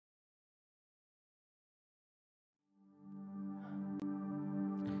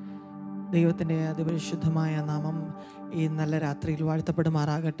ദൈവത്തിൻ്റെ അതിപരിശുദ്ധമായ നാമം ഈ നല്ല രാത്രിയിൽ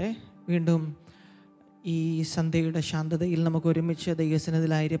വാഴ്ത്തപ്പെടുമാറാകട്ടെ. വീണ്ടും ഈ സന്ധ്യയുടെ ശാന്തതയിൽ നമുക്ക് ഒരുമിച്ച്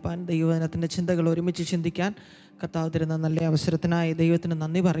ദൈവസന്നിധിയിലായിരിക്കാൻ, ദൈവവചനത്തിൻ്റെ ചിന്തകൾ ഒരുമിച്ച് ചിന്തിക്കാൻ കർത്താവ് തരുന്ന നല്ല അവസരത്തിനായി ദൈവത്തിന്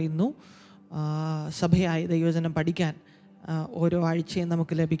നന്ദി പറയുന്നു. സഭയായി ദൈവവചനം പഠിക്കാൻ ഓരോ ആഴ്ചയും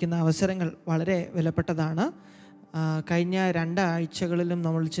നമുക്ക് ലഭിക്കുന്ന അവസരങ്ങൾ വളരെ വിലപ്പെട്ടതാണ്. കഴിഞ്ഞ 2 ആഴ്ചകളിലും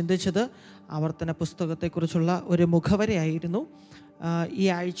നമ്മൾ ചിന്തിച്ചത് ആവർത്തന പുസ്തകത്തെക്കുറിച്ചുള്ള ഒരു മുഖവരയായിരുന്നു. ഈ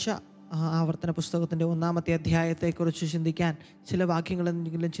ആഴ്ച ആവർത്തന പുസ്തകത്തിൻ്റെ 1-ാമത്തെ അധ്യായത്തെക്കുറിച്ച് ചിന്തിക്കാൻ, ചില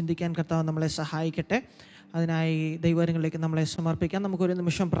വാക്യങ്ങളെങ്കിലും ചിന്തിക്കാൻ കർത്താവ് നമ്മളെ സഹായിക്കട്ടെ. അതിനായി ദൈവങ്ങളിലേക്ക് നമ്മളെ സമർപ്പിക്കാം. നമുക്കൊരു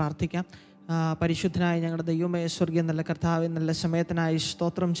നിമിഷം പ്രാർത്ഥിക്കാം. പരിശുദ്ധനായ ഞങ്ങളുടെ ദൈവമേ, സ്വർഗീയ നല്ല കർത്താവേ, നല്ല സമയത്തിനായി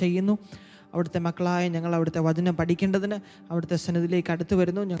സ്തോത്രം ചെയ്യുന്നു. അവിടുത്തെ മക്കളായ ഞങ്ങൾ അവിടുത്തെ വചനം പഠിക്കേണ്ടതിന് അവിടുത്തെ സന്നിധിയിലേക്ക് അടുത്ത്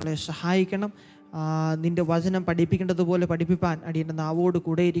വരുന്നു. ഞങ്ങളെ സഹായിക്കണം. നിൻ്റെ വചനം പഠിപ്പിക്കേണ്ടതുപോലെ പഠിപ്പിപ്പാൻ അടിയൻ്റെ നാവോട്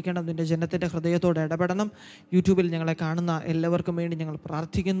കൂടെ ഇരിക്കണം. നിൻ്റെ ജനത്തിൻ്റെ ഹൃദയത്തോട് ഇടപെടണം. യൂട്യൂബിൽ ഞങ്ങളെ കാണുന്ന എല്ലാവർക്കും വേണ്ടി ഞങ്ങൾ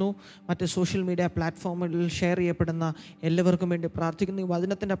പ്രാർത്ഥിക്കുന്നു. മറ്റ് സോഷ്യൽ മീഡിയ പ്ലാറ്റ്ഫോമുകളിൽ ഷെയർ ചെയ്യപ്പെടുന്ന എല്ലാവർക്കും വേണ്ടി പ്രാർത്ഥിക്കുന്നു. ഈ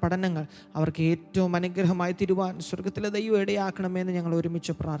വചനത്തിൻ്റെ പഠനങ്ങൾ അവർക്ക് ഏറ്റവും അനുഗ്രഹമായി തീരുവാൻ സ്വർഗത്തിലെ ദൈവം ഇടയാക്കണമെന്ന് ഞങ്ങൾ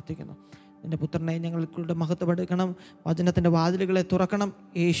ഒരുമിച്ച് പ്രാർത്ഥിക്കുന്നു. നിൻ്റെ പുത്രനെ ഞങ്ങളുടെ മഹത്വപ്പെടുക്കണം. വചനത്തിൻ്റെ വാതിലുകളെ തുറക്കണം.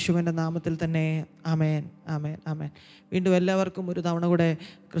 യേശുവിൻ്റെ നാമത്തിൽ തന്നെ ആമേൻ, ആമേൻ, ആമേൻ. വീണ്ടും എല്ലാവർക്കും ഒരു തവണ കൂടെ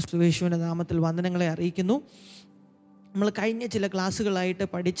ക്രിസ്തു യേശുവിൻ്റെ നാമത്തിൽ വന്ദനങ്ങളെ അറിയിക്കുന്നു. നമ്മൾ കഴിഞ്ഞ ചില ക്ലാസ്സുകളായിട്ട്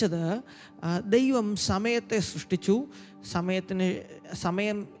പഠിച്ചത്, ദൈവം സമയത്തെ സൃഷ്ടിച്ചു.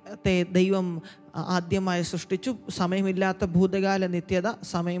 സമയത്തെ ദൈവം ആദ്യമായി സൃഷ്ടിച്ചു. സമയമില്ലാത്ത ഭൂതകാല നിത്യത,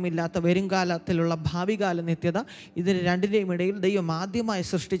 സമയമില്ലാത്ത വരുംകാലത്തിലുള്ള ഭാവികാല നിത്യത, ഇതിന് രണ്ടിൻ്റെയും ഇടയിൽ ദൈവം ആദ്യമായി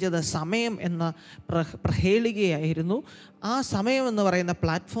സൃഷ്ടിച്ചത് സമയം എന്ന പ്രഹേളികയായിരുന്നു. ആ സമയം എന്ന് പറയുന്ന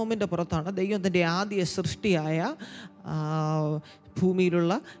പ്ലാറ്റ്ഫോമിൻ്റെ പുറത്താണ് ദൈവത്തിൻ്റെ ആദ്യ സൃഷ്ടിയായ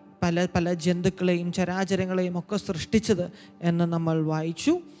ഭൂമിയിലുള്ള പല ജന്തുക്കളെയും ചരാചരങ്ങളെയും ഒക്കെ സൃഷ്ടിച്ചത് എന്ന് നമ്മൾ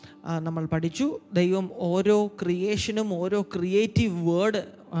വായിച്ചു, നമ്മൾ പഠിച്ചു. ദൈവം ഓരോ ക്രിയേഷനും ഓരോ ക്രിയേറ്റീവ് വേർഡ്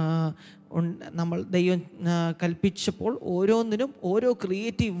ദൈവം കൽപ്പിച്ചപ്പോൾ ഓരോന്നിനും ഓരോ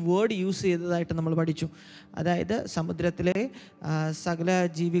ക്രിയേറ്റീവ് വേർഡ് യൂസ് ചെയ്തതായിട്ട് നമ്മൾ പഠിച്ചു. അതായത് സമുദ്രത്തിലെ സകല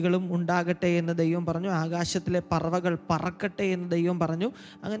ജീവികളും ഉണ്ടാകട്ടെ എന്ന് ദൈവം പറഞ്ഞു, ആകാശത്തിലെ പറവകൾ പറക്കട്ടെ എന്ന് ദൈവം പറഞ്ഞു.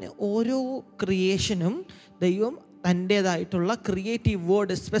 അങ്ങനെ ഓരോ ക്രിയേഷനും ദൈവം തൻ്റേതായിട്ടുള്ള ക്രിയേറ്റീവ്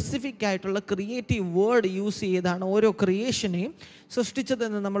വേർഡ്, സ്പെസിഫിക് ആയിട്ടുള്ള ക്രിയേറ്റീവ് വേർഡ് യൂസ് ചെയ്താണ് ഓരോ ക്രിയേഷനെയും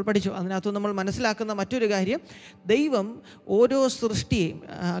സൃഷ്ടിച്ചതെന്ന് നമ്മൾ പഠിച്ചു. അതിനകത്ത് നമ്മൾ മനസ്സിലാക്കുന്ന മറ്റൊരു കാര്യം, ദൈവം ഓരോ സൃഷ്ടിയെയും,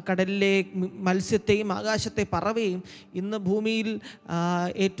 കടലിലെ മത്സ്യത്തെയും ആകാശത്തെ പറവയെയും ഇന്ന് ഭൂമിയിൽ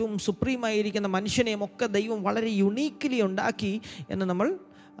ഏറ്റവും സുപ്രീമായിരിക്കുന്ന മനുഷ്യനെയും ഒക്കെ ദൈവം വളരെ യുണീക്കലി ഉണ്ടാക്കി എന്ന് നമ്മൾ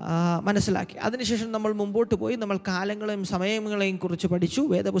മനസ്സിലാക്കി. അതിനുശേഷം നമ്മൾ മുമ്പോട്ട് പോയി നമ്മൾ കാലങ്ങളെയും സമയങ്ങളെയും കുറിച്ച് പഠിച്ചു.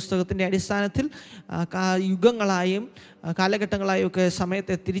 വേദപുസ്തകത്തിൻ്റെ അടിസ്ഥാനത്തിൽ യുഗങ്ങളായും കാലഘട്ടങ്ങളായും ഒക്കെ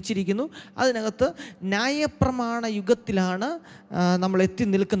സമയത്തെ തിരിച്ചിരിക്കുന്നു. അതിനകത്ത് ന്യായപ്രമാണ യുഗത്തിലാണ് നമ്മൾ എത്തി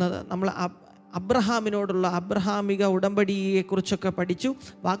നിൽക്കുന്നത്. നമ്മൾ അബ്രഹാമിനോടുള്ള അബ്രഹാമിക ഉടമ്പടിയെക്കുറിച്ചൊക്കെ പഠിച്ചു.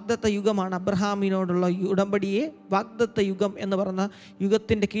 വാഗ്ദത്ത യുഗമാണ് അബ്രഹാമിനോടുള്ള ഉടമ്പടിയെ വാഗ്ദത്ത യുഗം എന്ന് പറഞ്ഞ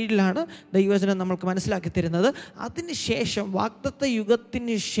യുഗത്തിൻ്റെ കീഴിലാണ് ദൈവവചനം നമ്മൾക്ക് മനസ്സിലാക്കി തരുന്നത്. അതിനുശേഷം വാഗ്ദത്ത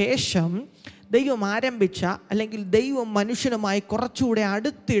യുഗത്തിന് ശേഷം ദൈവം ആരംഭിച്ച, അല്ലെങ്കിൽ ദൈവം മനുഷ്യനുമായി കുറച്ചുകൂടെ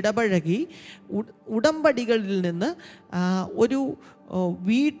അടുത്തിടപഴകി ഉടമ്പടികളിൽ നിന്ന് ഒരു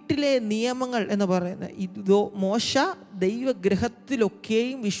വീട്ടിലെ നിയമങ്ങൾ എന്ന് പറയുന്നത്, മോശ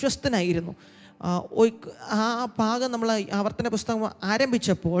ദൈവഗൃഹത്തിലൊക്കെയും വിശ്വസ്തനായിരുന്നു. ആ ഭാഗം നമ്മൾ ആവർത്തന പുസ്തകം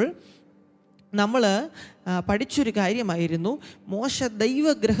ആരംഭിച്ചപ്പോൾ നമ്മൾ പഠിച്ചൊരു കാര്യമായിരുന്നു, മോശ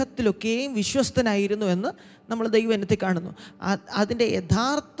ദൈവഗൃഹത്തിലൊക്കെയും വിശ്വസ്തനായിരുന്നു എന്ന് നമ്മൾ ദൈവവചനത്തിൽ കാണുന്നു. അതിൻ്റെ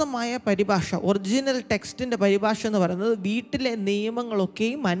യഥാർത്ഥമായ പരിഭാഷ, ഒറിജിനൽ ടെക്സ്റ്റിൻ്റെ പരിഭാഷ എന്ന് പറയുന്നത് വീട്ടിലെ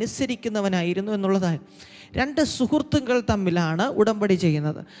നിയമങ്ങളൊക്കെയും അനുസരിക്കുന്നവനായിരുന്നു എന്നുള്ളതാണ്. 2 സുഹൃത്തുക്കൾ തമ്മിലാണ് ഉടമ്പടി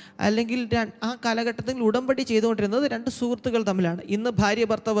ചെയ്യുന്നത്, അല്ലെങ്കിൽ ആ കാലഘട്ടത്തിൽ ഉടമ്പടി ചെയ്തുകൊണ്ടിരുന്നത് 2 സുഹൃത്തുക്കൾ തമ്മിലാണ്. ഇന്ന് ഭാര്യ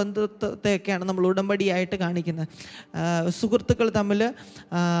ഭർത്ത ബന്ധത്തെയൊക്കെയാണ് നമ്മൾ ഉടമ്പടിയായിട്ട് കാണിക്കുന്നത്. സുഹൃത്തുക്കൾ തമ്മിൽ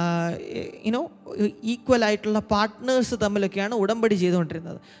ഈക്വലായിട്ടുള്ള പാർട്ട്നേഴ്സ് തമ്മിലൊക്കെയാണ് ഉടമ്പടി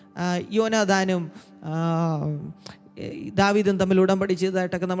ചെയ്തുകൊണ്ടിരുന്നത്. യോനാദാനും ദാവീദും തമ്മിൽ ഉടമ്പടി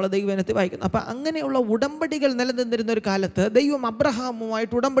ചെയ്തതായിട്ടൊക്കെ നമ്മൾ ദൈവവചനത്തിൽ വായിക്കുന്നു. അപ്പം അങ്ങനെയുള്ള ഉടമ്പടികൾ നിലനിന്നിരുന്ന ഒരു കാലത്ത് ദൈവം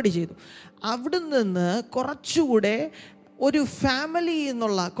അബ്രഹാമുമായിട്ട് ഉടമ്പടി ചെയ്തു. അവിടെ നിന്ന് കുറച്ചുകൂടെ ഒരു ഫാമിലി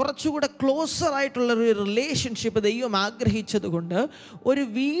എന്നുള്ള കുറച്ചുകൂടെ ക്ലോസർ ആയിട്ടുള്ളൊരു റിലേഷൻഷിപ്പ് ദൈവം ആഗ്രഹിച്ചത് കൊണ്ട് ഒരു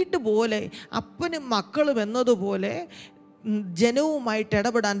വീട് പോലെ, അപ്പനും മക്കളും എന്നതുപോലെ ജനവുമായിട്ട്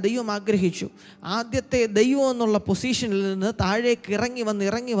ഇടപെടാൻ ദൈവം ആഗ്രഹിച്ചു. ആദ്യത്തെ ദൈവം എന്നുള്ള പൊസിഷനിൽ നിന്ന് താഴേക്ക് ഇറങ്ങി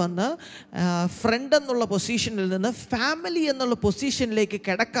വന്ന് ഫ്രണ്ട് എന്നുള്ള പൊസിഷനിൽ നിന്ന് ഫാമിലി എന്നുള്ള പൊസിഷനിലേക്ക്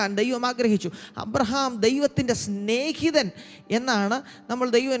കിടക്കാൻ ദൈവം ആഗ്രഹിച്ചു. അബ്രഹാം ദൈവത്തിൻ്റെ സ്നേഹിതൻ എന്നാണ് നമ്മൾ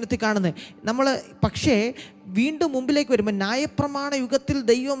ദൈവവചനത്തിൽ കാണുന്നത്. പക്ഷേ വീണ്ടും മുമ്പിലേക്ക് വരുമ്പോൾ ന്യായപ്രമാണ യുഗത്തിൽ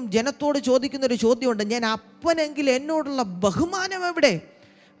ദൈവം ജനത്തോട് ചോദിക്കുന്നൊരു ചോദ്യമുണ്ട്, ഞാൻ അപ്പനെങ്കിൽ എന്നോടുള്ള ബഹുമാനം എവിടെ?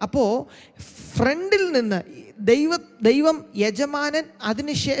 അപ്പോൾ ഫ്രണ്ടിൽ നിന്ന് ദൈവം യജമാനൻ,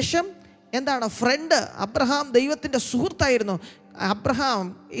 അതിനുശേഷം എന്താണ്? ഫ്രണ്ട്. അബ്രഹാം ദൈവത്തിൻ്റെ സുഹൃത്തായിരുന്നു. Abraham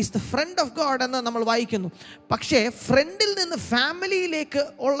is the front of God എന്ന് നമ്മൾ വായിക്കുന്നു. പക്ഷേ ഫ്രണ്ടിൽ നിന്ന് ഫാമിലിയിലേക്ക്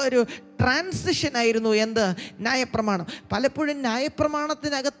ഉള്ളൊരു ട്രാൻസിഷൻ ആയിരുന്നു എന്ത്? ന്യായപ്രമാണം. പലപ്പോഴും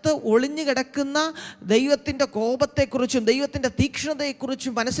ന്യായപ്രമാണത്തിനകത്ത് ഒളിഞ്ഞു കിടക്കുന്ന ദൈവത്തിൻ്റെ കോപത്തെക്കുറിച്ചും ദൈവത്തിൻ്റെ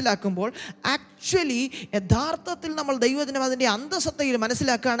തീക്ഷ്ണതയെക്കുറിച്ചും മനസ്സിലാക്കുമ്പോൾ ആക്ച്വലി യഥാർത്ഥത്തിൽ നമ്മൾ ദൈവത്തിനും അതിൻ്റെ അന്തസത്തയിൽ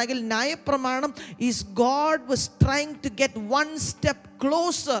മനസ്സിലാക്കുകയാണെങ്കിൽ ന്യായപ്രമാണം is God was trying to get one step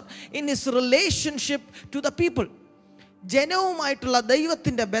closer in his relationship to the people. ജനവുമായിട്ടുള്ള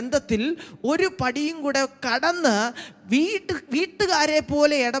ദൈവത്തിൻ്റെ ബന്ധത്തിൽ ഒരു പടിയും കൂടെ കടന്ന് വീട്ടുകാരെ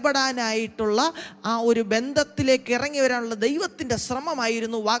പോലെ ഇടപെടാനായിട്ടുള്ള ആ ഒരു ബന്ധത്തിലേക്ക് ഇറങ്ങി വരാനുള്ള ദൈവത്തിൻ്റെ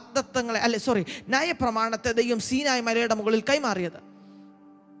ശ്രമമായിരുന്നു ന്യായപ്രമാണത്തെ ദൈവം സീനായി മലയുടെ മുകളിൽ കൈമാറിയത്.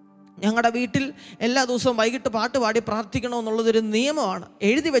 ഞങ്ങളുടെ വീട്ടിൽ എല്ലാ ദിവസവും വൈകിട്ട് പാട്ട് പാടി പ്രാർത്ഥിക്കണമെന്നുള്ളതൊരു നിയമമാണ്.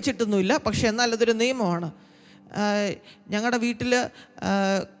 എഴുതി വെച്ചിട്ടൊന്നുമില്ല, പക്ഷെ എന്നാൽ അതൊരു നിയമമാണ്. ഞങ്ങളുടെ വീട്ടിൽ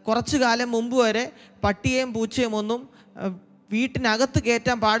കുറച്ചു കാലം മുമ്പ് വരെ പട്ടിയെയും പൂച്ചയും ഒന്നും വീട്ടിനകത്ത്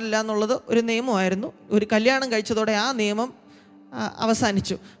കയറ്റാൻ പാടില്ല എന്നുള്ളത് ഒരു നിയമമായിരുന്നു. ഒരു കല്യാണം കഴിച്ചതോടെ ആ നിയമം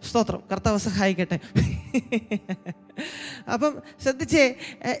അവസാനിച്ചു. സ്തോത്രം, കർത്താവ് സഹായിക്കട്ടെ. അപ്പം ശ്രദ്ധിച്ചേ,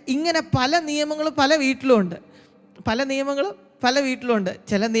 ഇങ്ങനെ പല നിയമങ്ങളും പല വീട്ടിലുമുണ്ട്.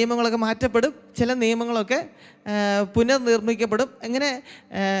 ചില നിയമങ്ങളൊക്കെ മാറ്റപ്പെടും, ചില നിയമങ്ങളൊക്കെ പുനർനിർമ്മിക്കപ്പെടും. അങ്ങനെ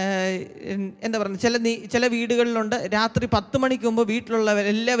എന്താ പറയുക, ചില വീടുകളിലുണ്ട് രാത്രി 10 മണിക്ക് മുമ്പ്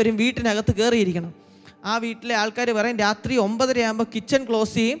വീട്ടിലുള്ളവരെല്ലാവരും വീട്ടിനകത്ത് കയറിയിരിക്കണം. ആ വീട്ടിലെ ആൾക്കാർ പറയും രാത്രി 9:30 ആകുമ്പോൾ കിച്ചൺ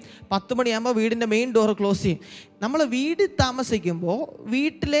ക്ലോസ് ചെയ്യും, 10 മണിയാകുമ്പോൾ വീടിൻ്റെ മെയിൻ ഡോർ ക്ലോസ് ചെയ്യും. നമ്മൾ വീട്ടിൽ താമസിക്കുമ്പോൾ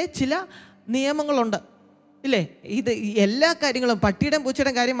വീട്ടിലെ ചില നിയമങ്ങളുണ്ട്, ഇല്ലേ? ഇത് എല്ലാ കാര്യങ്ങളും പട്ടിയുടെയും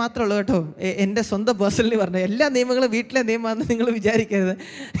പൂച്ചയുടെയും കാര്യം മാത്രമേ ഉള്ളൂ കേട്ടോ. എൻ്റെ സ്വന്തം പേഴ്സണലി പറഞ്ഞ എല്ലാ നിയമങ്ങളും വീട്ടിലെ നിയമമാണെന്ന് നിങ്ങൾ വിചാരിക്കരുത്.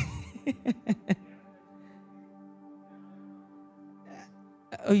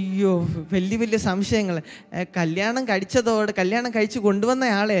 അയ്യോ, വലിയ സംശയങ്ങൾ. കല്യാണം കഴിച്ച് കൊണ്ടുവന്ന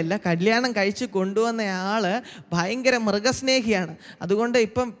ആളെയല്ല, കല്യാണം കഴിച്ച് കൊണ്ടുവന്ന ആൾ ഭയങ്കര മൃഗസ്നേഹിയാണ്. അതുകൊണ്ട്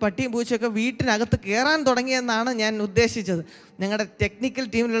ഇപ്പം പട്ടിയും പൂച്ചയൊക്കെ വീട്ടിനകത്ത് കയറാൻ തുടങ്ങിയെന്നാണ് ഞാൻ ഉദ്ദേശിച്ചത്. ഞങ്ങളുടെ ടെക്നിക്കൽ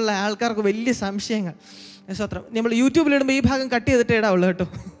ടീമിലുള്ള ആൾക്കാർക്ക് വലിയ സംശയങ്ങൾ. സ്വത്രം, നമ്മൾ യൂട്യൂബിലിടുമ്പോൾ ഈ ഭാഗം കട്ട് ചെയ്തിട്ടേ ഇടാവുള്ളൂ കേട്ടോ.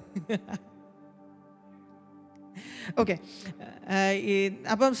 ഓക്കെ,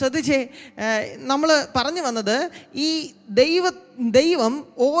 അപ്പം ശ്രദ്ധിച്ചേ, നമ്മൾ പറഞ്ഞു വന്നത് ഈ ദൈവം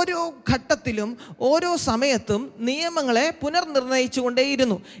ഓരോ ഘട്ടത്തിലും ഓരോ സമയത്തും നിയമങ്ങളെ പുനർനിർണയിച്ചു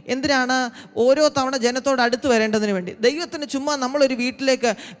കൊണ്ടേയിരുന്നു. എന്തിനാണ്? ഓരോ തവണ ജനത്തോട് അടുത്ത് വരേണ്ടതിന് വേണ്ടി. ദൈവത്തിന് ചുമ്മാ നമ്മളൊരു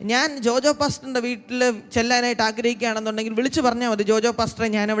വീട്ടിലേക്ക്, ഞാൻ ജോജോ പാസ്റ്ററിൻ്റെ വീട്ടിൽ ചെല്ലാനായിട്ട് ആഗ്രഹിക്കുകയാണെന്നുണ്ടെങ്കിൽ വിളിച്ചു പറഞ്ഞാൽ മതി, ജോജോ പാസ്റ്ററെ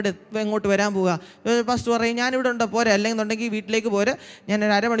ഞാനവിടെ എങ്ങോട്ട് വരാൻ പോവുക. ജോജോ പാസ്റ്റർ പറയും ഞാനിവിടെ ഉണ്ടോ, പോരെ, അല്ലെന്നുണ്ടെങ്കിൽ വീട്ടിലേക്ക് പോരെ,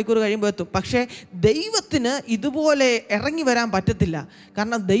 ഞാനൊരു അരമണിക്കൂർ കഴിയുമ്പോൾ എത്തും. പക്ഷേ ദൈവത്തിന് ഇതുപോലെ ഇറങ്ങി വരാൻ പറ്റത്തില്ല.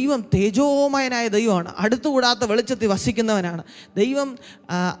 കാരണം ദൈവം തേജോമയനായ ദൈവമാണ്, അടുത്തുകൂടാത്ത വെളിച്ചത്തിൽ വസിക്കുന്നവനാണ്. ദൈവം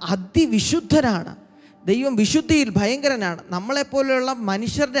അതിവിശുദ്ധനാണ്. ദൈവം വിശുദ്ധിയിൽ ഭയങ്കരനാണ്. നമ്മളെപ്പോലെയുള്ള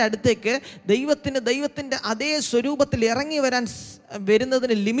മനുഷ്യരുടെ അടുത്തേക്ക് ദൈവത്തിൻ്റെ അതേ സ്വരൂപത്തിൽ ഇറങ്ങി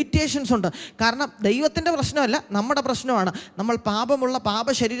വരുന്നതിന് ലിമിറ്റേഷൻസ് ഉണ്ട്. കാരണം ദൈവത്തിൻ്റെ പ്രശ്നമല്ല, നമ്മുടെ പ്രശ്നമാണ്. നമ്മൾ പാപമുള്ള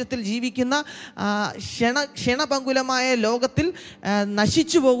ശരീരത്തിൽ ജീവിക്കുന്ന ക്ഷണഭങ്കുലമായ ലോകത്തിൽ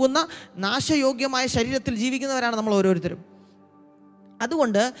നശിച്ചു പോകുന്ന നാശയോഗ്യമായ ശരീരത്തിൽ ജീവിക്കുന്നവരാണ് നമ്മൾ ഓരോരുത്തരും.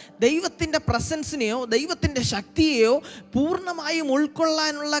 അതുകൊണ്ട് ദൈവത്തിൻ്റെ പ്രസൻസിനെയോ ദൈവത്തിൻ്റെ ശക്തിയെയോ പൂർണ്ണമായും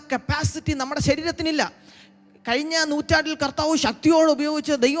ഉൾക്കൊള്ളാനുള്ള കപ്പാസിറ്റി നമ്മുടെ ശരീരത്തിനില്ല. കഴിഞ്ഞ നൂറ്റാണ്ടിൽ കർത്താവ് ശക്തിയോട്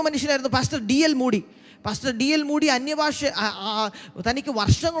ഉപയോഗിച്ച ദൈവമനുഷ്യനായിരുന്നു പാസ്റ്റർ ഡി.എൽ. മൂടി അന്യഭാഷ, തനിക്ക്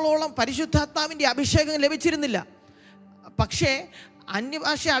വർഷങ്ങളോളം പരിശുദ്ധാത്മാവിൻ്റെ അഭിഷേകം ലഭിച്ചിരുന്നില്ല. പക്ഷേ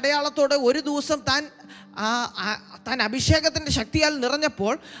അന്യഭാഷ അടയാളത്തോടെ ഒരു ദിവസം താൻ അഭിഷേകത്തിൻ്റെ ശക്തിയാൽ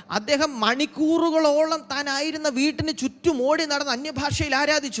നിറഞ്ഞപ്പോൾ അദ്ദേഹം മണിക്കൂറുകളോളം താനായിരുന്ന വീട്ടിന് ചുറ്റും ഓടി നടന്ന് അന്യഭാഷയിൽ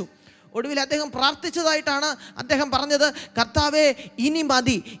ആരാധിച്ചു. ഒടുവിൽ അദ്ദേഹം പ്രാർത്ഥിച്ചതായിട്ടാണ് അദ്ദേഹം പറഞ്ഞത്, കർത്താവേ ഇനി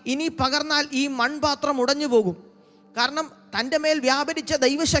മതി, ഇനി പകർന്നാൽ ഈ മൺപാത്രം ഉടഞ്ഞു പോകും. കാരണം തൻ്റെ മേൽ വ്യാപരിച്ച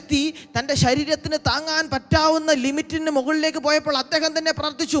ദൈവശക്തി തൻ്റെ ശരീരത്തിന് താങ്ങാൻ പറ്റാവുന്ന ലിമിറ്റിന് മുകളിലേക്ക് പോയപ്പോൾ അദ്ദേഹം തന്നെ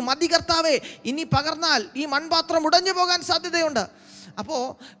പ്രാർത്ഥിച്ചു, മതി കർത്താവേ, ഇനി പകർന്നാൽ ഈ മൺപാത്രം ഉടഞ്ഞു പോകാൻ സാധ്യതയുണ്ട്. അപ്പോൾ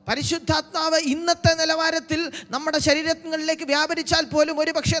പരിശുദ്ധാത്മാവ് ഇന്നത്തെ നിലവാരത്തിൽ നമ്മുടെ ശരീരങ്ങളിലേക്ക് വ്യാപരിച്ചാൽ പോലും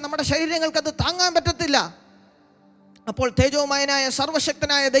ഒരുപക്ഷെ നമ്മുടെ ശരീരങ്ങൾക്കത് താങ്ങാൻ പറ്റത്തില്ല. അപ്പോൾ തേജോമയനായ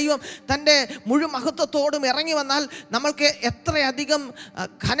സർവശക്തനായ ദൈവം തൻ്റെ മുഴുമഹത്വത്തോടും ഇറങ്ങി വന്നാൽ നമ്മൾക്ക് എത്രയധികം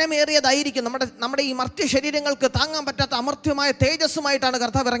ഘനമേറിയതായിരിക്കും. നമ്മുടെ ഈ മർത്യ ശരീരങ്ങൾക്ക് താങ്ങാൻ പറ്റാത്ത അമർത്യമായ തേജസ്സുമായിട്ടാണ്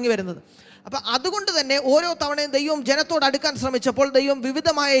കർത്താവ് ഇറങ്ങി വരുന്നത്. അപ്പം അതുകൊണ്ട് തന്നെ ഓരോ തവണയും ദൈവം ജനത്തോട് അടുക്കാൻ ശ്രമിച്ചപ്പോൾ ദൈവം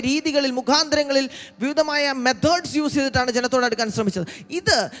വിവിധമായ രീതികളിൽ, മുഖാന്തരങ്ങളിൽ, വിവിധമായ മെത്തേഡ്സ് യൂസ് ചെയ്തിട്ടാണ് ജനത്തോട് അടുക്കാൻ ശ്രമിച്ചത്.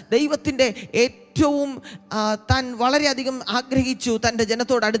 ഇത് ദൈവത്തിൻ്റെ ഏറ്റവും താൻ വളരെയധികം ആഗ്രഹിച്ചു തൻ്റെ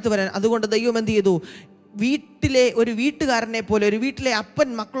ജനത്തോട് അടുത്ത് വരാൻ. അതുകൊണ്ട് ദൈവം എന്ത് ചെയ്തു? വീട്ടിലെ ഒരു വീട്ടുകാരനെ പോലെ, ഒരു വീട്ടിലെ അപ്പൻ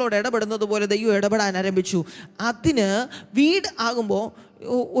മക്കളോട് ഇടപെടുന്നത് പോലെ ദൈവം ഇടപെടാൻ ആരംഭിച്ചു. അതിന് വീടാകുമ്പോൾ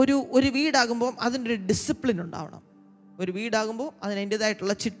അതിനൊരു ഡിസിപ്ലിൻ ഉണ്ടാവണം. ഒരു വീടാകുമ്പോൾ അതിന്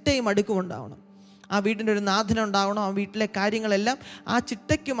അതിൻ്റേതായിട്ടുള്ള ചിട്ടയും അടുക്കും ഉണ്ടാവണം. ആ വീടിൻ്റെ ഒരു നാഥനം ഉണ്ടാവണം. ആ വീട്ടിലെ കാര്യങ്ങളെല്ലാം ആ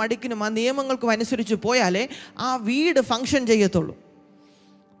ചിട്ടയ്ക്കും അടുക്കിനും ആ നിയമങ്ങൾക്കും അനുസരിച്ച് പോയാലേ ആ വീട് ഫങ്ഷൻ ചെയ്യത്തുള്ളൂ.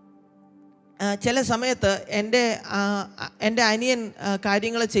 ചില സമയത്ത് എൻ്റെ അനിയൻ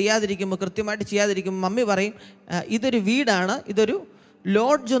കാര്യങ്ങൾ ചെയ്യാതിരിക്കുമ്പോൾ, കൃത്യമായിട്ട് ചെയ്യാതിരിക്കുമ്പോൾ മമ്മി പറയും, ഇതൊരു വീടാണ്, ഇതൊരു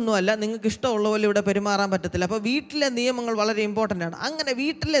ലോഡ്ജൊന്നുമല്ല, നിങ്ങൾക്ക് ഇഷ്ടമുള്ള പോലെ ഇവിടെ പെരുമാറാൻ പറ്റത്തില്ല. അപ്പോൾ വീട്ടിലെ നിയമങ്ങൾ വളരെ ഇമ്പോർട്ടൻ്റ് ആണ്. അങ്ങനെ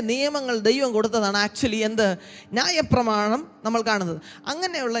വീട്ടിലെ നിയമങ്ങൾ ദൈവം കൊടുത്തതാണ് ആക്ച്വലി ന്യായപ്രമാണം നമ്മൾ കാണുന്നത്.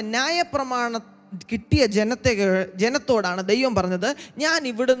 അങ്ങനെയുള്ള ന്യായപ്രമാണം കിട്ടിയ ജനത്തോടാണ് ദൈവം പറഞ്ഞത്, ഞാൻ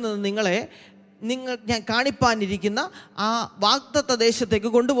ഇവിടുന്ന് ഞാൻ കാണിപ്പാനിരിക്കുന്ന ആ വാഗ്ദത്ത ദേശത്തേക്ക്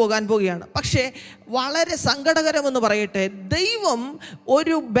കൊണ്ടുപോകാൻ പോവുകയാണ്. പക്ഷേ വളരെ സങ്കടകരമെന്ന് പറയട്ടെ, ദൈവം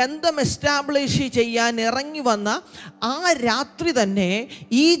ഒരു ബന്ധം എസ്റ്റാബ്ലിഷ് ചെയ്യാൻ ഇറങ്ങി വന്ന ആ രാത്രി തന്നെ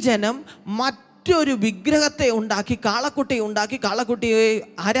ഈ ജനം മറ്റൊരു വിഗ്രഹത്തെ ഉണ്ടാക്കി, കാളക്കുട്ടിയെ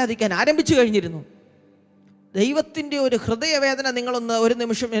ആരാധിക്കാൻ ആരംഭിച്ചു കഴിഞ്ഞിരുന്നു. ദൈവത്തിൻ്റെ ഒരു ഹൃദയവേദന നിങ്ങളൊന്ന് ഒരു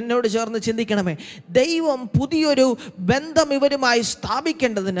നിമിഷം എന്നോട് ചേർന്ന് ചിന്തിക്കണമേ. ദൈവം പുതിയൊരു ബന്ധം ഇവരുമായി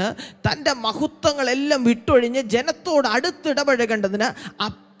സ്ഥാപിക്കേണ്ടതിന്, തൻ്റെ മഹത്വങ്ങളെല്ലാം വിട്ടൊഴിഞ്ഞ് ജനത്തോട് അടുത്തിടപഴകേണ്ടതിന്,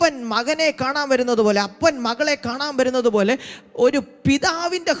 അപ്പൻ മകനെ കാണാൻ വരുന്നത് പോലെ, അപ്പൻ മകളെ കാണാൻ വരുന്നത് പോലെ ഒരു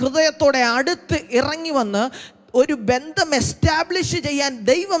പിതാവിൻ്റെ ഹൃദയത്തോടെ അടുത്ത് ഇറങ്ങി വന്ന് ഒരു ബന്ധം എസ്റ്റാബ്ലിഷ് ചെയ്യാൻ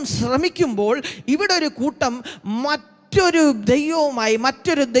ദൈവം ശ്രമിക്കുമ്പോൾ, ഇവിടെ ഒരു കൂട്ടം മറ്റൊരു ദൈവവുമായി,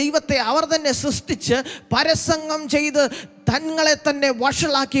 മറ്റൊരു ദൈവത്തെ അവർ തന്നെ സൃഷ്ടിച്ച് പരസംഗം ചെയ്ത് തങ്ങളെ തന്നെ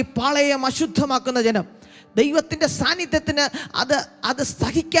വഷളാക്കി പാളയം അശുദ്ധമാക്കുന്ന ജനം. ദൈവത്തിൻ്റെ സാന്നിധ്യത്തിന് അത്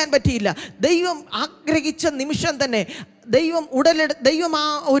സഹിക്കാൻ പറ്റിയില്ല. ദൈവം ആഗ്രഹിച്ച നിമിഷം തന്നെ ദൈവം ആ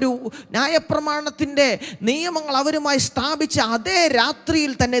ഒരു ന്യായപ്രമാണത്തിൻ്റെ നിയമങ്ങൾ അവരുമായി സ്ഥാപിച്ച അതേ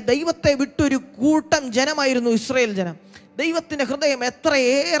രാത്രിയിൽ തന്നെ ദൈവത്തെ വിട്ടൊരു കൂട്ടം ജനമായിരുന്നു ഇസ്രായേൽ ജനം. ദൈവത്തിൻ്റെ ഹൃദയം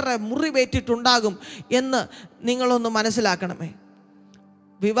എത്രയേറെ മുറിവേറ്റിട്ടുണ്ടാകും എന്ന് നിങ്ങളൊന്ന് മനസ്സിലാക്കണമേ.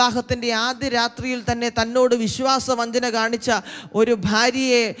 വിവാഹത്തിൻ്റെ ആദ്യ രാത്രിയിൽ തന്നെ തന്നോട് വിശ്വാസവഞ്ചന കാണിച്ച ഒരു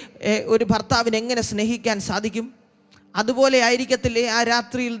ഭാര്യയെ ഒരു ഭർത്താവിന് എങ്ങനെ സ്നേഹിക്കാൻ സാധിക്കും? അതുപോലെ ആയിരിക്കത്തില്ലേ ആ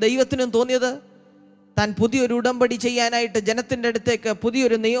രാത്രിയിൽ ദൈവത്തിനും തോന്നിയത്? താൻ പുതിയൊരു ഉടമ്പടി ചെയ്യാനായിട്ട് ജനത്തിൻ്റെ അടുത്തേക്ക്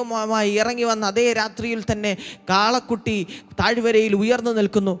പുതിയൊരു നിയമമായി ഇറങ്ങി വന്ന അതേ രാത്രിയിൽ തന്നെ കാളക്കുട്ടി താഴ്വരയിൽ ഉയർന്നു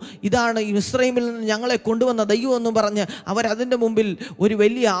നിൽക്കുന്നു. ഇതാണ് മിസ്രയീമിൽ നിന്ന് ഞങ്ങളെ കൊണ്ടുവന്ന ദൈവം എന്ന് പറഞ്ഞ് അവരതിൻ്റെ മുമ്പിൽ ഒരു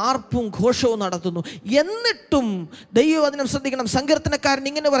വലിയ ആർപ്പും ഘോഷവും നടത്തുന്നു. എന്നിട്ടും ദൈവവചനം ശ്രദ്ധിക്കണം, സങ്കീർത്തനക്കാരൻ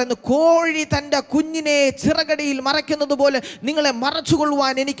ഇങ്ങനെ പറയുന്നു, കോഴി തൻ്റെ കുഞ്ഞിനെ ചിറകടിയിൽ മറയ്ക്കുന്നത് പോലെ നിങ്ങളെ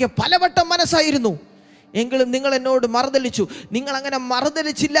മറച്ചുകൊള്ളുവാൻ എനിക്ക് പലവട്ടം മനസ്സായിരുന്നു, എങ്കിലും നിങ്ങൾ എന്നോട് മറുതലിച്ചു. നിങ്ങൾ അങ്ങനെ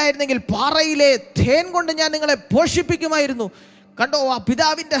മറുതലിച്ചില്ലായിരുന്നെങ്കിൽ പാറയിലെ തേൻ കൊണ്ട് ഞാൻ നിങ്ങളെ പോഷിപ്പിക്കുമായിരുന്നു. കണ്ടോ, ആ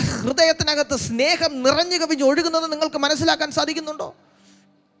പിതാവിൻ്റെ ഹൃദയത്തിനകത്ത് സ്നേഹം നിറഞ്ഞു കവിഞ്ഞ് ഒഴുകുന്നത് നിങ്ങൾക്ക് മനസ്സിലാക്കാൻ സാധിക്കുന്നുണ്ടോ?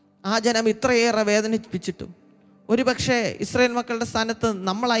 ആ ജനം ഇത്രയേറെ വേദനിപ്പിച്ചിട്ടും ഒരുപക്ഷെ ഇസ്രായേൽ മക്കളുടെ സ്ഥാനത്ത്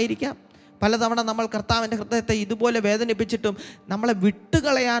നമ്മളായിരിക്കാം. പലതവണ നമ്മൾ കർത്താവിൻ്റെ ഹൃദയത്തെ ഇതുപോലെ വേദനിപ്പിച്ചിട്ടും നമ്മളെ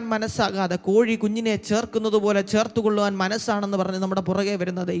വിട്ടുകളയാൻ മനസ്സാകാതെ കോഴി കുഞ്ഞിനെ ചേർക്കുന്നത് പോലെ ചേർത്തുകൊള്ളുവാൻ മനസ്സാണെന്ന് പറഞ്ഞ് നമ്മുടെ പുറകെ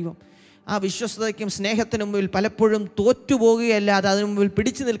വരുന്ന ദൈവം ആ വിശ്വസ്തതയ്ക്കും സ്നേഹത്തിനും മുമ്പിൽ പലപ്പോഴും തോറ്റുപോകുകയല്ലാതെ അതിനു മുമ്പിൽ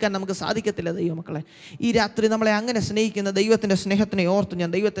പിടിച്ചു നിൽക്കാൻ നമുക്ക് സാധിക്കത്തില്ല. ദൈവമക്കളെ, ഈ രാത്രി നമ്മളെ അങ്ങനെ സ്നേഹിക്കുന്ന ദൈവത്തിൻ്റെ സ്നേഹത്തിനെ ഓർത്ത്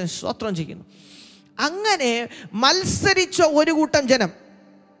ഞാൻ ദൈവത്തിന് സ്തോത്രം ചെയ്യുന്നു. അങ്ങനെ മത്സരിച്ച ഒരു കൂട്ടം ജനം,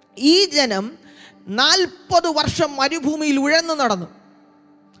 ഈ ജനം 40 വർഷം മരുഭൂമിയിൽ ഉഴന്നു നടന്നു.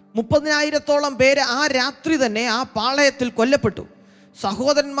 30,000-ഓളം പേര് ആ രാത്രി തന്നെ ആ പാളയത്തിൽ കൊല്ലപ്പെട്ടു.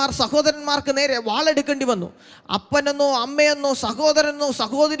 സഹോദരന്മാർക്ക് നേരെ വാളെടുക്കേണ്ടി വന്നു. അപ്പനെന്നോ അമ്മയെന്നോ സഹോദരനോ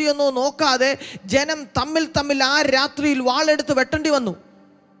സഹോദരിയെന്നോ നോക്കാതെ ജനം തമ്മിൽ ആ രാത്രിയിൽ വാളെടുത്ത് വെട്ടേണ്ടി വന്നു.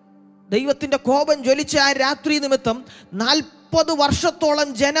 ദൈവത്തിൻ്റെ കോപം ജ്വലിച്ച ആ രാത്രി നിമിത്തം 40 വർഷത്തോളം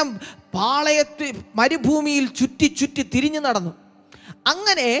ജനം മരുഭൂമിയിൽ ചുറ്റി തിരിഞ്ഞു നടന്നു.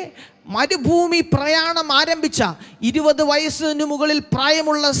 അങ്ങനെ മരുഭൂമി പ്രയാണം ആരംഭിച്ച 20 വയസ്സിന് മുകളിൽ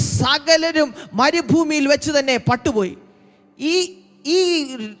പ്രായമുള്ള സകലരും മരുഭൂമിയിൽ വെച്ച് തന്നെ പട്ടുപോയി. ഈ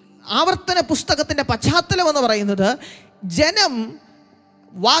ആവർത്തന പുസ്തകത്തിൻ്റെ പശ്ചാത്തലം എന്ന് പറയുന്നത് ജനം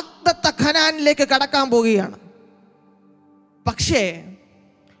വാഗ്ദത്ത കനാനിലേക്ക് കടക്കാൻ പോവുകയാണ്. പക്ഷേ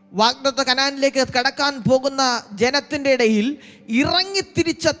വാഗ്ദത്ത കനാനിലേക്ക് കടക്കാൻ പോകുന്ന ജനത്തിൻ്റെ ഇടയിൽ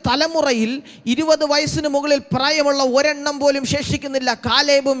ഇറങ്ങിത്തിരിച്ച തലമുറയിൽ 20 വയസ്സിന് മുകളിൽ പ്രായമുള്ള ഒരെണ്ണം പോലും ശേഷിക്കുന്നില്ല,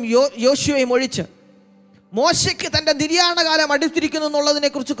 കാലേബും യോശുവയും ഒഴിച്ച്. മോശയ്ക്ക് തൻ്റെ നിര്യാണകാലം അടുത്തിരിക്കുന്നു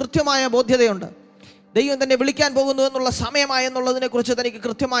എന്നുള്ളതിനെക്കുറിച്ച് കൃത്യമായ ബോധ്യതയുണ്ട്. ദൈവം തന്നെ വിളിക്കാൻ പോകുന്നു എന്നുള്ള സമയമായെന്നുള്ളതിനെക്കുറിച്ച് തനിക്ക്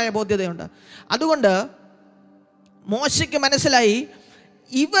കൃത്യമായ ബോധ്യതയുണ്ട്. അതുകൊണ്ട് മോശയ്ക്ക് മനസ്സിലായി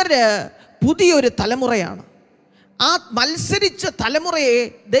ഇവര് പുതിയൊരു തലമുറയാണ്. ആ മത്സരിച്ച തലമുറയെ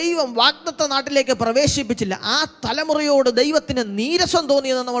ദൈവം വാഗ്ദത്ത നാട്ടിലേക്ക് പ്രവേശിപ്പിച്ചില്ല. ആ തലമുറയോട് ദൈവത്തിന് നീരസം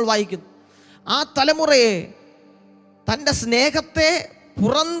തോന്നിയെന്ന് നമ്മൾ വായിക്കുന്നു. ആ തലമുറയെ, തൻ്റെ സ്നേഹത്തെ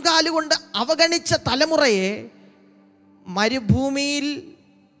പുറംകാലുകൊണ്ട് അവഗണിച്ച തലമുറയെ മരുഭൂമിയിൽ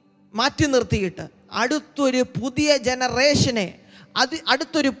മാറ്റി നിർത്തിയിട്ട് അടുത്തൊരു പുതിയ ജനറേഷനെ,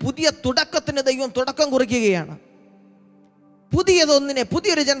 അടുത്തൊരു പുതിയ തുടക്കത്തിന് ദൈവം തുടക്കം കുറിക്കുകയാണ്.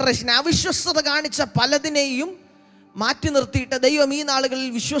 പുതിയൊരു ജനറേഷനെ അവിശ്വസ്തത കാണിച്ച പലതിനെയും മാറ്റി നിർത്തിയിട്ട് ദൈവം ഈ നാളുകളിൽ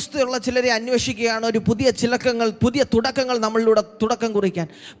വിശ്വസ്തയുള്ള ചിലരെ അന്വേഷിക്കുകയാണ്. ഒരു പുതിയ തുടക്കങ്ങൾ നമ്മളിലൂടെ തുടക്കം കുറിക്കാൻ,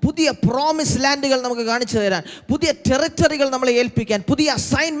 പുതിയ പ്രോമിസ് ലാൻഡുകൾ നമുക്ക് കാണിച്ചു തരാൻ, പുതിയ ടെറിറ്ററികൾ നമ്മളെ ഏൽപ്പിക്കാൻ, പുതിയ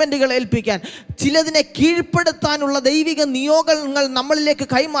അസൈൻമെൻറ്റുകൾ ഏൽപ്പിക്കാൻ, ചിലതിനെ കീഴ്പ്പെടുത്താനുള്ള ദൈവിക നിയോഗങ്ങൾ നമ്മളിലേക്ക്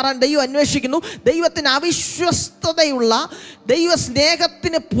കൈമാറാൻ ദൈവം അന്വേഷിക്കുന്നു. ദൈവത്തിന് അവിശ്വസ്തതയുള്ള, ദൈവ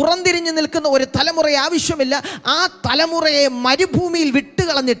സ്നേഹത്തിന് പുറംതിരിഞ്ഞു നിൽക്കുന്ന ഒരു തലമുറയെ ആവശ്യമില്ല. ആ തലമുറയെ മരുഭൂമിയിൽ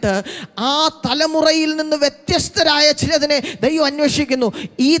വിട്ടുകളഞ്ഞിട്ട് ആ തലമുറയിൽ നിന്ന് വ്യത്യസ്തരായ ചിലതിനെ ദൈവം അന്വേഷിക്കുന്നു.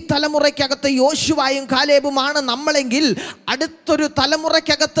 ഈ തലമുറയ്ക്കകത്ത് യോശുവയും കാലേബുമാണ് നമ്മളെങ്കിൽ, അടുത്തൊരു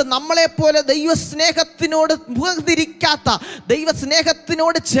തലമുറയ്ക്കകത്ത് നമ്മളെപ്പോലെ ദൈവസ്നേഹത്തിനോട് മുഖതിരിക്കാത്ത,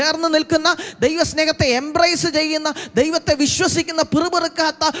 ദൈവസ്നേഹത്തിനോട് ചേർന്ന് നിൽക്കുന്ന, ദൈവസ്നേഹത്തെ എംബ്രേസ് ചെയ്യുന്ന, ദൈവത്തെ വിശ്വസിക്കുന്ന,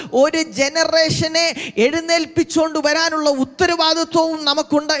 പിറുപിറുക്കാത്ത ഒരു ജനറേഷനെ എഴുന്നേൽപ്പിച്ചുകൊണ്ട് വരാനുള്ള ഉത്തരവാദിത്വവും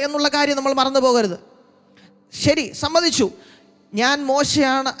നമുക്കുണ്ട് എന്നുള്ള കാര്യം നമ്മൾ മറന്നു പോകരുത്. ശരി, സമ്മതിച്ചു, ഞാൻ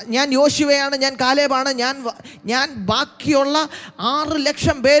മോശയാണ്, ഞാൻ യോശുവയാണ്, ഞാൻ കാലേബാണ്, ഞാൻ ബാക്കിയുള്ള 6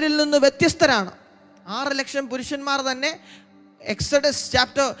 ലക്ഷം പേരിൽ നിന്ന് വ്യത്യസ്തരാണ്. 6 ലക്ഷം പുരുഷന്മാർ തന്നെ എക്സഡസ്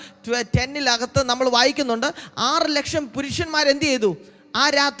ചാപ്റ്റർ 10 നമ്മൾ വായിക്കുന്നുണ്ട്. 6 ലക്ഷം പുരുഷന്മാർ എന്ത് ചെയ്തു? ആ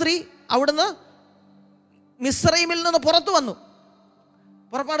രാത്രി അവിടുന്ന് മിസ്രൈമിൽ നിന്ന് പുറത്തു വന്നു.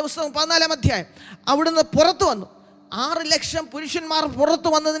 പുറപ്പാട് പുസ്തകം 14-ാം അധ്യായം. അവിടുന്ന് പുറത്തു വന്നു. 6 ലക്ഷം പുരുഷന്മാർ പുറത്തു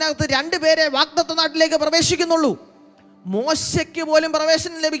വന്നതിനകത്ത് 2 പേരെ വാഗ്ദത്ത നാട്ടിലേക്ക് പ്രവേശിക്കുന്നുള്ളൂ. മോശയ്ക്ക് പോലും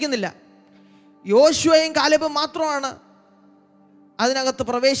പ്രവേശനം ലഭിക്കുന്നില്ല. യോശുവയും കാലേബും മാത്രമാണ് അതിനകത്ത്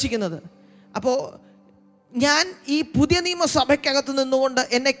പ്രവേശിക്കുന്നത്. അപ്പോൾ ഞാൻ ഈ പുതിയ നിയമസഭയ്ക്കകത്ത് നിന്നുകൊണ്ട്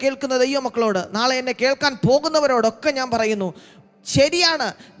എന്നെ കേൾക്കുന്ന ദൈവമക്കളോട്, നാളെ എന്നെ കേൾക്കാൻ പോകുന്നവരോടൊക്കെ ഞാൻ പറയുന്നു, ശരിയാണ്,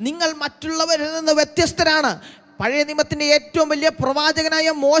 നിങ്ങൾ മറ്റുള്ളവരിൽ നിന്ന് വ്യത്യസ്തരാണ്. പഴയ നിയമത്തിൻ്റെ ഏറ്റവും വലിയ പ്രവാചകനായ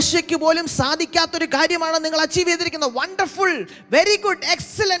മോശയ്ക്ക് പോലും സാധിക്കാത്തൊരു കാര്യമാണ് നിങ്ങൾ അച്ചീവ് ചെയ്തിരിക്കുന്നത്. Wonderful, very good,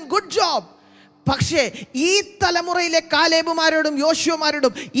 excellent, good job. പക്ഷേ ഈ തലമുറയിലെ കാലേബുമാരോടും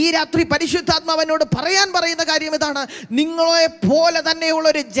യോശുവമാരോടും ഈ രാത്രി പരിശുദ്ധാത്മാവിനോട് പറയുന്ന കാര്യം ഇതാണ്: നിങ്ങളെ പോലെ തന്നെയുള്ള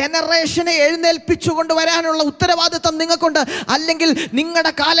ഒരു ജനറേഷനെ എഴുന്നേൽപ്പിച്ചു കൊണ്ടുവരാനുള്ള ഉത്തരവാദിത്വം നിങ്ങൾക്കുണ്ട്. അല്ലെങ്കിൽ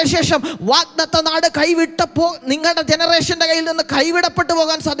നിങ്ങളുടെ കാലശേഷം വാഗ്ദത്ത നാട് നിങ്ങളുടെ ജനറേഷൻ്റെ കയ്യിൽ നിന്ന് കൈവിടപ്പെട്ടു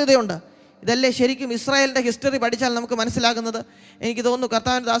പോകാൻ സാധ്യതയുണ്ട്. ഇതല്ലേ ശരിക്കും ഇസ്രായേലിൻ്റെ ഹിസ്റ്ററി പഠിച്ചാൽ നമുക്ക് മനസ്സിലാകുന്നത്. എനിക്ക് തോന്നുന്നു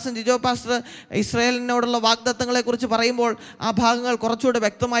കർത്താവിൻ്റെ ദാസൻ ജിജോ പാസ്റ്റർ ഇസ്രായേലിനോടുള്ള വാഗ്ദത്തങ്ങളെക്കുറിച്ച് പറയുമ്പോൾ ആ ഭാഗങ്ങൾ കുറച്ചുകൂടെ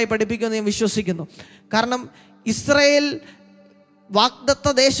വ്യക്തമായി പഠിപ്പിക്കുമെന്ന് ഞാൻ വിശ്വസിക്കുന്നു. കാരണം ഇസ്രായേൽ വാഗ്ദത്ത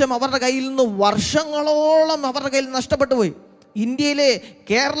ദേശം അവരുടെ കയ്യിൽ നിന്ന് വർഷങ്ങളോളം അവരുടെ കയ്യിൽ നഷ്ടപ്പെട്ടു പോയി. ഇന്ത്യയിലെ,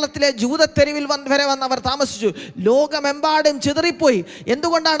 കേരളത്തിലെ ജൂതത്തെരുവിൽ വരെ വന്ന് അവർ താമസിച്ചു. ലോകമെമ്പാടും ചിതറിപ്പോയി.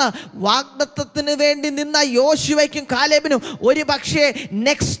 എന്തുകൊണ്ടാണ്? വാഗ്ദത്തത്തിന് വേണ്ടി നിന്ന യോശുവയ്ക്കും കാലേബിനും ഒരു പക്ഷേ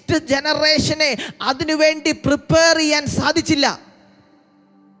നെക്സ്റ്റ് ജനറേഷനെ അതിനുവേണ്ടി പ്രിപ്പയർ ചെയ്യാൻ സാധിച്ചില്ല.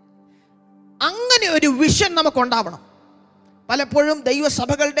 അങ്ങനെ ഒരു വിഷൻ നമുക്കുണ്ടാവണം. പലപ്പോഴും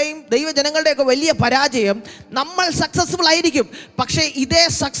ദൈവസഭകളുടെയും ദൈവജനങ്ങളുടെയൊക്കെ വലിയ പരാജയം, നമ്മൾ സക്സസ്ഫുൾ ആയിരിക്കും, പക്ഷേ ഇതേ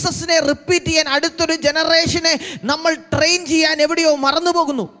സക്സസ്സിനെ റിപ്പീറ്റ് ചെയ്യാൻ അടുത്തൊരു ജനറേഷനെ നമ്മൾ ട്രെയിൻ ചെയ്യാൻ എവിടെയോ മറന്നു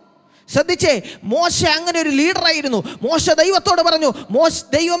പോകുന്നു. ശ്രദ്ധിച്ചേ, മോശ അങ്ങനെ ഒരു ലീഡറായിരുന്നു. മോശ ദൈവത്തോട് പറഞ്ഞു,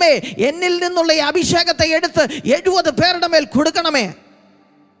 ദൈവമേ, എന്നിൽ നിന്നുള്ള ഈ അഭിഷേകത്തെ എടുത്ത് 70 പേരുടെ മേൽ കൊടുക്കണമേ.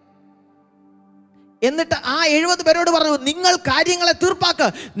 എന്നിട്ട് ആ 70 പേരോട് പറഞ്ഞു, നിങ്ങൾ കാര്യങ്ങളെ തീർപ്പാക്ക്,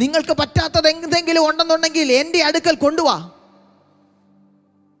 നിങ്ങൾക്ക് പറ്റാത്തത് എന്തെങ്കിലും ഉണ്ടെന്നുണ്ടെങ്കിൽ എൻ്റെ അടുക്കൽ കൊണ്ടുവാ.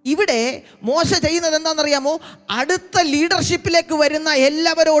 ഇവിടെ മോശ ചെയ്യുന്നത് എന്താണെന്നറിയാമോ? അടുത്ത ലീഡർഷിപ്പിലേക്ക് വരുന്ന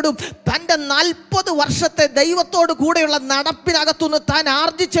എല്ലാവരോടും തൻ്റെ 40 വർഷത്തെ ദൈവത്തോട് കൂടെയുള്ള നടപ്പിനകത്തുനിന്ന് താൻ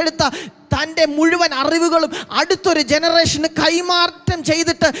ആർജിച്ചെടുത്ത തൻ്റെ മുഴുവൻ അറിവുകളും അടുത്തൊരു ജനറേഷന് കൈമാറ്റം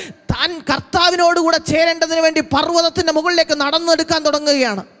ചെയ്തിട്ട് താൻ കർത്താവിനോടുകൂടെ ചേരേണ്ടതിന് വേണ്ടി പർവ്വതത്തിൻ്റെ മുകളിലേക്ക് നടന്നെടുക്കാൻ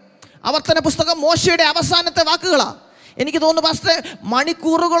തുടങ്ങുകയാണ്. ആവർത്തന പുസ്തകം മോശയുടെ അവസാനത്തെ വാക്കുകളാണ്. എനിക്ക് തോന്നുന്നു പാസ്റ്ററെ,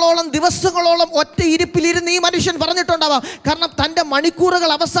 മണിക്കൂറുകളോളം, ദിവസങ്ങളോളം ഒറ്റ ഇരിപ്പിലിരുന്ന് ഈ മനുഷ്യൻ പറഞ്ഞിട്ടുണ്ടാവാം. കാരണം തൻ്റെ മണിക്കൂറുകൾ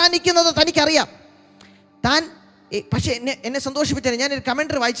അവസാനിക്കുന്നത് തനിക്കറിയാം. പക്ഷേ എന്നെ സന്തോഷിപ്പിച്ചത്, ഞാനൊരു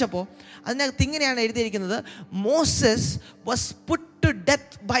കമൻറ്ററി വായിച്ചപ്പോൾ അതിനകത്ത് ഇങ്ങനെയാണ് എഴുതിയിരിക്കുന്നത്: Moses was put to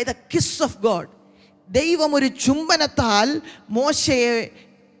death by the kiss of God. ദൈവം ഒരു ചുംബനത്താൽ മോശയെ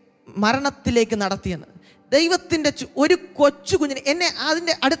മരണത്തിലേക്ക് നടത്തിയെന്ന്. ദൈവത്തിൻ്റെ ഒരു കൊച്ചു കുഞ്ഞിനെ, എന്നെ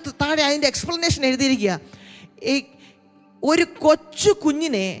അതിൻ്റെ അടുത്ത് താഴെ അതിൻ്റെ എക്സ്പ്ലനേഷൻ എഴുതിയിരിക്കുക. ഒരു കൊച്ചു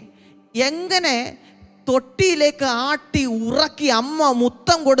കുഞ്ഞിനെ എങ്ങനെ തൊട്ടിയിലേക്ക് ആട്ടി ഉറക്കി അമ്മ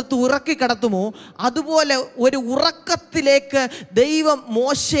മുത്തം കൊടുത്ത് ഉറക്കി കിടത്തുമോ, അതുപോലെ ഒരു ഉറക്കത്തിലേക്ക് ദൈവം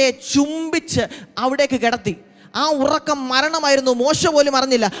മോശയെ ചുംബിച്ച് അവിടേക്ക് കിടത്തി. ആ ഉറക്കം മരണമായിരുന്നു. മോശ പോലും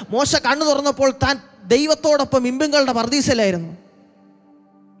അറിഞ്ഞില്ല. മോശ കണ്ണു തുറന്നപ്പോൾ താൻ ദൈവത്തോടൊപ്പം ഇമ്പുകളുടെ പർദീസയിലായിരുന്നു.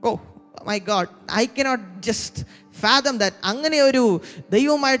 Oh my God, I cannot just ഫാദം that. അങ്ങനെ ഒരു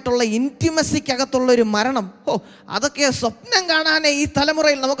ദൈവമായിട്ടുള്ള ഇൻറ്റിമസിക്കകത്തുള്ളൊരു മരണം, അതൊക്കെ സ്വപ്നം കാണാനേ ഈ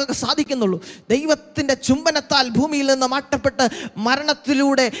തലമുറയിൽ നമുക്കൊക്കെ സാധിക്കുന്നുള്ളൂ. ദൈവത്തിൻ്റെ ചുംബനത്താൽ ഭൂമിയിൽ നിന്ന് മാറ്റപ്പെട്ട്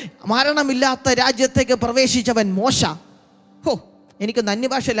മരണത്തിലൂടെ മരണമില്ലാത്ത രാജ്യത്തേക്ക് പ്രവേശിച്ചവൻ മോശ. ഹോ, എനിക്കൊന്ന്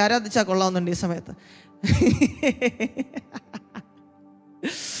അന്യഭാഷയിൽ ആരാധിച്ചാൽ കൊള്ളാവുന്നുണ്ട് ഈ സമയത്ത്.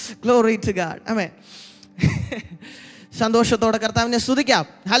 Glory to God. ആമേൻ. സന്തോഷത്തോടെ കർത്താവിനെ സ്തുതിക്കാം.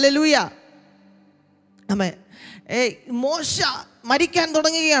 ഹല്ലേലൂയ. ആമേൻ. മോശ മരിക്കാൻ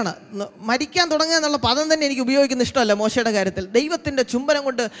തുടങ്ങുകയാണ്. മരിക്കാൻ തുടങ്ങുക എന്നുള്ള പദം തന്നെ എനിക്ക് ഉപയോഗിക്കുന്ന ഇഷ്ടമല്ല മോശയുടെ കാര്യത്തിൽ. ദൈവത്തിൻ്റെ ചുംബനം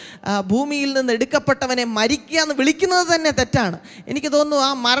കൊണ്ട് ഭൂമിയിൽ നിന്ന് എടുക്കപ്പെട്ടവനെ മരിക്കുക എന്ന് വിളിക്കുന്നത് തന്നെ തെറ്റാണ്. എനിക്ക് തോന്നുന്നു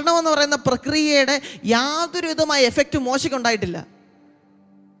ആ മരണമെന്ന് പറയുന്ന പ്രക്രിയയുടെ യാതൊരു വിധമായ എഫക്റ്റ് മോശയ്ക്ക് ഉണ്ടായിട്ടില്ല.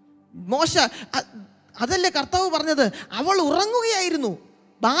 മോശ അതല്ലേ കർത്താവ് പറഞ്ഞത്, അവൾ ഉറങ്ങുകയായിരുന്നു.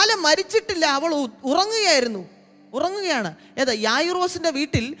 ബാല മരിച്ചിട്ടില്ല, അവൾ ഉറങ്ങുകയാണ്. ഏതാ? യായിറോസിൻ്റെ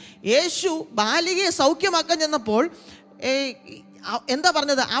വീട്ടിൽ യേശു ബാലികയെ സൗഖ്യമാക്കാൻ ചെന്നപ്പോൾ എന്താ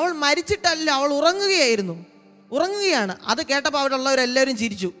പറഞ്ഞത്? അവൾ മരിച്ചിട്ടല്ല, അവൾ ഉറങ്ങുകയാണ്. അത് കേട്ടപ്പോൾ അവിടെ ഉള്ളവരെല്ലാവരും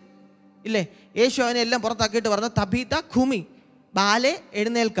ചിരിച്ചു, ഇല്ലേ? യേശു അവനെ എല്ലാം പുറത്താക്കിയിട്ട് പറഞ്ഞു, തബീത ഖുമി, ബാലെ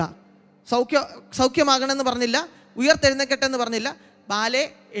എഴുന്നേൽക്ക. സൗഖ്യമാകണമെന്ന് പറഞ്ഞില്ല, ഉയർത്തെഴുന്നേൽക്കട്ടെ എന്ന് പറഞ്ഞില്ല, ബാലെ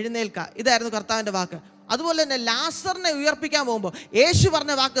എഴുന്നേൽക്ക. ഇതായിരുന്നു കർത്താവിൻ്റെ വാക്ക്. അതുപോലെ തന്നെ ലാസറിനെ ഉയർപ്പിക്കാൻ പോകുമ്പോൾ യേശു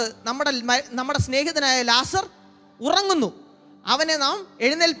പറഞ്ഞ വാക്ക്, നമ്മുടെ സ്നേഹിതനായ ലാസർ ഉറങ്ങുന്നു, അവനെ നാം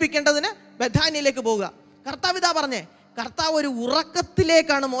എഴുന്നേൽപ്പിക്കേണ്ടതിന് ബഥാനിയിലേക്ക് പോവുക. കർത്താവ് ഇതാ പറഞ്ഞേ. കർത്താവ് ഒരു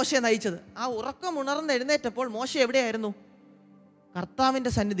ഉറക്കത്തിലേക്കാണ് മോശയെ നയിച്ചത്. ആ ഉറക്കം ഉണർന്ന് എഴുന്നേറ്റപ്പോൾ മോശ എവിടെയായിരുന്നു?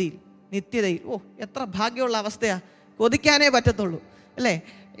 കർത്താവിൻ്റെ സന്നിധിയിൽ, നിത്യതയിൽ. ഓ, എത്ര ഭാഗ്യമുള്ള അവസ്ഥയാണ്! കൊതിക്കാനേ പറ്റത്തുള്ളൂ, അല്ലേ?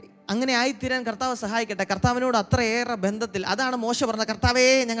 അങ്ങനെ ആയിത്തീരാൻ കർത്താവ് സഹായിക്കട്ടെ. കർത്താവിനോട് അത്രയേറെ ബന്ധത്തിൽ. അതാണ് മോശ പറഞ്ഞത്, കർത്താവേ,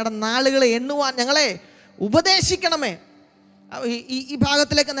 ഞങ്ങളുടെ നാളുകളെ എണ്ണുവാൻ ഞങ്ങളെ ഉപദേശിക്കണമേ. ഈ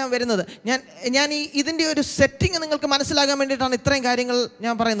ഭാഗത്തിലേക്ക് ഞാൻ വരുന്നത്, ഞാൻ ഇതിൻ്റെ ഒരു സെറ്റിംഗ് നിങ്ങൾക്ക് മനസ്സിലാകാൻ വേണ്ടിയിട്ടാണ് ഇത്രയും കാര്യങ്ങൾ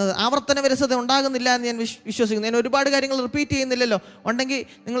ഞാൻ പറയുന്നത്. ആവർത്തന വിരസത ഉണ്ടാകുന്നില്ല എന്ന് ഞാൻ വിശ്വസിക്കുന്നു. ഞാൻ ഒരുപാട് കാര്യങ്ങൾ റിപ്പീറ്റ് ചെയ്യുന്നില്ലല്ലോ. ഉണ്ടെങ്കിൽ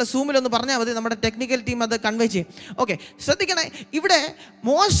നിങ്ങൾ സൂമിലൊന്ന് പറഞ്ഞാൽ മതി, നമ്മുടെ ടെക്നിക്കൽ ടീം അത് കൺവേ ചെയ്യും. ഓക്കെ, ശ്രദ്ധിക്കണേ. ഇവിടെ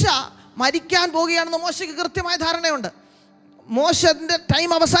മോശ മരിക്കാൻ പോവുകയാണെന്ന് മോശയ്ക്ക് കൃത്യമായ ധാരണയുണ്ട്. മോശൻ്റെ ടൈം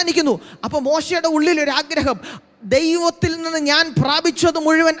അവസാനിക്കുന്നു. അപ്പോൾ മോശയുടെ ഉള്ളിലൊരു ആഗ്രഹം, ദൈവത്തിൽ നിന്ന് ഞാൻ പ്രാപിച്ചത്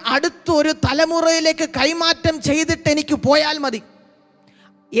മുഴുവൻ അടുത്തൊരു തലമുറയിലേക്ക് കൈമാറ്റം ചെയ്തിട്ട് എനിക്ക് പോയാൽ മതി.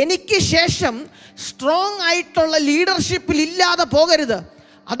 എനിക്ക് ശേഷം സ്ട്രോങ് ആയിട്ടുള്ള ലീഡർഷിപ്പിൽ ഇല്ലാതെ പോകരുത്.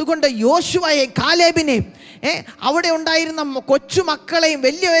 അതുകൊണ്ട് യോശുവയെയും കാലേബിനെയും അവിടെ ഉണ്ടായിരുന്ന കൊച്ചുമക്കളെയും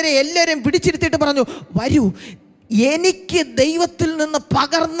വലിയവരെയും എല്ലാവരെയും പിടിച്ചിരുത്തിയിട്ട് പറഞ്ഞു, വരൂ, എനിക്ക് ദൈവത്തിൽ നിന്ന്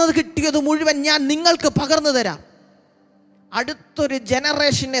പകർന്നത് കിട്ടിയത് മുഴുവൻ ഞാൻ നിങ്ങൾക്ക് പകർന്നു തരാം. അടുത്തൊരു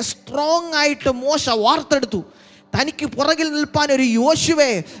ജനറേഷനെ സ്ട്രോങ് ആയിട്ട് മോശ വാർത്തെടുത്തു. തനിക്ക് പുറകിൽ നിൽപ്പാൻ ഒരു യോശുവെ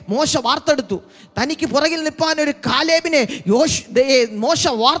മോശ വാർത്തെടുത്തു. തനിക്ക് പുറകിൽ നിൽപ്പാൻ ഒരു കാലേബിനെ മോശ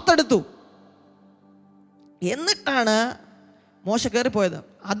വാർത്തെടുത്തു. എന്നിട്ടാണ് മോശ കയറിപ്പോയത്.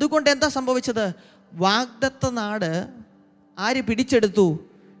 അതുകൊണ്ട് എന്താ സംഭവിച്ചത്? വാഗ്ദത്ത നാട് ആര് പിടിച്ചെടുത്തു?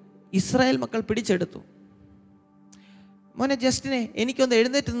 ഇസ്രായേൽ മക്കൾ പിടിച്ചെടുത്തു. മോനെ ജസ്റ്റിനെ, എനിക്കൊന്ന്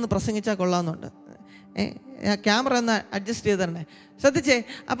എഴുന്നേറ്റ് നിന്ന് പ്രസംഗിച്ചാൽ കൊള്ളാമെന്നുണ്ട്. ക്യാമറ ഒന്ന് അഡ്ജസ്റ്റ് ചെയ്ത് തരണേ. ശ്രദ്ധിച്ചേ.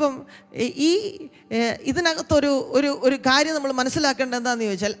 അപ്പം ഇതിനകത്തൊരു കാര്യം നമ്മൾ മനസ്സിലാക്കേണ്ടത് എന്താണെന്ന്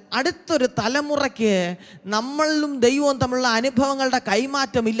ചോദിച്ചാൽ, അടുത്തൊരു തലമുറയ്ക്ക് നമ്മളും ദൈവവും തമ്മിലുള്ള അനുഭവങ്ങളുടെ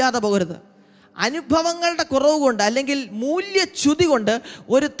കൈമാറ്റം ഇല്ലാതെ പോകരുത്. അനുഭവങ്ങളുടെ കുറവ് കൊണ്ട് അല്ലെങ്കിൽ മൂല്യച്യുതി കൊണ്ട്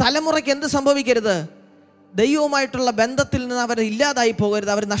ഒരു തലമുറയ്ക്ക് എന്ത് സംഭവിക്കരുത്? ദൈവവുമായിട്ടുള്ള ബന്ധത്തിൽ നിന്ന് അവർ ഇല്ലാതായി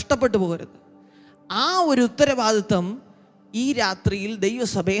പോകരുത്, അവർ നഷ്ടപ്പെട്ടു പോകരുത്. ആ ഒരു ഉത്തരവാദിത്വം ഈ രാത്രിയിൽ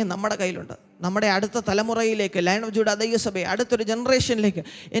ദൈവസഭയെ നമ്മുടെ കയ്യിലുണ്ട്. നമ്മുടെ അടുത്ത തലമുറയിലേക്ക്, ലയൺ ഓഫ് ജൂഡ ദൈവസഭയെ അടുത്തൊരു ജനറേഷനിലേക്ക്.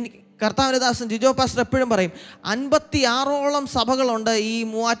 എനിക്ക് കർത്താവിൻ്റെ ദാസൻ ജിജോ പാസ്റ്റർ എപ്പോഴും പറയും, 56ഓളം സഭകളുണ്ട് ഈ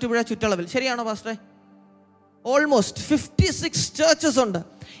മൂവാറ്റുപുഴ ചുറ്റളവിൽ. ശരിയാണോ പാസ്റ്ററെ? ഓൾമോസ്റ്റ് 56 ചർച്ചസ് ഉണ്ട്.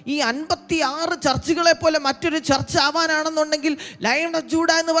 ഈ 56 ചർച്ചുകളെ പോലെ മറ്റൊരു ചർച്ച ആവാനാണെന്നുണ്ടെങ്കിൽ ലയൺ ഓഫ് ജൂഡ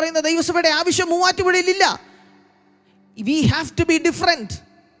എന്ന് പറയുന്ന ദൈവസഭയുടെ ആവശ്യം മൂവാറ്റുപുഴയിലില്ല. We have to be different.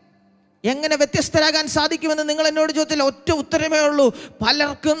 എങ്ങനെ വ്യത്യസ്തരാകാൻ സാധിക്കുമെന്ന് നിങ്ങൾ എന്നോട് ചോദിച്ചാൽ ഒറ്റ ഉത്തരമേ ഉള്ളൂ.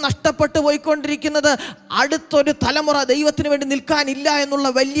 പലർക്കും നഷ്ടപ്പെട്ടു പോയിക്കൊണ്ടിരിക്കുന്നത് അടുത്തൊരു തലമുറ ദൈവത്തിന് വേണ്ടി നിൽക്കാനില്ല എന്നുള്ള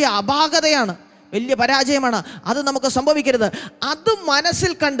വലിയ അപാകതയാണ്, വലിയ പരാജയമാണ്. അത് നമുക്ക് സംഭവിക്കരുത്. അത്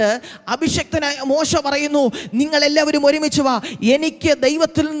മനസ്സിൽ കണ്ട് അഭിഷക്തനായ മോശ പറയുന്നു, നിങ്ങളെല്ലാവരും ഒരുമിച്ച് വാ, എനിക്ക്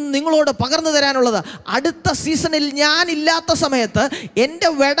ദൈവത്തിൽ നിന്ന് നിങ്ങളോട് പകർന്നു തരാനുള്ളത്. അടുത്ത സീസണിൽ ഞാനില്ലാത്ത സമയത്ത് എൻ്റെ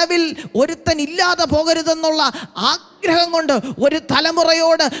വിടവിൽ ഒരുത്തൻ ഇല്ലാതെ പോകരുതെന്നുള്ള ആഗ്രഹം കൊണ്ട് ഒരു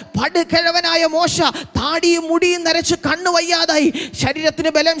തലമുറയോട് പടുകിഴവനായ മോശ താടിയും മുടിയും നരച്ച് കണ്ണു വയ്യാതായി, ശരീരത്തിന്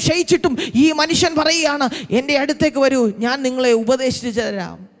ബലം ക്ഷയിച്ചിട്ടും ഈ മനുഷ്യൻ പറയുകയാണ്, എൻ്റെ അടുത്തേക്ക് വരൂ, ഞാൻ നിങ്ങളെ ഉപദേശിച്ചു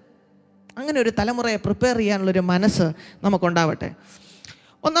തരാം. അങ്ങനെ ഒരു തലമുറയെ പ്രിപ്പയർ ചെയ്യാനുള്ളൊരു മനസ്സ് നമുക്കുണ്ടാവട്ടെ.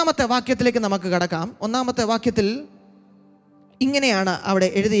 ഒന്നാമത്തെ വാക്യത്തിലേക്ക് നമുക്ക് കടക്കാം. ഒന്നാമത്തെ വാക്യത്തിൽ ഇങ്ങനെയാണ് അവിടെ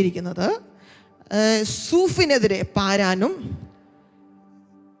എഴുതിയിരിക്കുന്നത്, സൂഫിനെതിരെ പാരാനും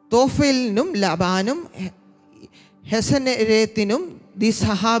തോഫേലിനും ലബാനും ഹെസനേരത്തിനും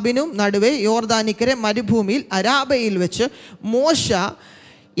ദിസഹാബിനും നടുവെ യോർദാനിക്കരെ മരുഭൂമിയിൽ അരാബയിൽ വെച്ച് മോശ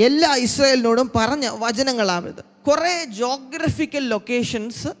എല്ലാ ഇസ്രായേലിനോടും പറഞ്ഞ വചനങ്ങളാണിത്. കുറേ ജോഗ്രഫിക്കൽ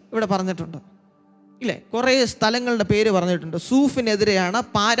ലൊക്കേഷൻസ് ഇവിടെ പറഞ്ഞിട്ടുണ്ട്. ഇല്ലേ? കുറേ സ്ഥലങ്ങളുടെ പേര് പറഞ്ഞിട്ടുണ്ട്. സൂഫിനെതിരെയാണ്,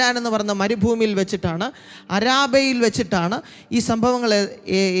 പാരാൻ എന്ന് പറയുന്ന മരുഭൂമിയിൽ വെച്ചിട്ടാണ്, അരാബയിൽ വെച്ചിട്ടാണ് ഈ സംഭവങ്ങൾ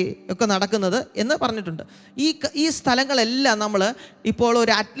ഒക്കെ നടക്കുന്നത് എന്ന് പറഞ്ഞിട്ടുണ്ട്. ഈ സ്ഥലങ്ങളെല്ലാം നമ്മൾ ഇപ്പോൾ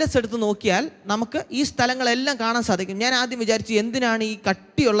ഒരു അറ്റ്ലസ് എടുത്ത് നോക്കിയാൽ നമുക്ക് ഈ സ്ഥലങ്ങളെല്ലാം കാണാൻ സാധിക്കും. ഞാൻ ആദ്യം വിചാരിച്ചു എന്തിനാണ് ഈ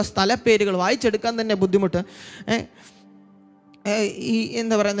കട്ടിയുള്ള സ്ഥലപ്പേരുകൾ, വായിച്ചെടുക്കാൻ തന്നെ ബുദ്ധിമുട്ട്.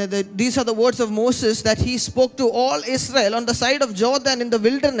 എന്താ പറയുന്നത്, these are the words of Moses that he spoke to all Israel on the side of Jordan in the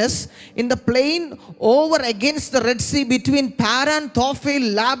wilderness, in the plain over against the Red Sea between Paran, Tophel,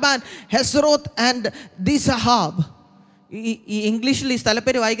 Laban, Hezroth and Dizahab. ഈ ഇംഗ്ലീഷിൽ ഈ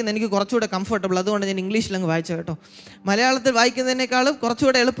സ്ഥലപ്പേര് വായിക്കുന്നത് എനിക്ക് കുറച്ചുകൂടെ comfortable, അതുകൊണ്ട് ഞാൻ ഇംഗ്ലീഷിൽ അങ്ങ് വായിച്ചു കേട്ടോ. മലയാളത്തിൽ വായിക്കുന്നതിനേക്കാളും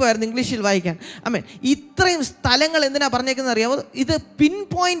കുറച്ചുകൂടെ എളുപ്പമായിരുന്നു ഇംഗ്ലീഷിൽ വായിക്കാൻ. ഇത്രയും സ്ഥലങ്ങൾ എന്തിനാണ് പറഞ്ഞേക്കുന്നത് അറിയാമോ? ഇത് പിൻ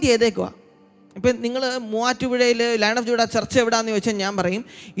പോയിന്റ് ചെയ്തേക്കുക. ഇപ്പം നിങ്ങൾ മൂവാറ്റുപുഴയിൽ ലാൻഡ് ഓഫ് ജൂഡ ചർച്ച് എവിടെയാണെന്ന് ചോദിച്ചാൽ ഞാൻ പറയും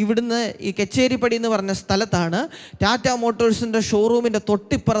ഇവിടുന്ന് ഈ കച്ചേരിപ്പടി എന്ന് പറഞ്ഞ സ്ഥലത്താണ്, ടാറ്റ മോട്ടോഴ്സിൻ്റെ ഷോറൂമിൻ്റെ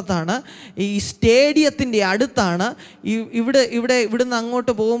തൊട്ടിപ്പുറത്താണ്, ഈ സ്റ്റേഡിയത്തിൻ്റെ അടുത്താണ്. ഇവിടുന്ന്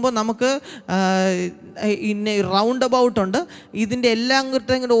അങ്ങോട്ട് പോകുമ്പോൾ നമുക്ക് റൗണ്ട് അബൌട്ടുണ്ട്. ഇതിൻ്റെ എല്ലാം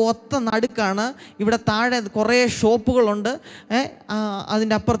ഇങ്ങോട്ട് ഒത്ത നടുക്കാണ്. ഇവിടെ താഴെ കുറേ ഷോപ്പുകളുണ്ട്.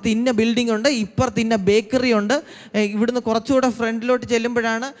 അതിൻ്റെ അപ്പുറത്ത് ഇന്ന ബിൽഡിംഗ് ഉണ്ട്, ഇപ്പുറത്ത് ഇന്ന ബേക്കറി ഉണ്ട്. ഇവിടുന്ന് കുറച്ചുകൂടെ ഫ്രണ്ടിലോട്ട്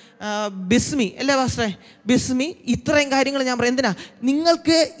ചെല്ലുമ്പോഴാണ് ബിസ്മി, അല്ലേ പാസ്റ്ററെ? ബിസ്മി. ഇത്രയും കാര്യങ്ങൾ ഞാൻ പറയാം എന്തിനാ?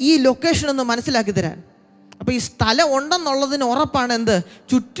 നിങ്ങൾക്ക് ഈ ലൊക്കേഷൻ ഒന്ന് മനസ്സിലാക്കി തരാൻ. അപ്പോൾ ഈ സ്ഥലം ഉണ്ടെന്നുള്ളതിന് ഉറപ്പാണ് എന്ത്?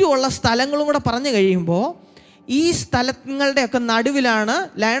 ചുറ്റുമുള്ള സ്ഥലങ്ങളും കൂടെ പറഞ്ഞു കഴിയുമ്പോൾ ഈ സ്ഥലങ്ങളുടെയൊക്കെ നടുവിലാണ്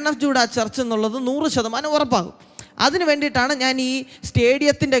ലയൺ ഓഫ് ജൂഡ ചർച്ച് എന്നുള്ളത് 100% ഉറപ്പാകും. അതിന് വേണ്ടിയിട്ടാണ് ഞാൻ ഈ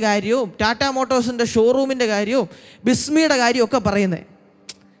സ്റ്റേഡിയത്തിൻ്റെ കാര്യവും ടാറ്റ മോട്ടോഴ്സിൻ്റെ ഷോറൂമിൻ്റെ കാര്യവും ബിസ്മിയുടെ കാര്യവും ഒക്കെ പറയുന്നത്,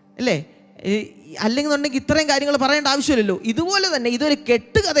 അല്ലേ? അല്ലെങ്കിൽ ഇത്രയും കാര്യങ്ങൾ പറയേണ്ട ആവശ്യമില്ലല്ലോ. ഇതുപോലെ തന്നെ ഇതൊരു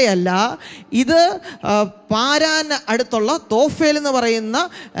കെട്ടുകഥയല്ല. ഇത് പാരാൻ അടുത്തുള്ള തോഫേൽ എന്ന് പറയുന്ന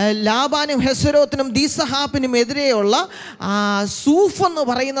ലാബാനും ഹെസരോത്തിനും ദീസഹാബിനും എതിരെയുള്ള സൂഫ് എന്ന്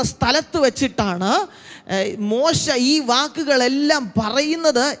പറയുന്ന സ്ഥലത്ത് വെച്ചിട്ടാണ് മോശ ഈ വാക്കുകളെല്ലാം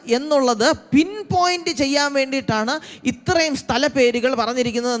പറയുന്നത് എന്നുള്ളത് പിൻ പോയിന്റ് ചെയ്യാൻ വേണ്ടിയിട്ടാണ് ഇത്രയും സ്ഥലപ്പേരുകൾ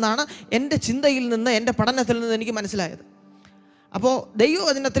പറഞ്ഞിരിക്കുന്നതെന്നാണ് എൻ്റെ ചിന്തയിൽ നിന്ന്, എൻ്റെ പഠനത്തിൽ നിന്ന് എനിക്ക് മനസ്സിലായത്. അപ്പോൾ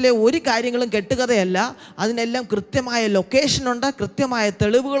ദൈവവചനത്തിലെ ഒരു കാര്യങ്ങളും കെട്ടുകഥയല്ല. അതിനെല്ലാം കൃത്യമായ ലൊക്കേഷനുണ്ട്, കൃത്യമായ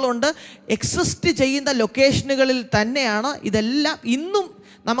തെളിവുകളുണ്ട്. എക്സിസ്റ്റ് ചെയ്യുന്ന ലൊക്കേഷനുകളിൽ തന്നെയാണ് ഇതെല്ലാം. ഇന്നും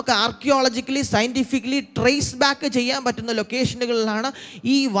നമുക്ക് ആർക്കിയോളജിക്കലി സയൻറ്റിഫിക്കലി ട്രേസ് ബാക്ക് ചെയ്യാൻ പറ്റുന്ന ലൊക്കേഷനുകളിലാണ്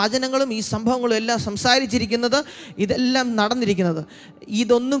ഈ വചനങ്ങളും ഈ സംഭവങ്ങളും എല്ലാം സംസാരിച്ചിരിക്കുന്നത്, ഇതെല്ലാം നടന്നിരിക്കുന്നത്.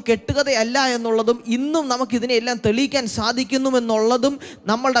 ഇതൊന്നും കെട്ടുകഥയല്ല എന്നുള്ളതും ഇന്നും നമുക്കിതിനെയെല്ലാം തെളിയിക്കാൻ സാധിക്കുന്നുവെന്നുള്ളതും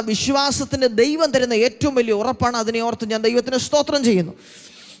നമ്മളുടെ വിശ്വാസത്തിന് ദൈവം തരുന്ന ഏറ്റവും വലിയ ഉറപ്പാണ്. അതിനെ ഓർത്ത് ഞാൻ ദൈവത്തിന് സ്തോത്രം ചെയ്യുന്നു.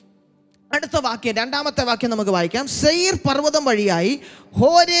 അടുത്ത വാക്യം, രണ്ടാമത്തെ വാക്യം നമുക്ക് വായിക്കാം. സെയീർ പർവ്വതം വഴിയായി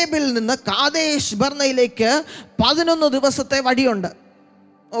ഹോരേബിൽ നിന്ന് കാദേശ് ബർന്നയിലേക്ക് 11 ദിവസത്തെ വഴിയുണ്ട്.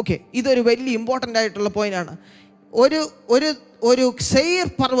 ഓക്കെ, ഇതൊരു വലിയ ഇമ്പോർട്ടൻ്റ് ആയിട്ടുള്ള പോയിൻ്റാണ്. ഒരു സെയീർ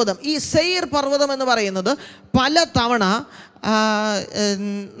പർവ്വതം, ഈ സെയീർ പർവ്വതം എന്ന് പറയുന്നത് പല തവണ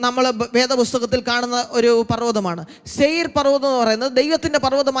നമ്മൾ വേദപുസ്തകത്തിൽ കാണുന്ന ഒരു പർവ്വതമാണ്. സെയീർ പർവ്വതം എന്ന് പറയുന്നത് ദൈവത്തിൻ്റെ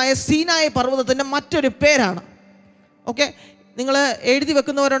പർവ്വതമായ സീനായി പർവ്വതത്തിൻ്റെ മറ്റൊരു പേരാണ്. ഓക്കെ, നിങ്ങൾ എഴുതി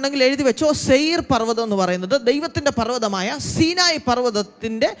വെക്കുന്നവരുണ്ടെങ്കിൽ എഴുതി വെച്ചോ. സെയീർ പർവ്വതം എന്ന് പറയുന്നത് ദൈവത്തിൻ്റെ പർവ്വതമായ സീനായി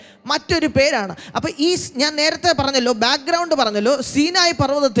പർവ്വതത്തിൻ്റെ മറ്റൊരു പേരാണ്. അപ്പോൾ ഞാൻ നേരത്തെ പറഞ്ഞല്ലോ, ബാക്ക്ഗ്രൗണ്ട് പറഞ്ഞല്ലോ, സീനായി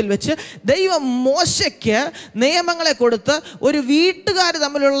പർവ്വതത്തിൽ വെച്ച് ദൈവം മോശയ്ക്ക് നിയമങ്ങളെ കൊടുത്ത് ഒരു വീട്ടുകാർ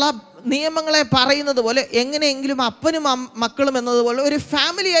തമ്മിലുള്ള നിയമങ്ങളെ പറയുന്നത് പോലെ, എങ്ങനെയെങ്കിലും അപ്പനും മക്കളും എന്നതുപോലെ ഒരു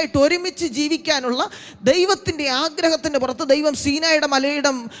ഫാമിലി ആയിട്ട് ഒരുമിച്ച് ജീവിക്കാനുള്ള ദൈവത്തിൻ്റെ ആഗ്രഹത്തിൻ്റെ പുറത്ത് ദൈവം സീനായുടെ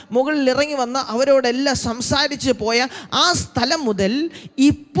മലയുടെ മുകളിൽ ഇറങ്ങി വന്ന് അവരോടെല്ലാം സംസാരിച്ച് പോയ ആ സ്ഥലം മുതൽ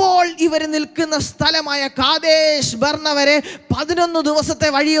ഇപ്പോൾ ഇവർ നിൽക്കുന്ന സ്ഥലമായ കാദേശ് ബർന്ന വരെ 11 ദിവസത്തെ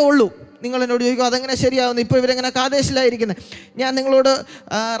വഴിയേ ഉള്ളൂ. നിങ്ങൾ എന്നോട് ചോദിക്കും അതെങ്ങനെ ശരിയാവുന്നു, ഇപ്പോൾ ഇവരെങ്ങനെ കാദേശിലായിരിക്കുന്നത്? ഞാൻ നിങ്ങളോട്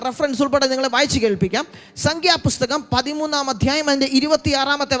റെഫറൻസ് ഉൾപ്പെടെ നിങ്ങളെ വായിച്ച് കേൾപ്പിക്കാം. സംഖ്യാപുസ്തകം 13-ാം അധ്യായം അതിൻ്റെ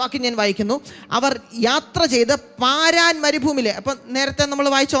 26-ാമത്തെ വാക്യം ഞാൻ വായിക്കുന്നു. അവർ യാത്ര ചെയ്ത് പാരാൻ മരുഭൂമിയിലെ, അപ്പം നേരത്തെ നമ്മൾ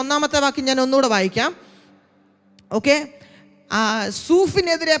വായിച്ച 1-ാമത്തെ വാക്യം ഞാൻ ഒന്നുകൂടെ വായിക്കാം. ഓക്കെ,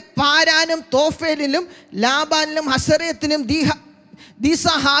 സൂഫിനെതിരെ പാരാനും തോഫേലിലും ലാബാനിലും ഹസരത്തിനും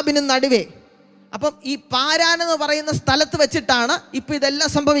ദീസഹാബിനും നടുവേ. അപ്പം ഈ പാരാൻ എന്ന് പറയുന്ന സ്ഥലത്ത് വെച്ചിട്ടാണ് ഇപ്പം ഇതെല്ലാം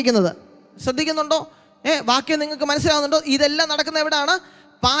സംഭവിക്കുന്നത്. ശ്രദ്ധിക്കുന്നുണ്ടോ? വാക്യം നിങ്ങൾക്ക് മനസ്സിലാവുന്നുണ്ടോ? ഇതെല്ലാം നടക്കുന്ന എവിടെയാണ്?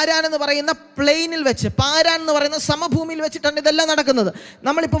 പാരാൻ എന്ന് പറയുന്ന പ്ലെയിനിൽ വെച്ച്, പാരാൻ എന്ന് പറയുന്ന സമഭൂമിയിൽ വെച്ചിട്ടാണ് ഇതെല്ലാം നടക്കുന്നത്.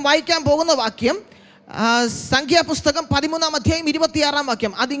 നമ്മളിപ്പം വായിക്കാൻ പോകുന്ന വാക്യം സംഖ്യാപുസ്തകം 13-ാം അധ്യായം 26-ാം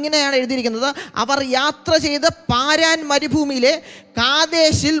വാക്യം. അതിങ്ങനെയാണ് എഴുതിയിരിക്കുന്നത്. അവർ യാത്ര ചെയ്ത് പാരാൻ മരുഭൂമിയിലെ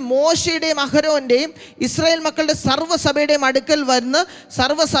കാദേശിൽ മോശയുടെയും അഹരോൻ്റെയും ഇസ്രായേൽ മക്കളുടെ സർവ്വസഭയുടെയും അടുക്കൽ വന്ന്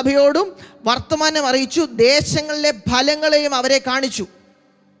സർവ്വസഭയോടും വർത്തമാനം അറിയിച്ചു. ദേശങ്ങളിലെ ഫലങ്ങളെയും അവരെ കാണിച്ചു.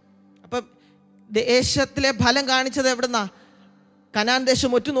 അപ്പം ദേശത്തിലെ ഫലം കാണിച്ചത് എവിടുന്നാ? കനാൻ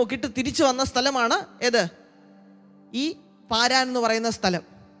ദേശം ഒറ്റ നോക്കിയിട്ട് തിരിച്ചു വന്ന സ്ഥലമാണ് ഏത്? ഈ പാരാൻ എന്ന് പറയുന്ന സ്ഥലം.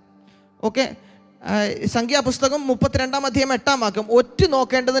 ഓക്കെ, സംഖ്യാപുസ്തകം 32-8 ഒറ്റ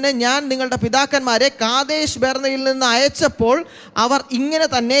നോക്കേണ്ടതിന് ഞാൻ നിങ്ങളുടെ പിതാക്കന്മാരെ കാദേശ് ബർന്നയിൽ നിന്ന് അയച്ചപ്പോൾ അവർ ഇങ്ങനെ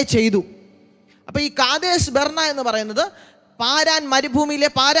തന്നെ ചെയ്തു. അപ്പോൾ ഈ കാദേശ് ബർന്ന എന്ന് പറയുന്നത് പാരാൻ മരുഭൂമിയിലെ,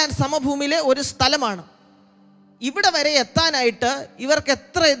 പാരാൻ സമഭൂമിയിലെ ഒരു സ്ഥലമാണ്. ഇവിടെ വരെ എത്താനായിട്ട് ഇവർക്ക്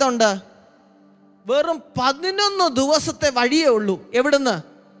എത്ര ഇതുണ്ട്? വെറും 11 ദിവസത്തെ വഴിയേ ഉള്ളൂ. എവിടുന്ന്?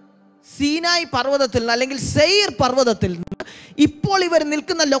 സീനായ് പർവ്വതത്തിൽ നിന്ന്, അല്ലെങ്കിൽ സെയ്ർ പർവ്വതത്തിൽ നിന്ന് ഇപ്പോൾ ഇവർ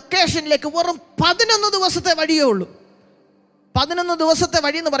നിൽക്കുന്ന ലൊക്കേഷനിലേക്ക് വെറും 11 ദിവസത്തെ വഴിയേ ഉള്ളൂ. 11 ദിവസത്തെ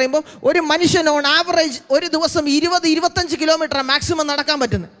വഴി എന്ന് പറയുമ്പോൾ ഒരു മനുഷ്യൻ ഓൺ ആവറേജ് ഒരു ദിവസം 20-25 കിലോമീറ്റർ മാക്സിമം നടക്കാൻ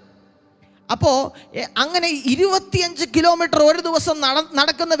പറ്റുന്നത്. അപ്പോൾ അങ്ങനെ 25 കിലോമീറ്റർ ഒരു ദിവസം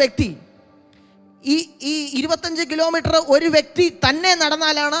നടക്കുന്ന വ്യക്തി, ഈ 25 കിലോമീറ്റർ ഒരു വ്യക്തി തന്നെ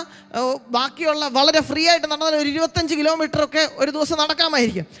നടന്നാലാണ്, ബാക്കിയുള്ള വളരെ ഫ്രീ ആയിട്ട് നടന്നാൽ ഒരു 25 കിലോമീറ്റർ ഒക്കെ ഒരു ദിവസം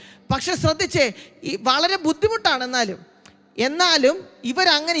നടക്കാമായിരിക്കും. പക്ഷെ ശ്രദ്ധിച്ചേ, ഈ വളരെ ബുദ്ധിമുട്ടാണ്. എന്നാലും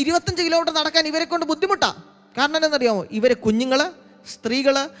ഇവരങ്ങനെ 25 കിലോമീറ്റർ നടക്കാൻ ഇവരെ കൊണ്ട് ബുദ്ധിമുട്ടാണ്. കാരണം എന്താണെന്നറിയാമോ? ഇവർ കുഞ്ഞുങ്ങൾ,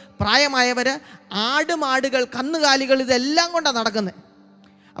 സ്ത്രീകൾ, പ്രായമായവർ, ആടുമാടുകൾ, കന്നുകാലികൾ, ഇതെല്ലാം കൊണ്ടാണ് നടക്കുന്നത്.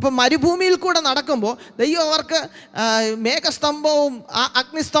 അപ്പം മരുഭൂമിയിൽ കൂടെ നടക്കുമ്പോൾ ദൈവം അവർക്ക് മേഘസ്തംഭവും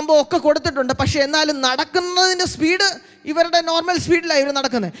അഗ്നിസ്തംഭവും ഒക്കെ കൊടുത്തിട്ടുണ്ട്. പക്ഷേ എന്നാലും നടക്കുന്നതിൻ്റെ സ്പീഡ് ഇവരുടെ നോർമൽ സ്പീഡിലാണ് ഇവർ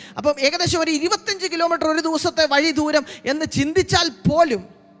നടക്കുന്നത്. അപ്പം ഏകദേശം ഒരു 25 കിലോമീറ്റർ ഒരു ദിവസത്തെ വഴി ദൂരം എന്ന് ചിന്തിച്ചാൽ പോലും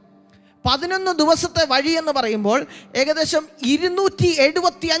 11 ദിവസത്തെ വഴി എന്ന് പറയുമ്പോൾ ഏകദേശം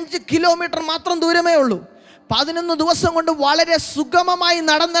 275 കിലോമീറ്റർ മാത്രം ദൂരമേ ഉള്ളൂ. 11 ദിവസം കൊണ്ട് വളരെ സുഗമമായി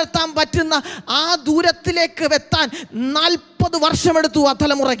നടന്നെത്താൻ പറ്റുന്ന ആ ദൂരത്തിലേക്ക് എത്താൻ 40 വർഷമെടുത്തു ആ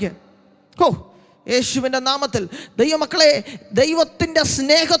തലമുറയ്ക്ക്. യേശുവിൻ്റെ നാമത്തിൽ ദൈവമക്കളെ, ദൈവത്തിൻ്റെ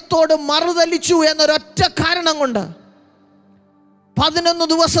സ്നേഹത്തോട് മറുതലിച്ചു എന്നൊരൊറ്റ കാരണം കൊണ്ട്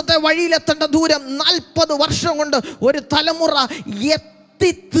 11 ദിവസത്തെ വഴിയിലെത്തേണ്ട ദൂരം 40 വർഷം കൊണ്ട് ഒരു തലമുറ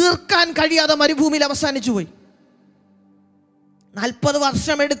തീർക്കാൻ കഴിയാതെ മരുഭൂമിയിൽ അവസാനിച്ചു പോയി. 40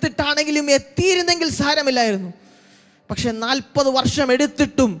 വർഷം എടുത്തിട്ടാണെങ്കിലും എത്തിയിരുന്നെങ്കിൽ സാരമില്ലായിരുന്നു. പക്ഷെ 40 വർഷം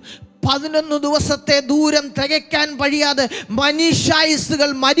എടുത്തിട്ടും 11 ദിവസത്തെ ദൂരം തികയ്ക്കാൻ കഴിയാതെ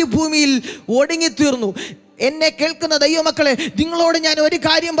മനുഷ്യായുസ്സുകൾ മരുഭൂമിയിൽ ഒടുങ്ങിത്തീർന്നു. എന്നെ കേൾക്കുന്ന ദൈവമക്കളെ, നിങ്ങളോട് ഞാൻ ഒരു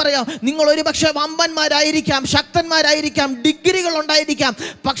കാര്യം പറയാം. നിങ്ങൾ ഒരു പക്ഷേ വമ്പന്മാരായിരിക്കാം, ശക്തന്മാരായിരിക്കാം, ഡിഗ്രികൾ ഉണ്ടായിരിക്കാം.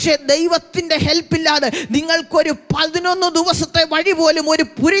 പക്ഷേ ദൈവത്തിൻ്റെ ഹെൽപ്പില്ലാതെ നിങ്ങൾക്കൊരു 11 ദിവസത്തെ വഴി പോലും ഒരു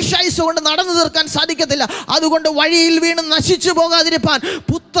പുരുഷായുസ് കൊണ്ട് നടന്നു തീർക്കാൻ സാധിക്കത്തില്ല. അതുകൊണ്ട് വഴിയിൽ വീണ് നശിച്ചു പോകാതിരിപ്പാൻ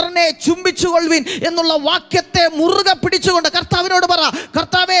പുത്രനെ ചുംബിച്ചുകൊള്ളുവിൻ എന്നുള്ള വാക്യത്തെ മുറുകെ പിടിച്ചുകൊണ്ട് കർത്താവിനോട് പറ,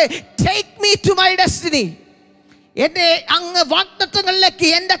 കർത്താവേ, take me to my destiny. എന്നെ അങ്ങ് വാഗ്ദത്തങ്ങളിലേക്ക്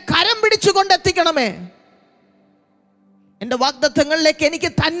എൻ്റെ കരം പിടിച്ചുകൊണ്ട് എത്തിക്കണമേ. എൻ്റെ വാഗ്ദത്തങ്ങളിലേക്ക് എനിക്ക്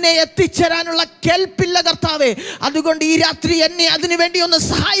തന്നെ എത്തിച്ചേരാനുള്ള കെൽപ്പില്ല കർത്താവേ. അതുകൊണ്ട് ഈ രാത്രി എന്നെ അതിനു വേണ്ടി ഒന്ന്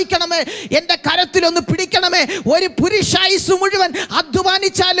സഹായിക്കണമേ, എൻ്റെ കരത്തിലൊന്ന് പിടിക്കണമേ. ഒരു പുരുഷായുസ് മുഴുവൻ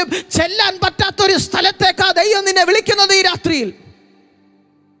അധ്വാനിച്ചാലും ചെല്ലാൻ പറ്റാത്തൊരു സ്ഥലത്തേക്കാ ദൈവം നിന്നെ വിളിക്കുന്നത്. ഈ രാത്രിയിൽ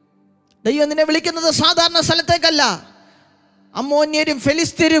ദൈവം നിന്നെ വിളിക്കുന്നത് സാധാരണ സ്ഥലത്തേക്കല്ല. അമ്മോന്യരും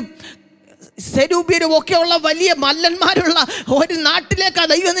ഫെലിസ്ത്യരും സെരൂബ്യരും ഒക്കെയുള്ള വലിയ മല്ലന്മാരുള്ള ഒരു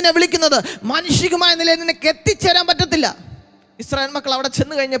നാട്ടിലേക്കാണ് ദൈവം നിന്നെ വിളിക്കുന്നത്. മാനുഷികമായ നിലയിൽ നിനക്ക് എത്തിച്ചേരാൻ പറ്റത്തില്ല. ഇസ്രായേൽ മക്കൾ അവിടെ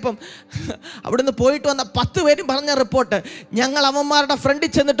ചെന്ന് കഴിഞ്ഞപ്പം അവിടുന്ന് പോയിട്ട് വന്ന 10 പേരും പറഞ്ഞ റിപ്പോർട്ട്, ഞങ്ങൾ അവന്മാരുടെ ഫ്രണ്ടിൽ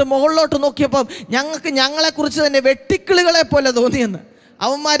ചെന്നിട്ട് മുകളിലോട്ട് നോക്കിയപ്പം ഞങ്ങൾക്ക് ഞങ്ങളെക്കുറിച്ച് തന്നെ വെട്ടിക്കിളികളെ പോലെ തോന്നിയെന്ന്.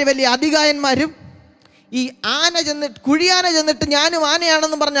 അവന്മാർ വലിയ അധികായന്മാരും, ഈ ആന ചെന്നിട്ട് കുഴിയാന ചെന്നിട്ട് ഞാനും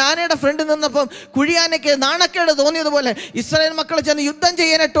ആനയാണെന്ന് പറഞ്ഞ് ആനയുടെ ഫ്രണ്ടിൽ നിന്നപ്പം കുഴിയാനയ്ക്ക് നാണക്കേട് തോന്നിയതുപോലെ ഇസ്രായേൽ മക്കൾ ചെന്ന് യുദ്ധം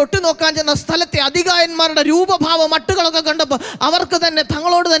ചെയ്യാനായിട്ട് ഒട്ടു നോക്കാൻ ചെന്ന സ്ഥലത്തെ അധികായന്മാരുടെ രൂപഭാവ മട്ടുകളൊക്കെ കണ്ടപ്പോൾ അവർക്ക് തന്നെ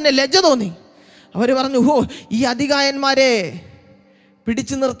തങ്ങളോട് തന്നെ ലജ്ജ തോന്നി. അവർ പറഞ്ഞു, ഈ അധികായന്മാരെ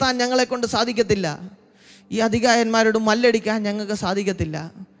പിടിച്ചു നിർത്താൻ ഞങ്ങളെ കൊണ്ട് സാധിക്കത്തില്ല, ഈ അധികായന്മാരോട് മല്ലടിക്കാൻ ഞങ്ങൾക്ക് സാധിക്കത്തില്ല,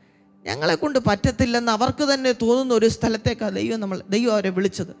 ഞങ്ങളെ കൊണ്ട് പറ്റത്തില്ലെന്ന് അവർക്ക് തന്നെ തോന്നുന്ന ഒരു സ്ഥലത്തേക്കാണ് ദൈവം അവരെ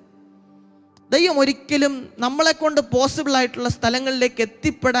വിളിച്ചത്. ദൈവം ഒരിക്കലും നമ്മളെ കൊണ്ട് പോസിബിൾ ആയിട്ടുള്ള സ്ഥലങ്ങളിലേക്ക്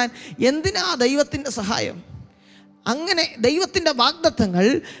എത്തിപ്പെടാൻ എന്തിനാ ദൈവത്തിൻ്റെ സഹായം? അങ്ങനെ ദൈവത്തിൻ്റെ വാഗ്ദത്തങ്ങൾ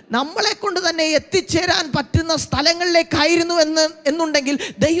നമ്മളെ കൊണ്ട് തന്നെ എത്തിച്ചേരാൻ പറ്റുന്ന സ്ഥലങ്ങളിലേക്കായിരുന്നു എന്നുണ്ടെങ്കിൽ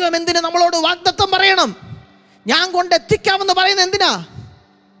ദൈവം എന്തിന് നമ്മളോട് വാഗ്ദത്തം പറയണം? ഞാൻ കൊണ്ട് എത്തിക്കാമെന്ന് പറയുന്നത് എന്തിനാ?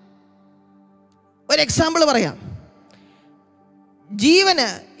 ഒരു എക്സാമ്പിൾ പറയാം. ജീവന്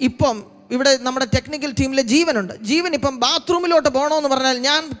ഇപ്പം ഇവിടെ നമ്മുടെ ടെക്നിക്കൽ ടീമിലെ ജീവനുണ്ട്. ജീവൻ ഇപ്പം ബാത്റൂമിലോട്ട് പോകണമെന്ന് പറഞ്ഞാൽ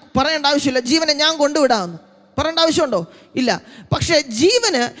ഞാൻ പറയേണ്ട ആവശ്യമില്ല, ജീവനെ ഞാൻ കൊണ്ടുവിടാമെന്ന് പറയേണ്ട ആവശ്യമുണ്ടോ? ഇല്ല. പക്ഷേ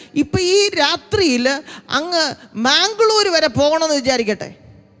ജീവന് ഇപ്പം ഈ രാത്രിയിൽ അങ്ങ് മാംഗ്ലൂർ വരെ പോകണമെന്ന് വിചാരിക്കട്ടെ.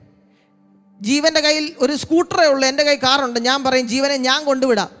 ജീവൻ്റെ കയ്യിൽ ഒരു സ്കൂട്ടറേ ഉള്ളൂ, എൻ്റെ കയ്യിൽ കാറുണ്ട്. ഞാൻ പറയും, ജീവനെ ഞാൻ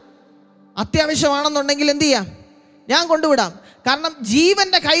കൊണ്ടുവിടാം, അത്യാവശ്യമാണെന്നുണ്ടെങ്കിൽ എന്തു ചെയ്യാം, ഞാൻ കൊണ്ടുവിടാം. കാരണം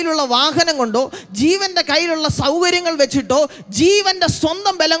ജീവൻ്റെ കയ്യിലുള്ള വാഹനം കൊണ്ടോ ജീവൻ്റെ കയ്യിലുള്ള സൗകര്യങ്ങൾ വെച്ചിട്ടോ ജീവൻ്റെ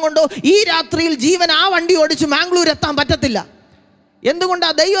സ്വന്തം ബലം കൊണ്ടോ ഈ രാത്രിയിൽ ജീവൻ ആ വണ്ടി ഓടിച്ച് മാംഗ്ലൂർ എത്താൻ പറ്റത്തില്ല.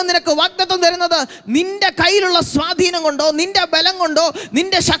 എന്തുകൊണ്ടാണ് ദൈവം നിനക്ക് വാഗ്ദത്തം തരുന്നത്? നിന്റെ കയ്യിലുള്ള സ്വാധീനം കൊണ്ടോ നിന്റെ ബലം കൊണ്ടോ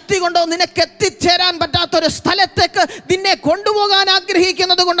നിന്റെ ശക്തി കൊണ്ടോ നിനക്ക് എത്തിച്ചേരാൻ പറ്റാത്തൊരു സ്ഥലത്തേക്ക് നിന്നെ കൊണ്ടുപോകാൻ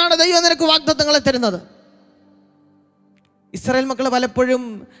ആഗ്രഹിക്കുന്നത് കൊണ്ടാണ് ദൈവം നിനക്ക് വാഗ്ദത്തങ്ങളെ തരുന്നത്. ഇസ്രായേൽ മക്കൾ പലപ്പോഴും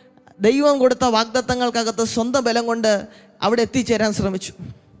ദൈവം കൊടുത്ത വാഗ്ദത്തങ്ങൾക്കകത്ത് സ്വന്തം ബലം കൊണ്ട് അവിടെ എത്തിച്ചേരാൻ ശ്രമിച്ചു.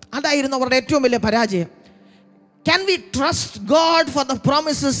 അതായിരുന്നു അവരുടെ ഏറ്റവും വലിയ പരാജയം. Can we trust God for the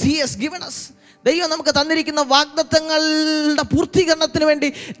promises He has given us? ദൈവം നമുക്ക് തന്നിരിക്കുന്ന വാഗ്ദത്തങ്ങളുടെ പൂർത്തീകരണത്തിന് വേണ്ടി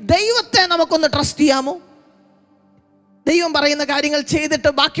ദൈവത്തെ നമുക്കൊന്ന് ട്രസ്റ്റ് ചെയ്യാമോ? ദൈവം പറയുന്ന കാര്യങ്ങൾ ചെയ്തിട്ട്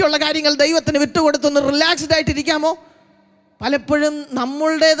ബാക്കിയുള്ള കാര്യങ്ങൾ ദൈവത്തിന് വിട്ടുകൊടുത്തൊന്ന് റിലാക്സ്ഡ് ആയിട്ടിരിക്കാമോ? പലപ്പോഴും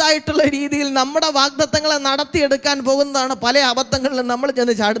നമ്മളുടേതായിട്ടുള്ള രീതിയിൽ നമ്മുടെ വാഗ്ദത്തങ്ങളെ നടത്തിയെടുക്കാൻ പോകുന്നതാണ് പല അബദ്ധങ്ങളിലും നമ്മൾ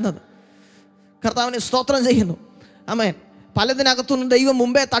ചെന്ന് ചാടുന്നത്. കർത്താവിന് സ്തോത്രം ചെയ്യുന്നു. ആമേൻ. പലതിനകത്തുനിന്നും ദൈവം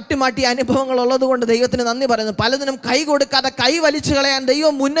മുമ്പേ തട്ടിമാറ്റിയ അനുഭവങ്ങൾ ഉള്ളത് കൊണ്ട് ദൈവത്തിന് നന്ദി പറയുന്നു. പലതിനും കൈ കൊടുക്കാതെ കൈ വലിച്ചു കളയാൻ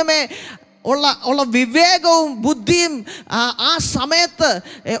ദൈവം മുന്നമേ ഉള്ള വിവേകവും ബുദ്ധിയും ആ സമയത്ത്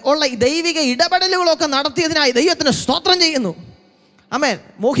ഉള്ള ദൈവിക ഇടപെടലുകളൊക്കെ നടത്തിയതിനായി ദൈവത്തിന് സ്തോത്രം ചെയ്യുന്നു. ആമേൻ.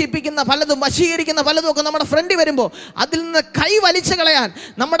 മോഹിപ്പിക്കുന്ന പലതും വശീകരിക്കുന്ന പലതും ഒക്കെ നമ്മുടെ ഫ്രണ്ടിൽ വരുമ്പോൾ അതിൽ നിന്ന് കൈ വലിച്ചു കളയാൻ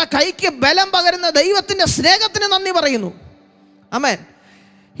നമ്മുടെ കൈക്ക് ബലം പകരുന്ന ദൈവത്തിൻ്റെ സ്നേഹത്തിന് നന്ദി പറയുന്നു. ആമേൻ.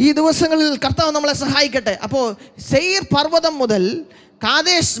 ഈ ദിവസങ്ങളിൽ കർത്താവ് നമ്മളെ സഹായിക്കട്ടെ. അപ്പോൾ സെയീർ പർവ്വതം മുതൽ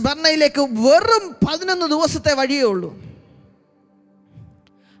കാദേശ് ബർണയിലേക്ക് വെറും 11 ദിവസത്തെ വഴിയേ ഉള്ളൂ.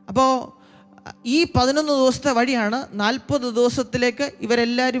 അപ്പോൾ ഈ 11 ദിവസത്തെ വഴിയാണ് 40 ദിവസത്തിലേക്ക്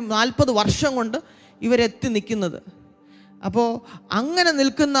ഇവരെല്ലാവരും 40 വർഷം കൊണ്ട് ഇവരെത്തി നിൽക്കുന്നത്. അപ്പോൾ അങ്ങനെ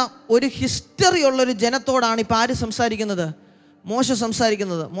നിൽക്കുന്ന ഒരു ഹിസ്റ്ററി ഉള്ളൊരു ജനത്തോടാണ് ഇപ്പോൾ ആര് സംസാരിക്കുന്നത്? മോശ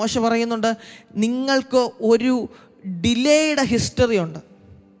സംസാരിക്കുന്നത്. മോശ പറയുന്നുണ്ട്, നിങ്ങൾക്ക് ഒരു ഡിലേയുടെ ഹിസ്റ്ററി ഉണ്ട്.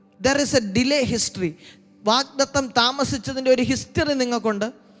 There is A delay history. വാഗ്ദത്തം താമസിച്ചതിൻ്റെ ഒരു ഹിസ്റ്ററി നിങ്ങൾക്കുണ്ട്.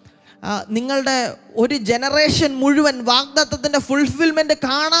 നിങ്ങളുടെ ഒരു ജനറേഷൻ മുഴുവൻ വാഗ്ദത്തത്തിൻ്റെ ഫുൾഫിൽമെൻറ്റ്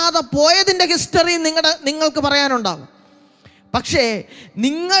കാണാതെ പോയതിൻ്റെ ഹിസ്റ്ററി നിങ്ങൾക്ക് പറയാനുണ്ടാകും. പക്ഷേ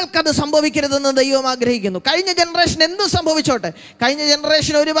നിങ്ങൾക്കത് സംഭവിക്കരുതെന്ന് ദൈവം ആഗ്രഹിക്കുന്നു. കഴിഞ്ഞ ജനറേഷൻ എന്തും സംഭവിച്ചോട്ടെ, കഴിഞ്ഞ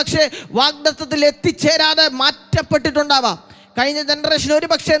ജനറേഷൻ ഒരു പക്ഷേ വാഗ്ദത്തത്തിൽ എത്തിച്ചേരാതെ മാറ്റപ്പെട്ടിട്ടുണ്ടാവാം. കഴിഞ്ഞ ജനറേഷൻ ഒരു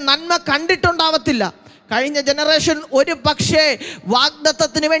പക്ഷേ നന്മ കണ്ടിട്ടുണ്ടാവത്തില്ല. കഴിഞ്ഞ ജനറേഷൻ ഒരു പക്ഷേ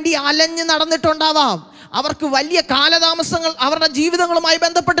വാഗ്ദത്തത്തിന് വേണ്ടി അലഞ്ഞ് നടന്നിട്ടുണ്ടാവാം. അവർക്ക് വലിയ കാലതാമസങ്ങൾ അവരുടെ ജീവിതങ്ങളുമായി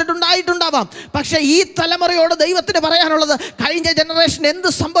ബന്ധപ്പെട്ടിട്ടുണ്ടായിട്ടുണ്ടാവാം. പക്ഷേ ഈ തലമുറയോട് ദൈവത്തിന് പറയാനുള്ളത്, കഴിഞ്ഞ ജനറേഷൻ എന്ത്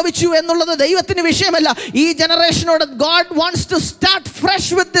സംഭവിച്ചു എന്നുള്ളത് ദൈവത്തിന് വിഷയമല്ല. ഈ ജനറേഷനോട് God wants to start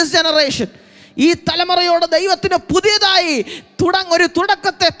fresh with this generation. ഈ തലമുറയോട് ദൈവത്തിന് പുതിയതായി ഒരു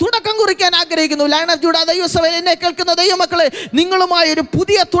തുടക്കം കുറിക്കാൻ ആഗ്രഹിക്കുന്നു. ലയൺ ഓഫ് ജൂഡ ദൈവസഭയിൽ എന്നെ കേൾക്കുന്ന ദൈവമക്കളെ, നിങ്ങളുമായി ഒരു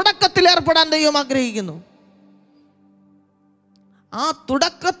പുതിയ തുടക്കത്തിൽ ഏർപ്പെടാൻ ദൈവം ആഗ്രഹിക്കുന്നു. ആ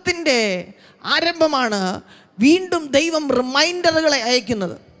തുടക്കത്തിൻ്റെ ആരംഭമാണ് വീണ്ടും ദൈവം റിമൈൻഡറുകളെ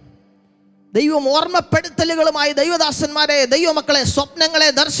അയക്കുന്നത്. ദൈവം ഓർമ്മപ്പെടുത്തലുകളുമായി ദൈവദാസന്മാരെ, ദൈവമക്കളെ, സ്വപ്നങ്ങളെ,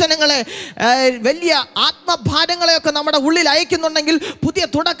 ദർശനങ്ങളെ, വലിയ ആത്മഭാരങ്ങളെയൊക്കെ നമ്മുടെ ഉള്ളിൽ അയക്കുന്നുണ്ടെങ്കിൽ പുതിയ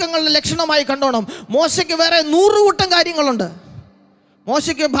തുടക്കങ്ങളുടെ ലക്ഷണമായി കണ്ടോണം. മോശയ്ക്ക് വേറെ 100 കൂട്ടം കാര്യങ്ങളുണ്ട്.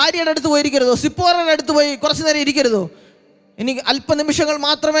 മോശയ്ക്ക് ഭാര്യയുടെ അടുത്ത് പോയിരിക്കരുതോ, സിപ്പോറയുടെ അടുത്ത് പോയി കുറച്ചു നേരം ഇരിക്കരുതോ, എനിക്ക് അല്പനിമിഷങ്ങൾ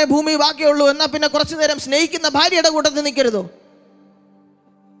മാത്രമേ ഭൂമി ബാക്കിയുള്ളൂ എന്നാൽ പിന്നെ കുറച്ചു നേരം സ്നേഹിക്കുന്ന ഭാര്യയുടെ കൂട്ടത്തിൽ നിൽക്കരുതോ.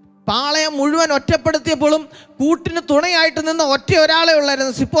 പാളയം മുഴുവൻ ഒറ്റപ്പെടുത്തിയപ്പോഴും കൂട്ടിന് തുണയായിട്ട് നിന്ന ഒരാളെ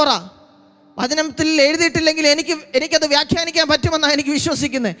ഉള്ളായിരുന്നു, സിപ്പോറ. വചനത്തിൽ എഴുതിയിട്ടില്ലെങ്കിൽ എനിക്കത് വ്യാഖ്യാനിക്കാൻ പറ്റുമെന്നാണ് എനിക്ക്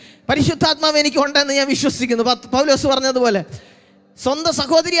വിശ്വസിക്കുന്നത്. പരിശുദ്ധാത്മാവ് എനിക്ക് ഉണ്ടെന്ന് ഞാൻ വിശ്വസിക്കുന്നു. പൗലോസ് പറഞ്ഞതുപോലെ സ്വന്തം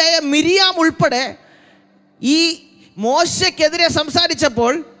സഹോദരിയായ മിരിയാം ഉൾപ്പെടെ ഈ മോശയ്ക്കെതിരെ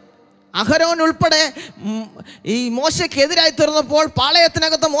സംസാരിച്ചപ്പോൾ, അഹരോൻ ഉൾപ്പെടെ ഈ മോശയ്ക്കെതിരായി തീർന്നപ്പോൾ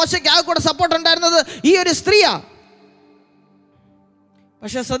പാളയത്തിനകത്ത് മോശയ്ക്ക് ആകെ കൂടെ സപ്പോർട്ട് ഉണ്ടായിരുന്നത് ഈ ഒരു സ്ത്രീയാ.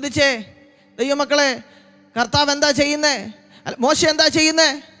 പക്ഷെ ശ്രദ്ധിച്ചേ ദൈവമക്കളെ, കർത്താവ് എന്താ ചെയ്യുന്നേ? മോശ എന്താ ചെയ്യുന്നേ?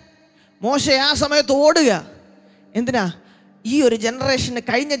 മോശ ആ സമയത്ത് ഓടുക. എന്തിനാ? ഈ ഒരു ജനറേഷന്,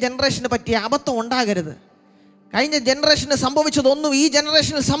 കഴിഞ്ഞ ജനറേഷന് പറ്റിയ അബദ്ധം ഉണ്ടാകരുത്. കഴിഞ്ഞ ജനറേഷന് സംഭവിച്ചതൊന്നും ഈ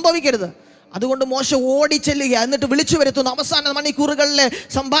ജനറേഷനിൽ സംഭവിക്കരുത്. അതുകൊണ്ട് മോശ ഓടിച്ചെല്ലുക, എന്നിട്ട് വിളിച്ചു വരുത്തുന്നു. അവസാന മണിക്കൂറുകളിലെ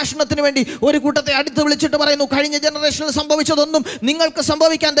സംഭാഷണത്തിന് വേണ്ടി ഒരു കൂട്ടത്തെ അടുത്ത് വിളിച്ചിട്ട് പറയുന്നു, കഴിഞ്ഞ ജനറേഷനിൽ സംഭവിച്ചതൊന്നും നിങ്ങൾക്ക്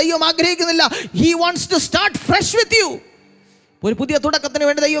സംഭവിക്കാൻ ദൈവം ആഗ്രഹിക്കുന്നില്ല. He wants to start fresh with you. ഒരു പുതിയ തുടക്കത്തിന്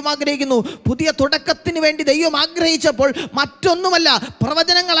വേണ്ടി ദൈവം ആഗ്രഹിക്കുന്നു. പുതിയ തുടക്കത്തിന് വേണ്ടി ദൈവം ആഗ്രഹിച്ചപ്പോൾ മറ്റൊന്നുമല്ല,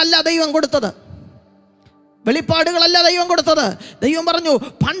 പ്രവചനങ്ങളല്ല ദൈവം കൊടുത്തത്, വെളിപ്പാടുകളല്ല ദൈവം കൊടുത്തത്. ദൈവം പറഞ്ഞു,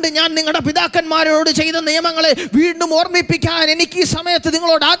 പണ്ട് ഞാൻ നിങ്ങളുടെ പിതാക്കന്മാരോട് ചെയ്ത നിയമങ്ങളെ വീണ്ടും ഓർമ്മിപ്പിക്കാൻ എനിക്ക് ഈ സമയത്ത്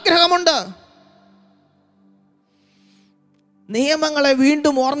നിങ്ങളോട് ആഗ്രഹമുണ്ട്. നിയമങ്ങളെ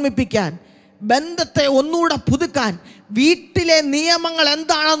വീണ്ടും ഓർമ്മിപ്പിക്കാൻ, ബന്ധത്തെ ഒന്നുകൂടെ പുതുക്കാൻ, വീട്ടിലെ നിയമങ്ങൾ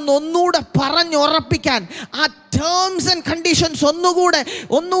എന്താണെന്ന് ഒന്നുകൂടെ പറഞ്ഞുറപ്പിക്കാൻ, ആ ടേംസ് ആൻഡ് കണ്ടീഷൻസ് ഒന്നുകൂടെ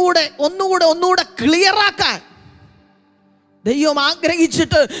ക്ലിയറാക്കാൻ ദൈവം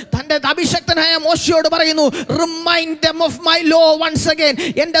ആഗ്രഹിച്ചിട്ട് തൻ്റെ അഭിഷക്തനായ മോശയോട് പറയുന്നു, remind dum of my law once again.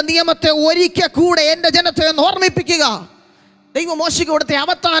 എൻ്റെ നിയമത്തെ ഒരിക്കൽ കൂടെ എൻ്റെ ജനത്തെ ഒന്ന് ഓർമ്മിപ്പിക്കുക. ദൈവം മോശയ്ക്ക് കൊടുത്ത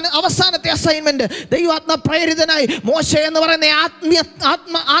അവസാനത്തെ അസൈൻമെന്റ്, ദൈവാത്മ പ്രേരിതനായി മോശ എന്ന് പറയുന്ന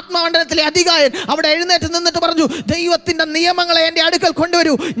ആത്മമണ്ഡലത്തിലെ അധികായൻ അവിടെ എഴുന്നേറ്റ് നിന്നിട്ട് പറഞ്ഞു, ദൈവത്തിൻ്റെ നിയമങ്ങളെ എൻ്റെ അടുക്കൽ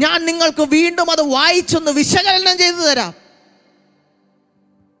കൊണ്ടുവരൂ, ഞാൻ നിങ്ങൾക്ക് വീണ്ടും അത് വായിച്ചൊന്ന് വിശകലനം ചെയ്തു തരാം.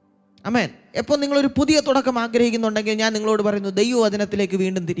 ആമേൻ. എപ്പോൾ നിങ്ങളൊരു പുതിയ തുടക്കം ആഗ്രഹിക്കുന്നുണ്ടെങ്കിൽ ഞാൻ നിങ്ങളോട് പറയുന്നു, ദൈവവചനത്തിലേക്ക്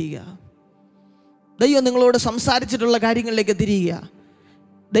വീണ്ടും തിരിയുക. ദൈവം നിങ്ങളോട് സംസാരിച്ചിട്ടുള്ള കാര്യങ്ങളിലേക്ക് തിരിയുക.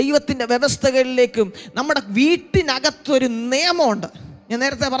 ദൈവത്തിൻ്റെ വ്യവസ്ഥകളിലേക്കും. നമ്മുടെ വീട്ടിനകത്തൊരു നിയമമുണ്ട്. ഞാൻ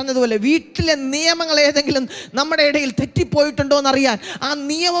നേരത്തെ പറഞ്ഞതുപോലെ വീട്ടിലെ നിയമങ്ങൾ ഏതെങ്കിലും നമ്മുടെ ഇടയിൽ തെറ്റിപ്പോയിട്ടുണ്ടോ എന്നറിയാൻ ആ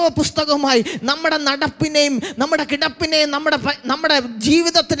നിയമ പുസ്തകവുമായി നമ്മുടെ നടപ്പിനെയും നമ്മുടെ കിടപ്പിനെയും നമ്മുടെ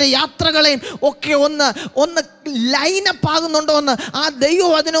ജീവിതത്തിൻ്റെ യാത്രകളെയും ഒക്കെ ഒന്ന് ലൈനപ്പ് ആകുന്നുണ്ടോ എന്ന് ആ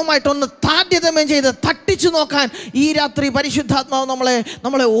ദൈവവചനവുമായിട്ടൊന്ന് താരതമ്യം ചെയ്ത് തട്ടിച്ചു നോക്കാൻ ഈ രാത്രി പരിശുദ്ധാത്മാവ്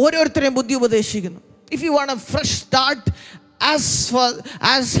നമ്മളെ ഓരോരുത്തരെയും ബുദ്ധി ഉപദേശിക്കുന്നു. If you want a fresh start,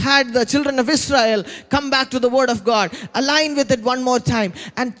 as had the children of Israel, come back to the word of God, align with it one more time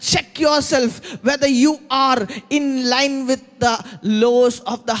and check yourself whether you are in line with the laws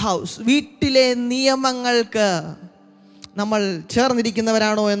of the house. വീട്ടിലെ നിയമങ്ങൾക്ക് നമ്മൾ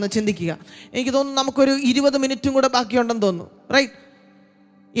ചേർന്നിരിക്കുന്നവരാണോ എന്ന് ചിന്തിക്കുക. എനിക്ക് തോന്നുന്നു നമുക്കൊരു 20 മിനിറ്റും കൂടെ ബാക്കിയുണ്ടെന്ന് തോന്നുന്നു. റൈറ്റ്?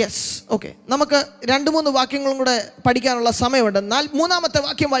 Yes, okay. നമുക്ക് 2-3 വാക്യങ്ങളും കൂടെ പഠിക്കാനുള്ള സമയമുണ്ട്. 3-ാമത്തെ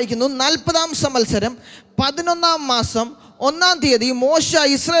വാക്യം വായിക്കുന്നു. 40-ാം സംവത്സരം 11-ാം മാസം 1-ാം തീയതി മോശ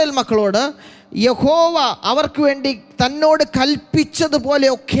ഇസ്രായേൽ മക്കളോട് യഹോവ അവർക്ക് വേണ്ടി തന്നോട് കൽപ്പിച്ചതുപോലെ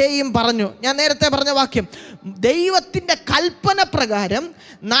ഒക്കെയും പറഞ്ഞു. ഞാൻ നേരത്തെ പറഞ്ഞ വാക്യം, ദൈവത്തിൻ്റെ കൽപ്പന പ്രകാരം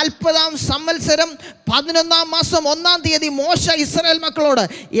 40-ാം സംവത്സരം 11-ാം മാസം 1-ാം തീയതി മോശ ഇസ്രായേൽ മക്കളോട്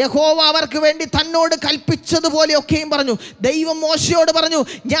യഹോവ അവർക്ക് വേണ്ടി തന്നോട് കൽപ്പിച്ചതുപോലെ ഒക്കെയും പറഞ്ഞു. ദൈവം മോശയോട് പറഞ്ഞു,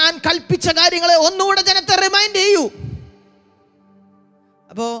 ഞാൻ കൽപ്പിച്ച കാര്യങ്ങളെ ഒന്നുകൂടെ ജനത്തെ റിമൈൻഡ് ചെയ്യൂ.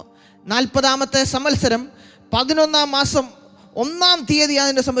 അപ്പോൾ 40-ാമത്തെ സംവത്സരം 11-ാം മാസം 1-ാം തീയതിയാണ്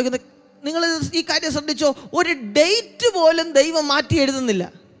ഇതിൻ്റെ സംഭവിക്കുന്നത്. നിങ്ങൾ ഈ കാര്യം ശ്രദ്ധിച്ചോ, ഒരു ഡേറ്റ് പോലും ദൈവം മാറ്റി എഴുതുന്നില്ല.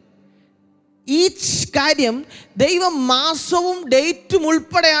 ഈ കാര്യം ദൈവം മാസവും ഡേറ്റും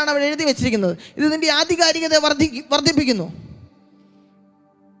ഉൾപ്പെടെയാണ് അവിടെ എഴുതി വെച്ചിരിക്കുന്നത്. ഇത് ഇതിൻ്റെ ആധികാരികത വർദ്ധിപ്പിക്കുന്നു.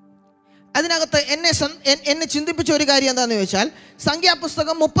 അതിനകത്ത് എന്നെ ചിന്തിപ്പിച്ച ഒരു കാര്യം എന്താണെന്ന് ചോദിച്ചാൽ,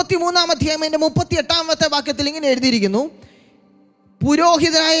 സംഖ്യാപുസ്തകം 33-ാം അധ്യായം 38-ാമത്തെ വാക്യത്തിൽ ഇങ്ങനെ എഴുതിയിരിക്കുന്നു,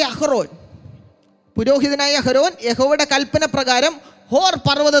 പുരോഹിതനായ അഹരോൻ യഹോവയുടെ കൽപ്പന പ്രകാരം ഹോർ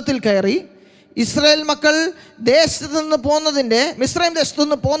പർവ്വതത്തിൽ കയറി ഇസ്രായേൽ മക്കൾ മിസ്രൈം ദേശത്തു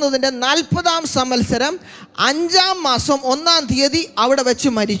നിന്ന് പോകുന്നതിൻ്റെ 40-ാം സംവത്സരം 5-ാം മാസം 1-ാം തീയതി അവിടെ വെച്ച്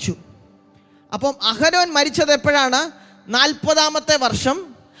മരിച്ചു. അപ്പം അഹരോൻ മരിച്ചത് എപ്പോഴാണ്? 40-ാമത്തെ വർഷം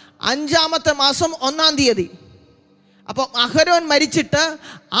 5-ാമത്തെ മാസം 1-ാം തീയതി. അപ്പം അഹരോൻ മരിച്ചിട്ട്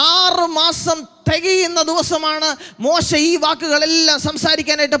 6 മാസം തികയുന്ന ദിവസമാണ് മോശ ഈ വാക്കുകളെല്ലാം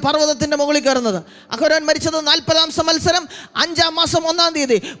സംസാരിക്കാനായിട്ട് പർവ്വതത്തിൻ്റെ മുകളിൽ കയറുന്നത്. അഹരോൻ മരിച്ചത് 40-ാം സംവത്സരം 5-ാം മാസം 1-ാം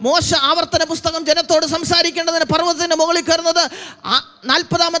തീയതി. മോശ ആവർത്തന പുസ്തകം ജനത്തോട് സംസാരിക്കേണ്ടതിന് പർവ്വതത്തിൻ്റെ മുകളിൽ കയറുന്നത്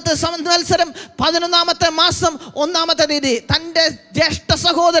 40-ാമത്തെ സംവത്സരം 11-ാമത്തെ മാസം 1-ാമത്തെ തീയതി. തൻ്റെ ജ്യേഷ്ഠ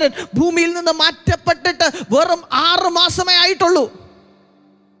സഹോദരൻ ഭൂമിയിൽ നിന്ന് മാറ്റപ്പെട്ടിട്ട് വെറും 6 മാസമേ ആയിട്ടുള്ളൂ.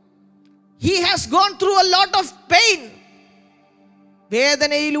 He has gone through a lot of pain.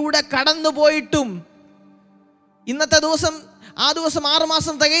 വേദനയിലൂടെ കടന്നുപോയിട്ടും ഇന്നത്തെ ദിവസം, ആ ദിവസം 6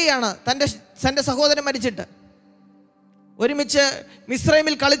 മാസം തികയാണ് തൻ്റെ സഹോദരൻ മരിച്ചിട്ട്. ഒരുമിച്ച്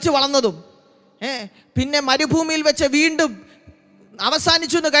മിസ്രൈമിൽ കളിച്ച് വളർന്നതും പിന്നെ മരുഭൂമിയിൽ വെച്ച് വീണ്ടും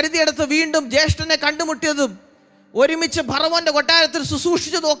അവസാനിച്ചു എന്ന് കരുതിയെടുത്ത് വീണ്ടും ജ്യേഷ്ഠനെ കണ്ടുമുട്ടിയതും ഒരുമിച്ച് ഫറവോന്റെ കൊട്ടാരത്തിൽ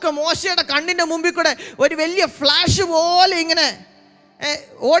ശുശ്രൂഷിച്ചതും ഒക്കെ മോശയുടെ കണ്ണിൻ്റെ മുമ്പിൽ കൂടെ ഒരു വലിയ ഫ്ലാഷ് പോലെ ഇങ്ങനെ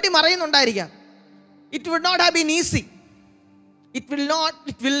ഓടി മറയുന്നുണ്ടായിരിക്കാം. It would not have been easy. It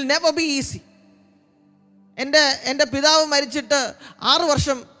will never be easy. എൻ്റെ പിതാവ് മരിച്ചിട്ട് 6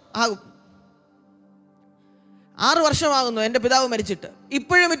 വർഷം ആകും. 6 വർഷമാകുന്നു എൻ്റെ പിതാവ് മരിച്ചിട്ട്.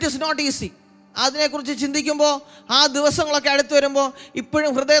 ഇപ്പോഴും ഇറ്റ് ഈസ് നോട്ട് ഈസി. അതിനെക്കുറിച്ച് ചിന്തിക്കുമ്പോൾ, ആ ദിവസങ്ങളൊക്കെ അടുത്ത് വരുമ്പോൾ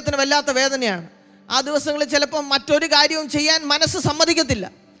ഇപ്പോഴും ഹൃദയത്തിന് വല്ലാത്ത വേദനയാണ്. ആ ദിവസങ്ങളിൽ ചിലപ്പോൾ മറ്റൊരു കാര്യവും ചെയ്യാൻ മനസ്സ് സമ്മതിക്കത്തില്ല.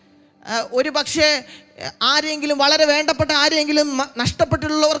 ഒരു പക്ഷേ ആരെങ്കിലും, വളരെ വേണ്ടപ്പെട്ട ആരെങ്കിലും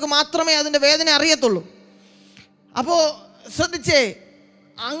നഷ്ടപ്പെട്ടിട്ടുള്ളവർക്ക് മാത്രമേ അതിൻ്റെ വേദന അറിയത്തുള്ളൂ. അപ്പോൾ ശ്രദ്ധിച്ചേ,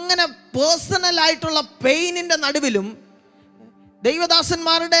 അങ്ങനെ പേഴ്സണലായിട്ടുള്ള പെയിനിൻ്റെ നടുവിലും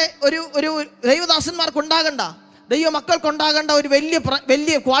ദൈവദാസന്മാർക്കുണ്ടാകേണ്ട, ദൈവമക്കൾക്കുണ്ടാകേണ്ട ഒരു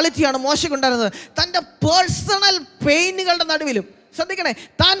വലിയ ക്വാളിറ്റിയാണ് മോശയ്ക്കുണ്ടായിരുന്നത്. തൻ്റെ പേഴ്സണൽ പെയിനുകളുടെ നടുവിലും ശ്രദ്ധിക്കണേ,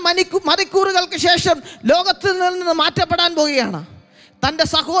 താൻ മണിക്കൂറുകൾക്ക് ശേഷം ലോകത്തിൽ നിന്ന് മാറ്റപ്പെടാൻ പോവുകയാണ്. തൻ്റെ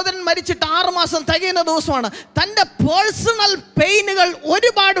സഹോദരൻ മരിച്ചിട്ട് 6 മാസം തികയുന്ന ദിവസമാണ്. തൻ്റെ പേഴ്സണൽ പെയിനുകൾ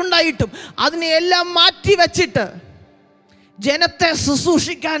ഒരുപാടുണ്ടായിട്ടും അതിനെയെല്ലാം മാറ്റി വെച്ചിട്ട് ജനത്തെ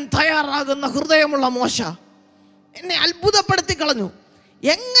ശുശ്രൂഷിക്കാൻ തയ്യാറാകുന്ന ഹൃദയമുള്ള മോശ എന്നെ അത്ഭുതപ്പെടുത്തി കളഞ്ഞു.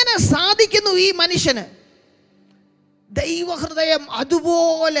 എങ്ങനെ സാധിക്കുന്നു ഈ മനുഷ്യന്? ദൈവഹൃദയം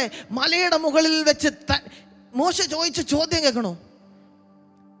അതുപോലെ മലയുടെ മുകളിൽ വെച്ച് മോശ ചോദിച്ച ചോദ്യം കേൾക്കണോ?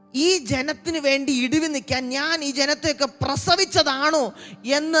 ഈ ജനത്തിന് വേണ്ടി ഇടിവി നിൽക്കാൻ ഞാൻ ഈ ജനത്തെയൊക്കെ പ്രസവിച്ചതാണോ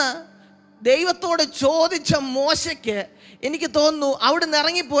എന്ന് ദൈവത്തോട് ചോദിച്ച മോശയ്ക്ക് എനിക്ക് തോന്നുന്നു അവിടെ നിന്ന്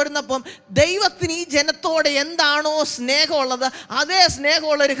ഇറങ്ങിപ്പോരുന്നപ്പം ദൈവത്തിന് ഈ ജനത്തോട് എന്താണോ സ്നേഹമുള്ളത് അതേ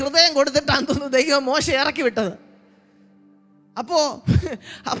സ്നേഹമുള്ള ഒരു ഹൃദയം കൊടുത്തിട്ടാണ് തോന്നുന്നു ദൈവം മോശ ഇറക്കി വിട്ടത്.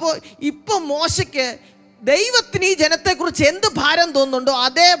 അപ്പോൾ ഇപ്പം മോശയ്ക്ക് ദൈവത്തിന് ഈ ജനത്തെക്കുറിച്ച് എന്ത് ഭാരം തോന്നുന്നുണ്ടോ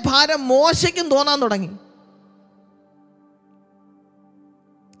അതേ ഭാരം മോശയ്ക്കും തോന്നാൻ തുടങ്ങി.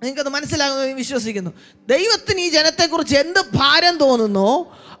 നിങ്ങൾക്കത് മനസ്സിലാകുമെന്ന് വിശ്വസിക്കുന്നു. ദൈവത്തിന് ഈ ജനത്തെക്കുറിച്ച് എന്ത് ഭാരം തോന്നുന്നോ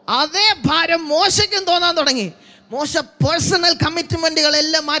അതേ ഭാരം മോശയ്ക്കും തോന്നാൻ തുടങ്ങി. മോശ പേഴ്സണൽ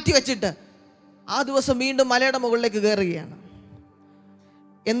കമ്മിറ്റ്മെൻറ്റുകളെല്ലാം മാറ്റി വെച്ചിട്ട് ആ ദിവസം വീണ്ടും മലയുടെ മുകളിലേക്ക് കയറുകയാണ്.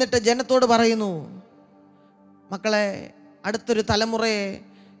 എന്നിട്ട് ജനത്തോട് പറയുന്നു, മക്കളെ, അടുത്തൊരു തലമുറയെ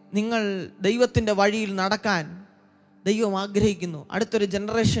നിങ്ങൾ ദൈവത്തിൻ്റെ വഴിയിൽ നടക്കാൻ ദൈവം ആഗ്രഹിക്കുന്നു. അടുത്തൊരു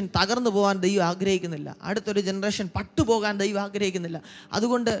ജനറേഷൻ തകർന്നു പോകാൻ ദൈവം ആഗ്രഹിക്കുന്നില്ല. അടുത്തൊരു ജനറേഷൻ പട്ടുപോകാൻ ദൈവം ആഗ്രഹിക്കുന്നില്ല.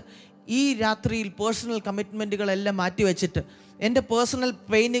 അതുകൊണ്ട് ഈ രാത്രിയിൽ പേഴ്സണൽ കമ്മിറ്റ്മെൻറ്റുകളെല്ലാം മാറ്റി വെച്ചിട്ട് എൻ്റെ പേഴ്സണൽ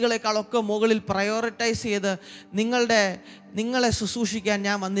പെയിനുകളെക്കാളൊക്കെ മുകളിൽ പ്രയോറിറ്റൈസ് ചെയ്ത് നിങ്ങളെ ശുശ്രൂഷിക്കാൻ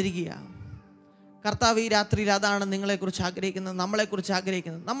ഞാൻ വന്നിരിക്കുകയാണ്. കർത്താവ് ഈ രാത്രിയിൽ അതാണ് നിങ്ങളെക്കുറിച്ച് ആഗ്രഹിക്കുന്നത്, നമ്മളെക്കുറിച്ച്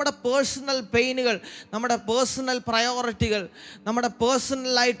ആഗ്രഹിക്കുന്നത്. നമ്മുടെ പേഴ്സണൽ പെയിനുകൾ, നമ്മുടെ പേഴ്സണൽ പ്രയോറിറ്റികൾ, നമ്മുടെ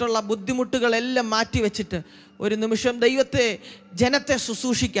പേഴ്സണലായിട്ടുള്ള ബുദ്ധിമുട്ടുകളെല്ലാം മാറ്റി വെച്ചിട്ട് ഒരു നിമിഷം ജനത്തെ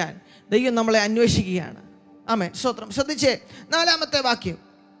ശുശ്രൂഷിക്കാൻ ദൈവം നമ്മളെ അന്വേഷിക്കുകയാണ്. ആമേൻ, സ്തോത്രം. ശ്രദ്ധിച്ചേ, 4-ാമത്തെ വാക്യം.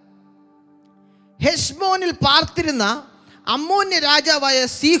 ഹെശ്ബോനിൽ പാർത്തിരുന്ന അമ്മോന്യ രാജാവായ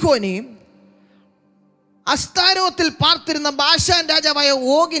സീഹോനെയും അസ്താരോത്തിൽ പാർത്തിരുന്ന ബാശാൻ രാജാവായ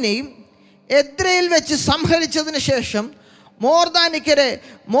ഓഗിനെയും എദ്രയിൽ വെച്ച് സംഹരിച്ചതിന് ശേഷം മോർദാനിക്കരെ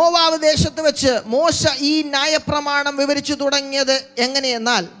മോവാബ് ദേശത്ത് വെച്ച് മോശ ഈ ന്യായപ്രമാണം വിവരിച്ചു തുടങ്ങിയത്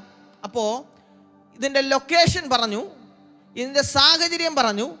എങ്ങനെയെന്നാൽ, അപ്പോൾ ഇതിൻ്റെ ലൊക്കേഷൻ പറഞ്ഞു, ഇതിൻ്റെ സാഹചര്യം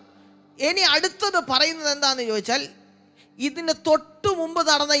പറഞ്ഞു. ഇനി അടുത്തത് പറയുന്നത് എന്താണെന്ന് ചോദിച്ചാൽ ഇതിന് തൊട്ടു മുമ്പ്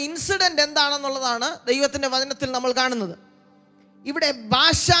നടന്ന ഇൻസിഡൻ്റ് എന്താണെന്നുള്ളതാണ് ദൈവത്തിൻ്റെ വചനത്തിൽ നമ്മൾ കാണുന്നത്. ഇവിടെ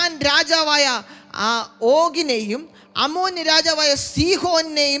ബാശാൻ രാജാവായ ഓഗിനെയും അമ്മോന്യ രാജാവായ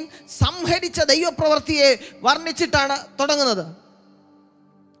സീഹോനെയും സംഹരിച്ച ദൈവപ്രവൃത്തിയെ വർണ്ണിച്ചിട്ടാണ് തുടങ്ങുന്നത്.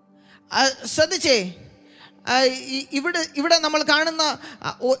 ശ്രദ്ധിച്ചേ, ഇവിടെ നമ്മൾ കാണുന്ന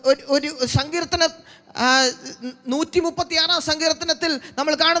ഒരു സങ്കീർത്തന 136-ാം സങ്കീർത്തനത്തിൽ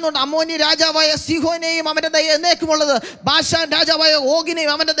നമ്മൾ കാണുന്നുണ്ട് അമ്മോന്യ രാജാവായ സീഹോനെയും അവൻ്റെ ദയ എന്നേക്കുമുള്ളത്, ബാശാൻ രാജാവായ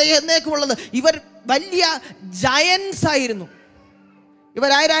ഓഗിനെയും അവൻ്റെ ദയ എന്നേക്കുമുള്ളത്. ഇവർ വലിയ ജയൻസ് ആയിരുന്നു.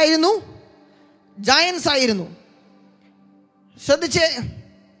 ഇവരായിരുന്നു? ജയൻസ് ആയിരുന്നു. ശ്രദ്ധിച്ചേ,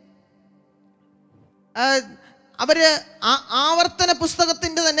 അവര് ആവർത്തന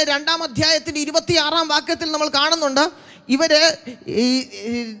പുസ്തകത്തിൻ്റെ തന്നെ 2-ാം അധ്യായത്തിൻ്റെ 26-ാം വാക്യത്തിൽ നമ്മൾ കാണുന്നുണ്ട്. ഇവര്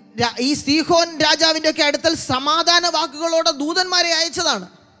ഈ സീഹോൻ രാജാവിൻ്റെ ഒക്കെ അടുക്കൽ സമാധാന വാക്കുകളോടെ ദൂതന്മാരെ അയച്ചതാണ്.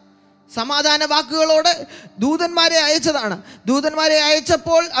 ദൂതന്മാരെ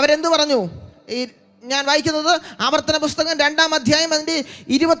അയച്ചപ്പോൾ അവരെന്ത് പറഞ്ഞു? ഞാൻ വായിക്കുന്നത് ആവർത്തന പുസ്തകം 2-ാം അധ്യായം അതിൻ്റെ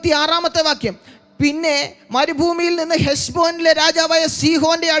 26-ാമത്തെ വാക്യം. പിന്നെ മരുഭൂമിയിൽ നിന്ന് ഹെശ്ബോനിലെ രാജാവായ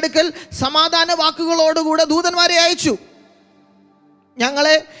സീഹോന്റെ അടുക്കൽ സമാധാന വാക്കുകളോടുകൂടെ ദൂതന്മാരെ അയച്ചു.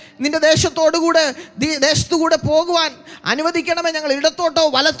 ഞങ്ങളെ നിന്റെ ദേശത്തുകൂടെ പോകുവാൻ അനുവദിക്കണമേ. ഞങ്ങൾ ഇടത്തോട്ടോ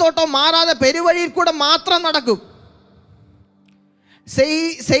വലത്തോട്ടോ മാറാതെ പെരുവഴിയിൽ കൂടെ മാത്രം നടക്കും.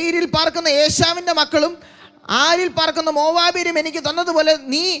 സെയിരിൽ പാർക്കുന്ന ഏശാവിൻ്റെ മക്കളും ആരിൽ പാർക്കുന്ന മോവാബിരും എനിക്ക് തന്നതുപോലെ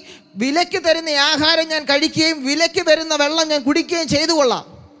നീ വിലയ്ക്ക് തരുന്ന ആഹാരം ഞാൻ കഴിക്കുകയും വിലയ്ക്ക് തരുന്ന വെള്ളം ഞാൻ കുടിക്കുകയും ചെയ്തു കൊള്ളാം.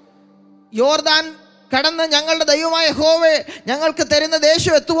 യോർദാൻ കടന്ന് ഞങ്ങളുടെ ദൈവമായ യഹോവേ ഞങ്ങൾക്ക് തരുന്ന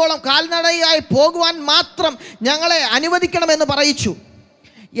ദേശം എത്തുവോളം കാൽനടയായി പോകുവാൻ മാത്രം ഞങ്ങളെ അനുവദിക്കണമെന്ന് പറയിച്ചു.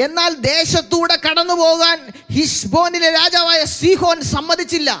 എന്നാൽ ദേശത്തൂടെ കടന്നു പോകാൻ ഹെശ്ബോനിലെ രാജാവായ സീഹോൻ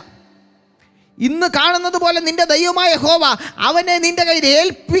സമ്മതിച്ചില്ല. ഇന്ന് കാണുന്നത് പോലെ നിന്റെ ദൈവമായ യഹോവ അവനെ നിന്റെ കയ്യിൽ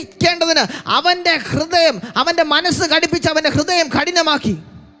ഏൽപ്പിക്കേണ്ടതിന് അവൻ്റെ മനസ്സ് കടിപ്പിച്ച് അവൻ്റെ ഹൃദയം കഠിനമാക്കി.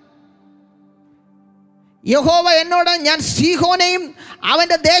 യഹോവ എന്നോട് ഞാൻ സീഹോനെയും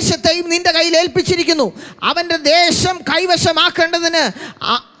അവൻ്റെ ദേശത്തെയും നിന്റെ കയ്യിൽ ഏൽപ്പിച്ചിരിക്കുന്നു. അവൻ്റെ ദേശം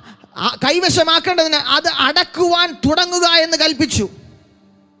കൈവശമാക്കേണ്ടതിന് അത് അടക്കുവാൻ തുടങ്ങുക എന്ന് കൽപ്പിച്ചു.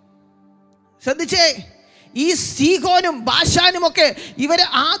 ശ്രദ്ധിച്ചേ, ഈ സീഹോനും ബാശാനുമൊക്കെ ഇവർ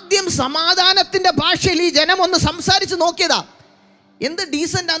ആദ്യം സമാധാനത്തിൻ്റെ ഭാഷയിൽ ഈ ജനം ഒന്ന് സംസാരിച്ച് നോക്കിയതാ. എന്ത്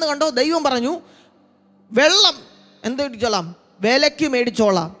ഡീസൻ്റാന്ന് കണ്ടോ? ദൈവം പറഞ്ഞു, വെള്ളം എന്ത് മേടിച്ചോളാം? വിലയ്ക്ക്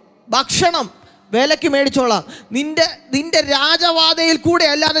മേടിച്ചോളാം. ഭക്ഷണം വിലയ്ക്ക് മേടിച്ചോളാം. നിന്റെ രാജവാദയിൽ കൂടെ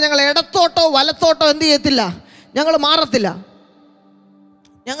അല്ലാതെ ഞങ്ങൾ ഇടത്തോട്ടോ വലത്തോട്ടോ എന്ത് ചെയ്യത്തില്ല, ഞങ്ങൾ മാറത്തില്ല.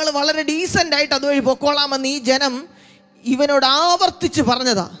 ഞങ്ങൾ വളരെ ഡീസൻ്റായിട്ട് അതുവഴി പൊക്കോളാമെന്ന് ഈ ജനം ഇവനോട് ആവർത്തിച്ച്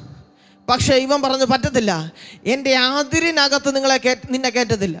പറഞ്ഞതാ. പക്ഷേ ഇവൻ പറഞ്ഞു, പറ്റത്തില്ല, എൻ്റെ അതിരിനകത്ത് നിന്നെ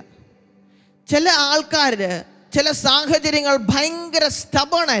കയറ്റത്തില്ല. ചില ആൾക്കാർ, ചില സാഹചര്യങ്ങൾ ഭയങ്കര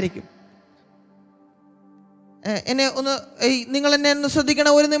സ്റ്റബേണായിരിക്കും. നിങ്ങൾ എന്നെ ഒന്ന്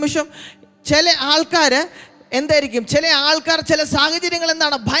ശ്രദ്ധിക്കണം ഒരു നിമിഷം. ചില ആൾക്കാർ എന്തായിരിക്കും, ചില ആൾക്കാർ ചില സാഹചര്യങ്ങൾ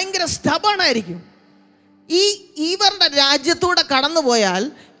എന്താണ്, ഭയങ്കര സ്റ്റബേണായിരിക്കും. ഇവരുടെ രാജ്യത്തൂടെ കടന്നു പോയാൽ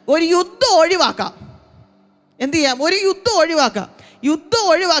ഒരു യുദ്ധം ഒഴിവാക്കാം. എന്ത് ചെയ്യാം? ഒരു യുദ്ധം ഒഴിവാക്കാം. യുദ്ധം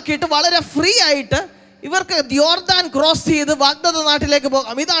ഒഴിവാക്കിയിട്ട് വളരെ ഫ്രീ ആയിട്ട് ഇവർക്ക് യോർദാൻ ക്രോസ് ചെയ്ത് വാഗ്ദത്ത നാട്ടിലേക്ക്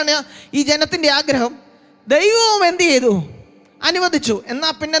പോകാം. ഇതാണ് ഈ ജനത്തിൻ്റെ ആഗ്രഹം. ദൈവവും എന്ത് ചെയ്തു? അനുവദിച്ചു.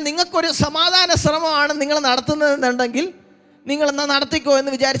 എന്നാൽ പിന്നെ നിങ്ങൾക്കൊരു സമാധാന ശ്രമമാണ് നിങ്ങൾ നടത്തുന്നതെന്നുണ്ടെങ്കിൽ നിങ്ങൾ എന്നാൽ നടത്തിക്കോ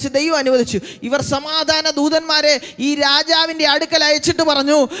എന്ന് വിചാരിച്ച് ദൈവം അനുവദിച്ചു. ഇവർ സമാധാന ദൂതന്മാരെ ഈ രാജാവിൻ്റെ അടുക്കൽ അയച്ചിട്ട്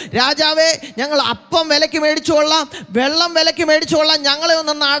പറഞ്ഞു, രാജാവേ, ഞങ്ങൾ അപ്പം വിലയ്ക്ക് മേടിച്ചോളാം, വെള്ളം വിലയ്ക്ക് മേടിച്ചോളാം, ഞങ്ങളെ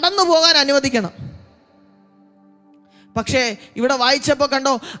ഒന്ന് നടന്നു പോകാൻ അനുവദിക്കണം. പക്ഷേ ഇവിടെ വായിച്ചപ്പോൾ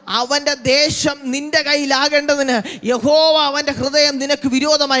കണ്ടോ, അവൻ്റെ ദേശം നിന്റെ കയ്യിലാകേണ്ടതിന് യഹോവ അവൻ്റെ ഹൃദയം നിനക്ക്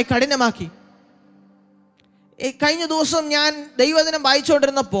വിരോധമായി കഠിനമാക്കി. കഴിഞ്ഞ ദിവസം ഞാൻ ദൈവവചനം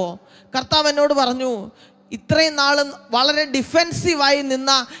വായിച്ചുകൊണ്ടിരുന്നപ്പോൾ കർത്താവ് എന്നോട് പറഞ്ഞു, ഇത്രയും നാളും വളരെ ഡിഫെൻസീവായി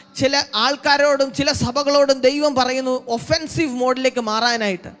നിന്ന ചില ആൾക്കാരോടും ചില സഭകളോടും ദൈവം പറയുന്നു ഒഫെൻസീവ് മോഡിലേക്ക്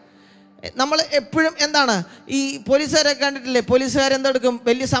മാറാനായിട്ട്. നമ്മൾ എപ്പോഴും എന്താണ്, ഈ പോലീസുകാരൊക്കെ കണ്ടിട്ടില്ലേ? പോലീസുകാരെന്തെടുക്കും,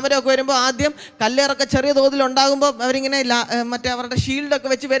 വലിയ സമരമൊക്കെ വരുമ്പോൾ ആദ്യം കല്ലേറൊക്കെ ചെറിയ തോതിൽ ഉണ്ടാകുമ്പോൾ അവരിങ്ങനെ മറ്റേ അവരുടെ ഷീൽഡൊക്കെ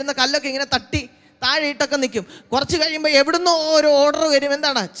വെച്ച് വരുന്ന കല്ലൊക്കെ ഇങ്ങനെ തട്ടി താഴെ ഇട്ടൊക്കെ നിൽക്കും. കുറച്ച് കഴിയുമ്പോൾ എവിടുന്നോ ഒരു ഓർഡർ വരും,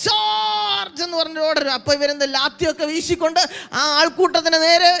 എന്താണ്, ചാർജ് എന്ന് പറഞ്ഞൊരു ഓർഡർ. അപ്പോൾ ഇവരെന്താ ലാത്തിയൊക്കെ വീശിക്കൊണ്ട് ആ ആൾക്കൂട്ടത്തിന്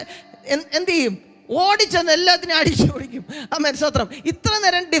നേരെ എന്ത് ചെയ്യും? ഓടിച്ചെന്ന് എല്ലാത്തിനും അടിച്ചു ഓടിക്കും. ആമേൻ, സ്തോത്രം. ഇത്ര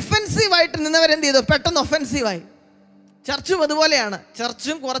നേരം ഡിഫെൻസീവായിട്ട് നിന്നവരെന്ത് ചെയ്തു? പെട്ടെന്ന് ഒഫെൻസീവായി. ചർച്ചും അതുപോലെയാണ്.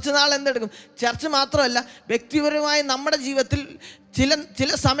 ചർച്ചും കുറച്ച് നാൾ എന്തെടുക്കും? ചർച്ച് മാത്രമല്ല, വ്യക്തിപരമായി നമ്മുടെ ജീവിതത്തിൽ ചില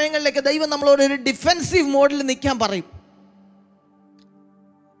സമയങ്ങളിലേക്ക് ദൈവം നമ്മളോട് ഒരു ഡിഫെൻസീവ് മോഡിൽ നിൽക്കാൻ പറയും.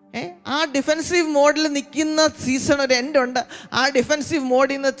 ആ ഡിഫെൻസീവ് മോഡിൽ നിൽക്കുന്ന സീസൺ ഒരു എൻഡുണ്ട്. ആ ഡിഫെൻസീവ്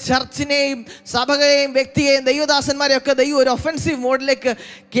മോഡിൽ നിന്ന് ചർച്ചിനെയും സഭകളെയും വ്യക്തിയെയും ദൈവദാസന്മാരെയൊക്കെ ദൈവം ഒരു ഒഫെൻസീവ് മോഡിലേക്ക്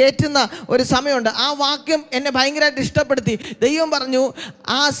കയറ്റുന്ന ഒരു സമയമുണ്ട്. ആ വാക്യം എന്നെ ഭയങ്കരമായിട്ട് ഇഷ്ടപ്പെടുത്തി. ദൈവം പറഞ്ഞു,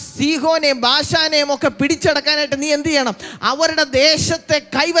 ആ സീഹോനെയും ബാശാനെയും ഒക്കെ പിടിച്ചടക്കാനായിട്ട് നീ എന്ത് ചെയ്യണം? അവരുടെ ദേശത്തെ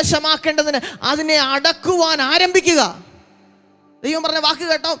കൈവശമാക്കേണ്ടതിന് അതിനെ അടക്കുവാൻ ആരംഭിക്കുക. ദൈവം പറഞ്ഞ വാക്ക്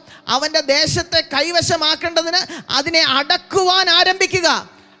കേട്ടോ, അവൻ്റെ ദേശത്തെ കൈവശമാക്കേണ്ടതിന് അതിനെ അടക്കുവാൻ ആരംഭിക്കുക.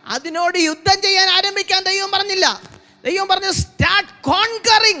 അതിനോട് യുദ്ധം ചെയ്യാൻ ആരംഭിക്കാൻ ദൈവം പറഞ്ഞില്ല. ദൈവം പറഞ്ഞു സ്റ്റാർട്ട്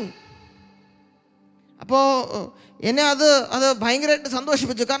കോൺകറിങ്. അപ്പോൾ എന്നെ അത് ഭയങ്കരമായിട്ട്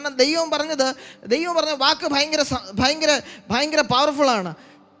സന്തോഷിപ്പിച്ചു. കാരണം ദൈവം പറഞ്ഞ വാക്ക് ഭയങ്കര പവർഫുള്ളാണ്.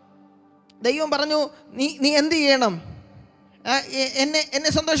 ദൈവം പറഞ്ഞു, നീ എന്ത് ചെയ്യണം?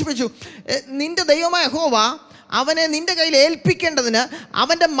 എന്നെ സന്തോഷിപ്പിച്ചു. നിന്റെ ദൈവമായ യഹോവ അവനെ നിന്റെ കയ്യിൽ ഏൽപ്പിക്കേണ്ടതിന്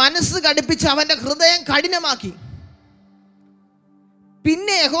അവൻ്റെ മനസ്സ് കടുപ്പിച്ച് അവൻ്റെ ഹൃദയം കഠിനമാക്കി.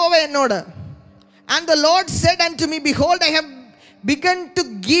 പിന്നെ യഹോവ എന്നോട്, and the Lord said unto me, behold, I have begun to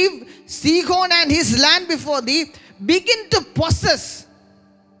give Sihon and his land before thee. Begin to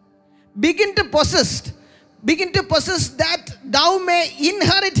possess that thou may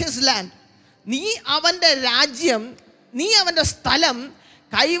inherit his land. നീ അവൻ്റെ രാജ്യം, നീ അവൻ്റെ സ്ഥലം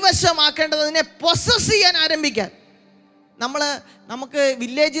കൈവശമാക്കേണ്ടതിനെ പൊസസ് ചെയ്യാൻ ആരംഭിക്കാൻ. നമുക്ക്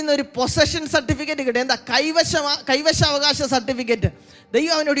വില്ലേജിൽ നിന്ന് ഒരു പൊസഷൻ സർട്ടിഫിക്കറ്റ് കിട്ടും. എന്താ? കൈവശാവകാശ സർട്ടിഫിക്കറ്റ്.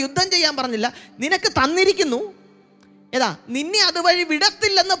 ദൈവം അവനോട് യുദ്ധം ചെയ്യാൻ പറഞ്ഞില്ല, നിനക്ക് തന്നിരിക്കുന്നു. നിന്നെ അതുവഴി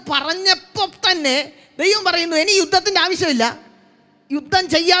വിടത്തില്ലെന്ന് പറഞ്ഞപ്പോൾ തന്നെ ദൈവം പറയുന്നു, ഇനി യുദ്ധത്തിൻ്റെ ആവശ്യമില്ല. യുദ്ധം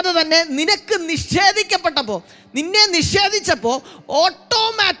ചെയ്യാതെ തന്നെ നിനക്ക് നിന്നെ നിഷേധിച്ചപ്പോൾ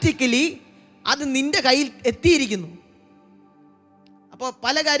ഓട്ടോമാറ്റിക്കലി അത് നിന്റെ കയ്യിൽ എത്തിയിരിക്കുന്നു. അപ്പോൾ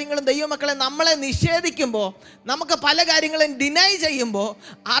പല കാര്യങ്ങളും ദൈവമക്കളെ നമ്മളെ നിഷേധിക്കുമ്പോൾ, നമുക്ക് പല കാര്യങ്ങളും ഡിനൈ ചെയ്യുമ്പോൾ,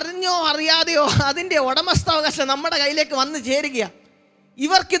 അറിഞ്ഞോ അറിയാതെയോ അതിൻ്റെ ഉടമസ്ഥാവകാശം നമ്മുടെ കയ്യിലേക്ക് വന്നു ചേരുകയാണ്.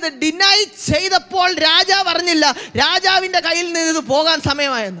 ഇവർക്കിത് ഡിനൈ ചെയ്തപ്പോൾ രാജാവ് അറിഞ്ഞില്ല രാജാവിൻ്റെ കയ്യിൽ നിന്ന് ഇത് പോകാൻ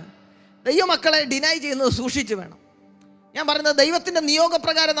സമയമായെന്ന്. ദൈവമക്കളെ ഡിനൈ ചെയ്യുന്നത് സൂക്ഷിച്ച് വേണം. ഞാൻ പറയുന്നത്, ദൈവത്തിൻ്റെ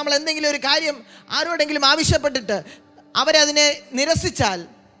നിയോഗപ്രകാരം നമ്മൾ എന്തെങ്കിലും ഒരു കാര്യം ആരോടെങ്കിലും ആവശ്യപ്പെട്ടിട്ട് അവരതിനെ നിരസിച്ചാൽ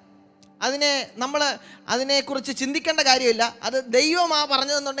നമ്മൾ അതിനെക്കുറിച്ച് ചിന്തിക്കേണ്ട കാര്യമില്ല. അത് ദൈവമാണ്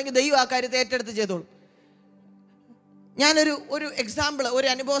പറഞ്ഞതെന്നുണ്ടെങ്കിൽ ദൈവം ആ കാര്യത്തെ ഏറ്റെടുത്ത് ചെയ്തോളൂ. ഞാനൊരു എക്സാമ്പിൾ, ഒരു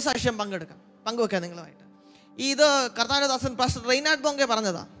അനുഭവ സാക്ഷ്യം പങ്കുവെക്കാം നിങ്ങളുമായിട്ട്. ഇത് കർത്താനദാസൻ പാസ്റ്റർ റെയ്നാഡ് ബോങ്കെ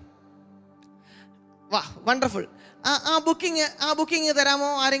പറഞ്ഞതാ. വാ, വണ്ടർഫുൾ. ആ ബുക്കിംഗ്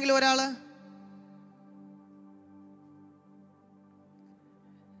തരാമോ ആരെങ്കിലും ഒരാൾ?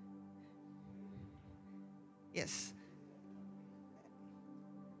 യെസ്.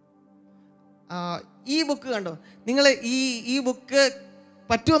 ഈ ബുക്ക് കണ്ടോ നിങ്ങൾ? ഈ ബുക്ക്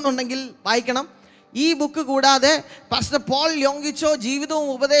പറ്റുമെന്നുണ്ടെങ്കിൽ വായിക്കണം. ഈ ബുക്ക് കൂടാതെ പാസ്റ്റർ പോൾ യോങ്കിച്ചോ ജീവിതവും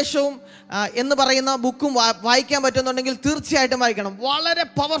ഉപദേശവും എന്ന് പറയുന്ന ബുക്കും വായിക്കാൻ പറ്റുന്നുണ്ടെങ്കിൽ തീർച്ചയായിട്ടും വായിക്കണം. വളരെ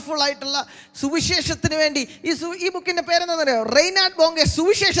പവർഫുൾ ആയിട്ടുള്ള സുവിശേഷത്തിന് വേണ്ടി ഈ ബുക്കിൻ്റെ പേരെന്താണെന്ന് അറിയാമോ? റെയ്നാഡ് ബോങ്കെ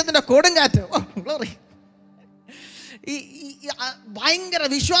സുവിശേഷത്തിൻ്റെ കൊടുങ്കാറ്റ്. ഭയങ്കര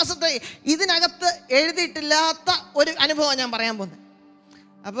വിശ്വാസത്തെ ഇതിനകത്ത് എഴുതിയിട്ടില്ലാത്ത ഒരു അനുഭവം ഞാൻ പറയാൻ പോകുന്നത്.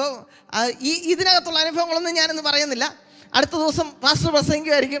 അപ്പോൾ ഇതിനകത്തുള്ള അനുഭവങ്ങളൊന്നും ഞാനൊന്ന് പറയുന്നില്ല. അടുത്ത ദിവസം പാസ്റ്റർ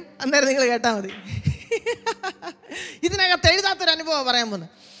പ്രസംഗിക്കുമായിരിക്കും, അന്നേരം നിങ്ങൾ കേട്ടാൽ മതി. ഇതിനകത്ത് എഴുതാത്തൊരു അനുഭവം പറയാൻ പോകുന്നത്.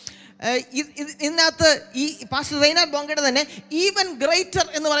 ഇതിനകത്ത് ഈ പാസ്റ്റർ റെയ്നാർഡ് ബോങ്കയുടെ തന്നെ ഈവൻ ഗ്രേറ്റർ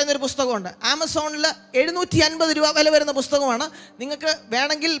എന്ന് പറയുന്നൊരു പുസ്തകമുണ്ട്. ആമസോണിൽ 750 രൂപ വില വരുന്ന പുസ്തകമാണ്. നിങ്ങൾക്ക്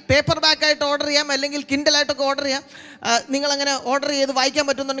വേണമെങ്കിൽ പേപ്പർ ബാക്കായിട്ട് ഓർഡർ ചെയ്യാം, അല്ലെങ്കിൽ കിൻഡലായിട്ടൊക്കെ ഓർഡർ ചെയ്യാം. നിങ്ങളങ്ങനെ ഓർഡർ ചെയ്ത് വായിക്കാൻ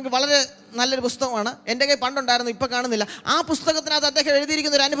പറ്റുന്നുണ്ടെങ്കിൽ വളരെ നല്ലൊരു പുസ്തകമാണ്. എൻ്റെ കയ്യിൽ പണ്ടുണ്ടായിരുന്നു, ഇപ്പോൾ കാണുന്നില്ല. ആ പുസ്തകത്തിനകത്ത് അദ്ദേഹം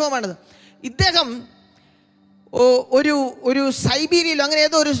എഴുതിയിരിക്കുന്ന ഒരു അനുഭവമാണിത്. ഇദ്ദേഹം ഒരു സൈബീരിയയിലോ അങ്ങനെ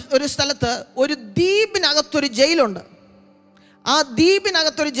ഏതോ ഒരു സ്ഥലത്ത് ഒരു ദ്വീപിനകത്തൊരു ജയിലുണ്ട്. ആ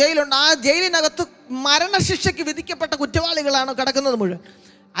ദ്വീപിനകത്തൊരു ജയിലുണ്ട്. ആ ജയിലിനകത്ത് മരണശിക്ഷയ്ക്ക് വിധിക്കപ്പെട്ട കുറ്റവാളികളാണ് കിടക്കുന്നത് മുഴുവൻ.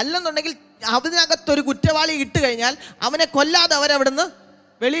 അല്ലെന്നുണ്ടെങ്കിൽ അതിനകത്തൊരു കുറ്റവാളി ഇട്ട് കഴിഞ്ഞാൽ അവനെ കൊല്ലാതെ അവരവിടുന്ന്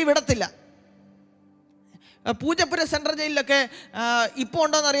വെളിയിൽ വിടത്തില്ല. പൂജപ്പുര സെൻട്രൽ ജയിലിലൊക്കെ ഇപ്പോൾ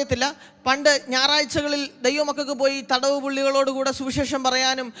ഉണ്ടോയെന്ന് അറിയത്തില്ല. പണ്ട് ഞായറാഴ്ചകളിൽ ദൈവമക്കൾക്ക് പോയി തടവ് പുള്ളികളോടുകൂടെ സുവിശേഷം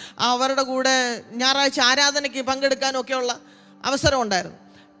പറയാനും അവരുടെ കൂടെ ഞായറാഴ്ച ആരാധനയ്ക്ക് പങ്കെടുക്കാനും ഒക്കെയുള്ള അവസരം ഉണ്ടായിരുന്നു.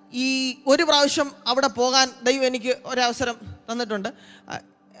 ഈ ഒരു പ്രാവശ്യം അവിടെ പോകാൻ ദൈവം എനിക്ക് ഒരവസരം തന്നിട്ടുണ്ട്.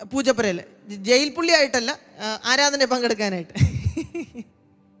 പൂജപ്പുരയിൽ ജയിൽ പുള്ളിയായിട്ടല്ല, ആരാധനയിൽ പങ്കെടുക്കാനായിട്ട്.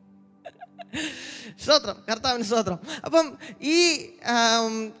 സ്തോത്രം, കർത്താവിന് സ്തോത്രം. അപ്പം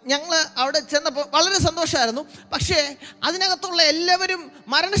ഞങ്ങൾ അവിടെ ചെന്നപ്പോൾ വളരെ സന്തോഷമായിരുന്നു. പക്ഷേ അതിനകത്തുള്ള എല്ലാവരും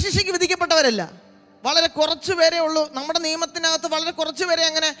മരണശിക്ഷയ്ക്ക് വിധിക്കപ്പെട്ടവരല്ല. വളരെ കുറച്ച് പേരേ ഉള്ളൂ. നമ്മുടെ നിയമത്തിനകത്ത് വളരെ കുറച്ച് പേരെ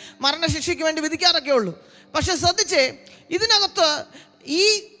അങ്ങനെ മരണശിക്ഷയ്ക്ക് വേണ്ടി വിധിക്കാറൊക്കെ ഉള്ളൂ. പക്ഷെ ശ്രദ്ധിച്ചേ, ഇതിനകത്ത് ഈ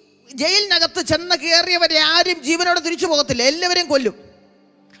ജയിലിനകത്ത് ചെന്ന് കയറിയവരെ ആരും ജീവനോടെ തിരിച്ചു പോകത്തില്ല, എല്ലാവരെയും കൊല്ലും.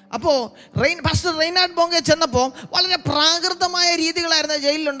 അപ്പോൾ പാസ്റ്റർ റെയ്നാർഡ് ബോങ്കെ ചെന്നപ്പോൾ വളരെ പ്രാകൃതമായ രീതികളായിരുന്നു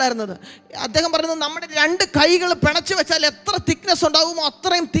ജയിലിലുണ്ടായിരുന്നത്. അദ്ദേഹം പറയുന്നത്, നമ്മുടെ 2 കൈകൾ പിണച്ചു വെച്ചാൽ എത്ര തിക്നെസ് ഉണ്ടാകുമോ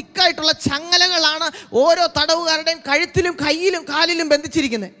അത്രയും തിക്കായിട്ടുള്ള ചങ്ങലകളാണ് ഓരോ തടവുകാരുടെയും കഴുത്തിലും കയ്യിലും കാലിലും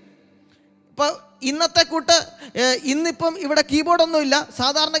ബന്ധിച്ചിരിക്കുന്നത്. ഇപ്പോൾ ഇന്നത്തെ കൂട്ട് ഇന്നിപ്പം ഇവിടെ കീബോർഡൊന്നുമില്ല.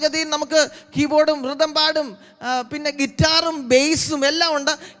 സാധാരണഗതിയിൽ നമുക്ക് കീബോർഡും റിതം പാഡും പിന്നെ ഗിറ്റാറും ബേസും എല്ലാം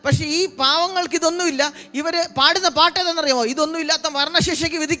ഉണ്ട്. പക്ഷേ ഈ പാവങ്ങൾക്ക് ഇതൊന്നുമില്ല. ഇവർ പാടുന്ന പാട്ട് ഏതെന്നറിയാമോ? ഇതൊന്നുമില്ലാത്ത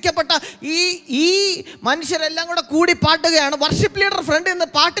മരണശിക്ഷയ്ക്ക് വിധിക്കപ്പെട്ട ഈ മനുഷ്യരെല്ലാം കൂടി പാട്ടുകയാണ്. വർഷിപ്പ് ലീഡർ ഫ്രണ്ടിൽ നിന്ന്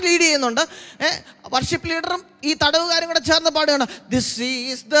പാട്ട് ലീഡ് ചെയ്യുന്നുണ്ട്. വർഷിപ്പ് ലീഡറും ഈ തടവുകാരും കൂടെ ചേർന്ന് പാടുകയാണ്. This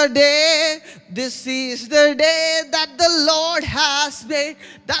is the day, this is the day that the Lord has made,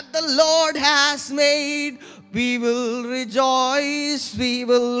 that the Lord has made. We will rejoice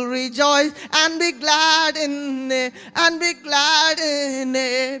and be glad in it, and be glad in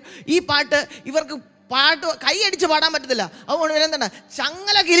it. ഈ പാട്ട് ഇവർക്ക് കൈയടിച്ച് പാടാൻ പറ്റത്തില്ല. അതുകൊണ്ട് ഇവരെന്താണ്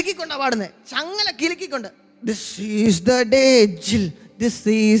ചങ്ങല കിലുക്കിക്കൊണ്ടാണ് പാടുന്നത്, ചങ്ങല കിലുക്കിക്കൊണ്ട്. This is the day, Jill. This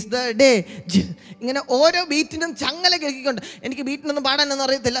is the day, Jill. ഇങ്ങനെ ഓരോ ബീറ്റിനും ചങ്ങല കിലുക്കിക്കൊണ്ട്. എനിക്ക് ബീറ്റിനൊന്നും പാടാനൊന്നും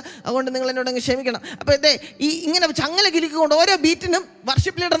അറിയത്തില്ല, അതുകൊണ്ട് നിങ്ങൾ എന്നോട് അങ്ങ് ക്ഷമിക്കണം. അപ്പോൾ ഇങ്ങനെ ചങ്ങല കിലുക്കിക്കൊണ്ട് ഓരോ ബീറ്റിനും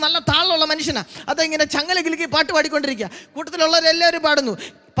വർഷിപ്പ് ലീഡർ നല്ല താളമുള്ള മനുഷ്യനാണ്. അതിങ്ങനെ ചങ്ങല കിലുക്കി പാട്ട് പാടിക്കൊണ്ടിരിക്കുക. കൂട്ടത്തിലുള്ളവരെല്ലാവരും പാടുന്നു.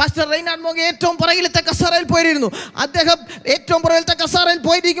 പാസ്റ്റർ റെയ്നാർഡ് ബോങ്കെ ഏറ്റവും പുറകിലത്തെ കസാരയിൽ പോയിരുന്നു. അദ്ദേഹം ഏറ്റവും പുറകിലത്തെ കസാരയിൽ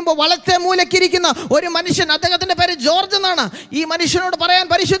പോയിരിക്കുമ്പോൾ വളത്തെ മൂലക്കിരിക്കുന്ന ഒരു മനുഷ്യൻ, അദ്ദേഹത്തിൻ്റെ പേര് ജോർജ് എന്നാണ്. ഈ മനുഷ്യനോട് പറയാൻ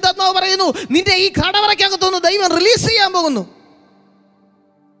പരിശുദ്ധാത്മാവ് പറയുന്നു, നിന്റെ ഈ കടവറയ്ക്കകത്തുനിന്ന് ദൈവം റിലീസ് ചെയ്യാൻ പോകുന്നു.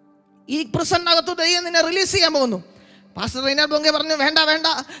 ഈ പ്രസന്നകത്തു ദൈവം നിന്നെ റിലീസ് ചെയ്യാൻ പോകുന്നു. പാസ്റ്റർ റെയ്നാർഡ് ബോങ്കെ പറഞ്ഞു, വേണ്ട വേണ്ട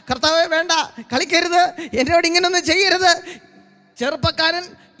കർത്താവേ, വേണ്ട, കളിക്കരുത്, എന്നോട് ഇങ്ങനൊന്നും ചെയ്യരുത്. ചെറുപ്പക്കാരൻ,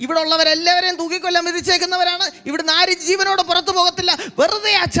 ഇവിടെ ഉള്ളവരെല്ലാവരെയും തൂക്കിക്കൊല്ലാൻ വിധിച്ചേക്കുന്നവരാണ്. ഇവിടുന്ന് ആരും ജീവനോട് പുറത്തു പോകത്തില്ല.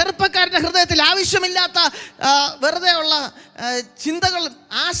 വെറുതെ ആ ചെറുപ്പക്കാരുടെ ഹൃദയത്തിൽ ആവശ്യമില്ലാത്ത വെറുതെ ഉള്ള ചിന്തകളും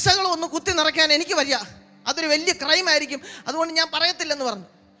ആശകളും ഒന്ന് കുത്തി നിറയ്ക്കാൻ എനിക്ക് വയ്യ. അതൊരു വലിയ ക്രൈമായിരിക്കും, അതുകൊണ്ട് ഞാൻ പറയത്തില്ലെന്ന് പറഞ്ഞു.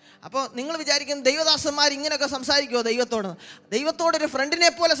 അപ്പോൾ നിങ്ങൾ വിചാരിക്കും ദൈവദാസന്മാർ ഇങ്ങനെയൊക്കെ സംസാരിക്കുമോ ദൈവത്തോടൊരു ഫ്രണ്ടിനെ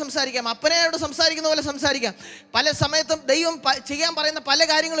പോലെ സംസാരിക്കാം, അപ്പനോട് സംസാരിക്കുന്ന പോലെ സംസാരിക്കാം. പല സമയത്തും ദൈവം ചെയ്യാൻ പറയുന്ന പല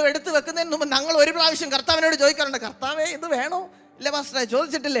കാര്യങ്ങളും എടുത്തു വെക്കുന്നതിന് മുമ്പ് ഞങ്ങൾ ഒരു പ്രാവശ്യം കർത്താവിനോട് ചോദിക്കാറുണ്ട്, കർത്താവേ ഇത് വേണോ? ഇല്ല പാസ്റ്ററെ,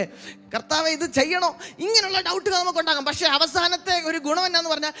 ചോദിച്ചിട്ടില്ലേ? കർത്താവേ ഇത് ചെയ്യണോ? ഇങ്ങനെയുള്ള ഡൗട്ടുകൾ നമുക്കുണ്ടാകാം. പക്ഷേ അവസാനത്തെ ഒരു ഗുണം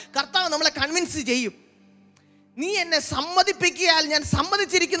എന്നാന്ന് പറഞ്ഞാൽ കർത്താവ് നമ്മളെ കൺവിൻസ് ചെയ്യും. നീ എന്നെ സമ്മതിപ്പിക്കിയാൽ ഞാൻ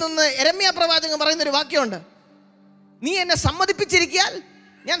സമ്മതിച്ചിരിക്കുന്നു എന്ന് യെരമ്യാ പ്രവാചകൻ പറയുന്നൊരു വാക്യമുണ്ട്. നീ എന്നെ സമ്മതിപ്പിച്ചിരിക്കിയാൽ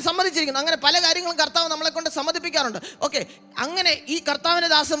ഞാൻ സമ്മതിച്ചിരിക്കുന്നു. അങ്ങനെ പല കാര്യങ്ങളും കർത്താവ് നമ്മളെ കൊണ്ട് സമ്മതിപ്പിക്കാറുണ്ട്. ഓക്കെ, അങ്ങനെ ഈ കർത്താവിൻ്റെ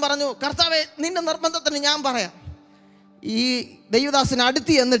ദാസൻ പറഞ്ഞു, കർത്താവെ നിന്റെ നിർബന്ധത്തിന് ഞാൻ പറയാം. ഈ ദൈവദാസന്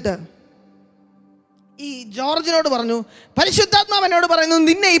അടുത്ത് എന്നിട്ട് ഈ ജോർജിനോട് പറഞ്ഞു, പരിശുദ്ധാത്മാവ് എന്നോട് പറയുന്നു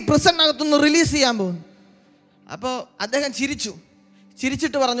നിന്നെ ഈ പ്രിസണിനകത്തുനിന്ന് റിലീസ് ചെയ്യാൻ പോകുന്നു. അപ്പോൾ അദ്ദേഹം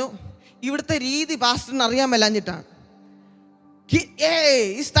ചിരിച്ചിട്ട് പറഞ്ഞു, ഇവിടുത്തെ രീതി പാസ്റ്ററിന് അറിയാൻ മേലാഞ്ഞിട്ടാണ്.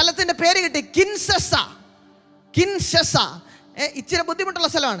 ഈ സ്ഥലത്തിൻ്റെ പേര് കിട്ടി കിൻസെസ. ഇച്ചിരി ബുദ്ധിമുട്ടുള്ള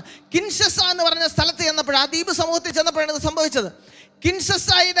സ്ഥലമാണ്. കിൻസെസ എന്ന് പറഞ്ഞ സ്ഥലത്ത് ചെന്നപ്പോഴാണ്, ആ ദ്വീപ് സമൂഹത്തിൽ ചെന്നപ്പോഴാണ് ഇത് സംഭവിച്ചത്.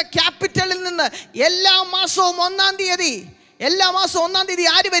 കിൻസെസയുടെ ക്യാപിറ്റലിൽ നിന്ന് എല്ലാ മാസവും 1-ാം തീയതി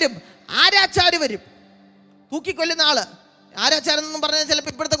ആര് വരും? ആരാച്ചാര് വരും, തൂക്കിക്കൊല്ലുന്ന ആള്. ആരാച്ചാരെന്നൊന്നും പറഞ്ഞാൽ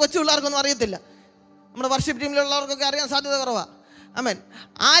ചിലപ്പോൾ ഇപ്പോഴത്തെ കൊച്ചു പിള്ളേർക്കൊന്നും അറിയത്തില്ല. നമ്മുടെ വർഷിപ്പ് ടീമിലുള്ളവർക്കൊക്കെ അറിയാൻ സാധ്യത കുറവാണ്. ആമേൻ.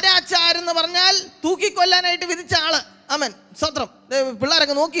 ആരാച്ചാരെന്ന് പറഞ്ഞാൽ തൂക്കിക്കൊല്ലാനായിട്ട് വിധിച്ച ആള്. ആമേൻ, സ്വത്രം.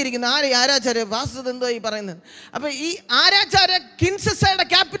 പിള്ളേരൊക്കെ നോക്കിയിരിക്കുന്നു, ആര് ആരാച്ചാര്, പാസ്റ്റർ എന്തോ ഈ പറയുന്നത്. അപ്പം ഈ ആരാച്ചാര് കിൻസസയുടെ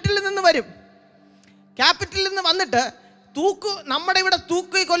ക്യാപിറ്റലിൽ നിന്ന് വരും. ക്യാപിറ്റലിൽ നിന്ന് വന്നിട്ട് നമ്മുടെ ഇവിടെ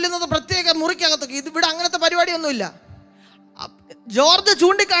തൂക്കി കൊല്ലുന്നത് പ്രത്യേക മുറിക്കകത്തൊക്കെ. ഇവിടെ അങ്ങനത്തെ പരിപാടിയൊന്നുമില്ല. ജോർജ്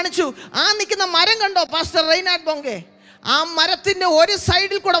ചൂണ്ടിക്കാണിച്ചു, ആ നിൽക്കുന്ന മരം കണ്ടോ പാസ്റ്റർ റെയ്നാഡ് ബോങ്കെ, ആ മരത്തിൻ്റെ ഒരു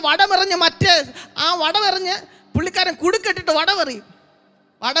സൈഡിൽ കൂടെ വടമെറിഞ്ഞ് ആ വടമെറിഞ്ഞ് പുള്ളിക്കാരൻ കുടുക്കെട്ടിട്ട് വടമെറിയും.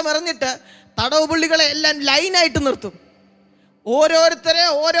 വടമെറിഞ്ഞിട്ട് തടവ് പുള്ളികളെ എല്ലാം ലൈനായിട്ട് നിർത്തും.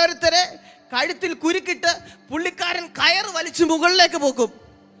 ഓരോരുത്തരെ കഴുത്തിൽ കുരുക്കിട്ട് പുള്ളിക്കാരൻ കയർ വലിച്ച് മുകളിലേക്ക് പോക്കും.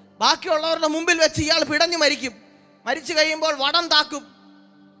 ബാക്കിയുള്ളവരുടെ മുമ്പിൽ വെച്ച് ഇയാൾ പിടഞ്ഞു മരിക്കും. മരിച്ചു കഴിയുമ്പോൾ വടം താക്കും.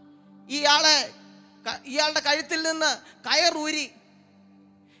 ഇയാളുടെ കഴുത്തിൽ നിന്ന്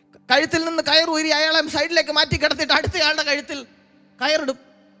കയറൂരി അയാളെ സൈഡിലേക്ക് മാറ്റി കിടത്തിയിട്ട് അടുത്തയാളുടെ കഴുത്തിൽ കയറിടും,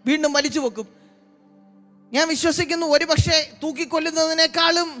 വീണ്ടും വലിച്ചു വെക്കും. ഞാൻ വിശ്വസിക്കുന്നു ഒരുപക്ഷെ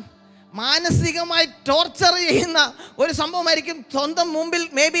തൂക്കിക്കൊല്ലുന്നതിനേക്കാളും മാനസികമായി ടോർച്ചർ ചെയ്യുന്ന ഒരു സംഭവമായിരിക്കും. സ്വന്തം മുമ്പിൽ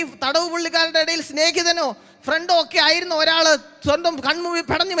മേ ബി തടവ് പുള്ളിക്കാരുടെ ഇടയിൽ സ്നേഹിതനോ ഫ്രണ്ടോ ഒക്കെ ആയിരുന്ന ഒരാൾ സ്വന്തം കൺമുമ്പിൽ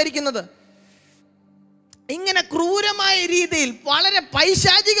പടഞ്ഞു മരിക്കുന്നത്. ഇങ്ങനെ ക്രൂരമായ രീതിയിൽ, വളരെ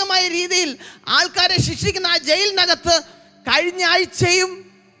പൈശാചികമായ രീതിയിൽ ആൾക്കാരെ ശിക്ഷിക്കുന്ന ആ ജയിലിനകത്ത് കഴിഞ്ഞ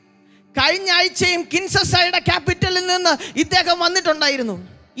ആഴ്ചയും കിൻസസയുടെ ക്യാപിറ്റലിൽ നിന്ന് ഇദ്ദേഹം വന്നിട്ടുണ്ടായിരുന്നു.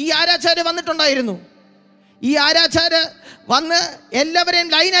 ഈ ആരാച്ചാര് വന്നിട്ടുണ്ടായിരുന്നു. ഈ ആരാച്ചാര് വന്ന് എല്ലാവരെയും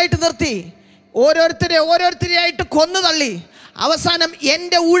ലൈനായിട്ട് നിർത്തി ഓരോരുത്തരെയായിട്ട് കൊന്നു തള്ളി. അവസാനം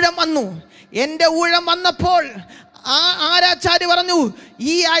എൻ്റെ ഊഴം വന്നു. എൻ്റെ ഊഴം വന്നപ്പോൾ ആ ആരാച്ചാര് പറഞ്ഞു,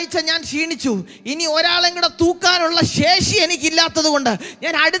 ഈ ആഴ്ച ഞാൻ ക്ഷീണിച്ചു, ഇനി ഒരാളെയും കൂടെ തൂക്കാനുള്ള ശേഷി എനിക്കില്ലാത്തത് കൊണ്ട്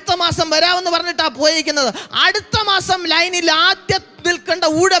ഞാൻ അടുത്ത മാസം വരാമെന്ന് പറഞ്ഞിട്ടാണ് പോയിരിക്കുന്നത്. അടുത്ത മാസം ലൈനിൽ ആദ്യം നിൽക്കേണ്ട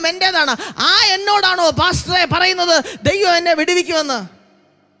ഊഴം എൻ്റേതാണ്. എന്നോടാണോ പാസ്റ്ററെ പറയുന്നത് ദൈവം എന്നെ വിടുവിക്കുമെന്ന്?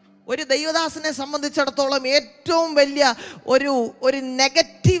 ഒരു ദൈവദാസനെ സംബന്ധിച്ചിടത്തോളം ഏറ്റവും വലിയ ഒരു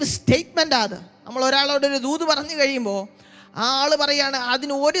നെഗറ്റീവ് സ്റ്റേറ്റ്മെൻ്റ് അത്. നമ്മൾ ഒരാളോടൊരു ദൂത് പറഞ്ഞു കഴിയുമ്പോൾ ആ ആൾ പറയാണ്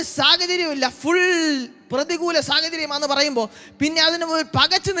അതിന് ഒരു സാഹചര്യമില്ല, ഫുൾ പ്രതികൂല സാഹചര്യമാണെന്ന് പറയുമ്പോൾ പിന്നെ അതിന്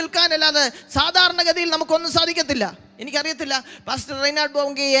പകച്ചു നിൽക്കാനല്ലാതെ സാധാരണഗതിയിൽ നമുക്കൊന്നും സാധിക്കത്തില്ല. എനിക്കറിയത്തില്ല പാസ്റ്റർ റെയ്നാഡ്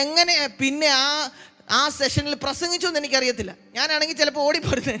ബോങ്കെ എങ്ങനെ പിന്നെ ആ സെഷനിൽ പ്രസംഗിച്ചു എന്ന് എനിക്കറിയത്തില്ല. ഞാനാണെങ്കിൽ ചിലപ്പോൾ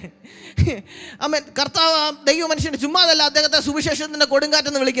ഓടിപ്പോരുന്നേ. അമ്മേൻ. കർത്താവ് ദൈവ മനുഷ്യന് ചുമ്മാതല്ല അദ്ദേഹത്തെ സുവിശേഷത്തിൻ്റെ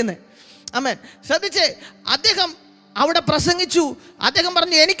കൊടുങ്കാറ്റെന്ന് വിളിക്കുന്നത്. അമ്മേൻ. ശ്രദ്ധിച്ചേ, അദ്ദേഹം അവിടെ പ്രസംഗിച്ചു. അദ്ദേഹം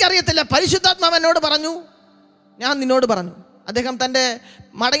പറഞ്ഞു, എനിക്കറിയത്തില്ല, പരിശുദ്ധാത്മാവ് എന്നോട് പറഞ്ഞു, ഞാൻ നിന്നോട് പറഞ്ഞു. അദ്ദേഹം തൻ്റെ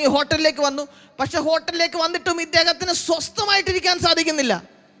മടങ്ങി ഹോട്ടലിലേക്ക് വന്നു. പക്ഷെ ഹോട്ടലിലേക്ക് വന്നിട്ടും ഇദ്ദേഹത്തിന് സ്വസ്ഥമായിട്ടിരിക്കാൻ സാധിക്കുന്നില്ല.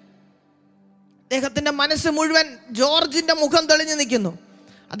 അദ്ദേഹത്തിൻ്റെ മനസ്സ് മുഴുവൻ ജോർജിൻ്റെ മുഖം തെളിഞ്ഞു നിൽക്കുന്നു.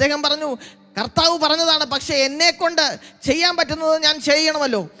 അദ്ദേഹം പറഞ്ഞു, കർത്താവ് പറഞ്ഞതാണ്, പക്ഷേ എന്നെ കൊണ്ട് ചെയ്യാൻ പറ്റുന്നത് ഞാൻ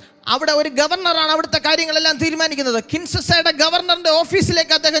ചെയ്യണമല്ലോ. അവിടെ ഒരു ഗവർണറാണ് അവിടുത്തെ കാര്യങ്ങളെല്ലാം തീരുമാനിക്കുന്നത്. കിൻസസയുടെ ഗവർണറിൻ്റെ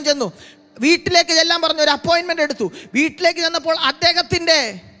ഓഫീസിലേക്ക് അദ്ദേഹം ചെന്നു. വീട്ടിലേക്ക് ചെല്ലാൻ പറഞ്ഞു, ഒരു അപ്പോയിൻമെൻ്റ് എടുത്തു. വീട്ടിലേക്ക് ചെന്നപ്പോൾ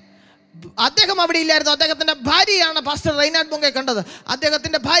അദ്ദേഹം അവിടെ ഇല്ലായിരുന്നു. അദ്ദേഹത്തിൻ്റെ ഭാര്യയാണ് പാസ്റ്റർ റെയ്നാഡ് ബോങ്കെ കണ്ടത്.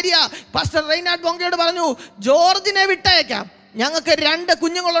 അദ്ദേഹത്തിൻ്റെ ഭാര്യ പാസ്റ്റർ റെയ്നാഡ് ബോങ്കയോട് പറഞ്ഞു, ജോർജിനെ വിട്ടയക്കാം, ഞങ്ങൾക്ക് 2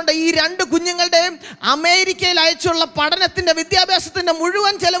 കുഞ്ഞുങ്ങളുണ്ട്. ഈ 2 കുഞ്ഞുങ്ങളുടെയും അമേരിക്കയിൽ അയച്ചുള്ള പഠനത്തിൻ്റെ വിദ്യാഭ്യാസത്തിൻ്റെ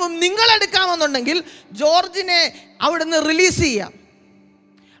മുഴുവൻ ചെലവും നിങ്ങളെടുക്കാമെന്നുണ്ടെങ്കിൽ ജോർജിനെ അവിടുന്ന് റിലീസ് ചെയ്യാം.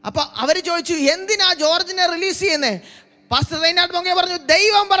 അപ്പോൾ അവർ ചോദിച്ചു, എന്തിനാ ജോർജിനെ റിലീസ് ചെയ്യുന്നേ? പാസ്റ്റർ റെയ്നാഡ് ബോങ്കെ പറഞ്ഞു,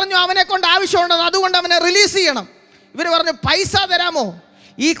 ദൈവം പറഞ്ഞു അവനെ കൊണ്ട് ആവശ്യമുണ്ടെന്ന്, അതുകൊണ്ട് അവനെ റിലീസ് ചെയ്യണം. ഇവർ പറഞ്ഞു, പൈസ തരാമോ,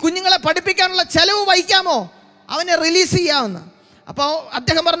 ഈ കുഞ്ഞുങ്ങളെ പഠിപ്പിക്കാനുള്ള ചെലവ് വഹിക്കാമോ, അവനെ റിലീസ് ചെയ്യാമെന്ന്. അപ്പോൾ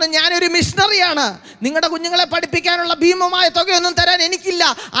അദ്ദേഹം പറഞ്ഞു, ഞാനൊരു മിഷണറിയാണ്, നിങ്ങളുടെ കുഞ്ഞുങ്ങളെ പഠിപ്പിക്കാനുള്ള ഭീമമായ തുകയൊന്നും തരാൻ എനിക്കില്ല.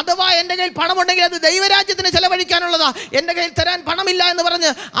 അഥവാ എൻ്റെ കയ്യിൽ പണമുണ്ടെങ്കിൽ അത് ദൈവരാജ്യത്തിന് ചെലവഴിക്കാനുള്ളതാ, എൻ്റെ കയ്യിൽ തരാൻ പണമില്ല എന്ന്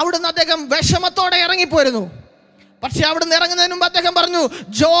പറഞ്ഞ് അവിടുന്ന് അദ്ദേഹം വിഷമത്തോടെ ഇറങ്ങിപ്പോയിരുന്നു. പക്ഷെ അവിടുന്ന് ഇറങ്ങുന്നതിന് മുമ്പ് അദ്ദേഹം പറഞ്ഞു,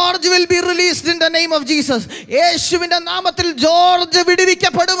 George will be released in the name of Jesus. യേശുവിൻ്റെ നാമത്തിൽ ജോർജ്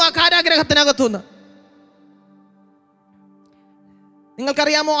വിടുവിക്കപ്പെടും ആ കാരാഗ്രഹത്തിനകത്തുനിന്ന്.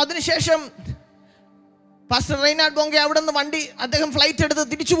 നിങ്ങൾക്കറിയാമോ, അതിനുശേഷം പാസ്റ്റർ റെയ്നാഡ് ബോങ്കെ അവിടെ നിന്ന് അദ്ദേഹം ഫ്ലൈറ്റ് എടുത്ത്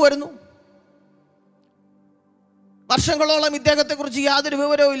തിരിച്ചു പോരുന്നു. വർഷങ്ങളോളം ഇദ്ദേഹത്തെക്കുറിച്ച് യാതൊരു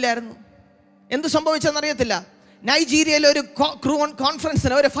വിവരവും ഇല്ലായിരുന്നു. എന്ത് സംഭവിച്ചെന്നറിയത്തില്ല. നൈജീരിയയിലെ ഒരു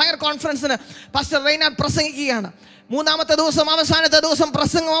കോൺഫറൻസിന്, ഒരു ഫയർ കോൺഫറൻസിന് പാസ്റ്റർ റെയ്നാഡ് പ്രസംഗിക്കുകയാണ്. 3-ാമത്തെ ദിവസം, അവസാനത്തെ ദിവസം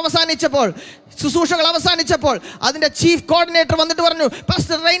പ്രസംഗം അവസാനിച്ചപ്പോൾ, ശുശ്രൂഷകൾ അവസാനിച്ചപ്പോൾ അതിൻ്റെ ചീഫ് കോർഡിനേറ്റർ വന്നിട്ട് പറഞ്ഞു,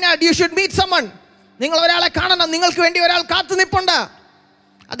 pastor റെയ്നാഡ്, you should meet someone, നിങ്ങൾ ഒരാളെ കാണണം, നിങ്ങൾക്ക് വേണ്ടി ഒരാൾ കാത്തു നിൽപ്പുണ്ട്.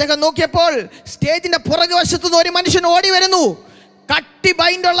 അദ്ദേഹം നോക്കിയപ്പോൾ സ്റ്റേജിന്റെ പുറകുവശത്തു നിന്ന് ഒരു മനുഷ്യൻ ഓടി വരുന്നു. കട്ടി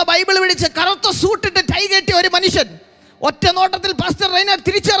ബൈൻഡുള്ള ബൈബിൾ പിടിച്ച് കറുത്ത സൂട്ടിട്ട് ടൈ കെട്ടിയ ഒരു മനുഷ്യൻ. ഒറ്റ നോട്ടത്തിൽ പാസ്റ്റർ റെയ്നാഡ്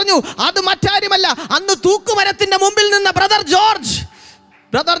തിരിച്ചറിഞ്ഞു, അത് മറ്റാരുമല്ല, അന്ന് തൂക്കുമരത്തിന്റെ മുമ്പിൽ നിന്ന ബ്രദർ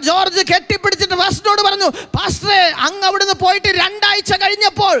ജോർജ് കെട്ടിപ്പിടിച്ചിട്ട് പാസ്റ്ററോട് പറഞ്ഞു, പാസ്റ്ററെ, അങ്ങ് അവിടുന്ന് പോയിട്ട് 2 ആഴ്ച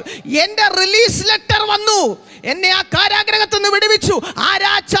കഴിഞ്ഞപ്പോൾ എൻ്റെ റിലീസ് ലെറ്റർ വന്നു, എന്നെ ആ കാരാഗ്രഹത്തിൽ നിന്ന് വിടുവിച്ചു.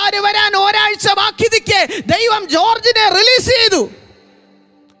 ആരാച്ചാര് വരാൻ ഒരാഴ്ച ബാക്കി നിൽക്കെ ദൈവം ജോർജിനെ റിലീസ് ചെയ്തു.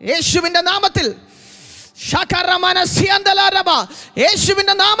 യേശുവിന്റെ നാമത്തിൽ,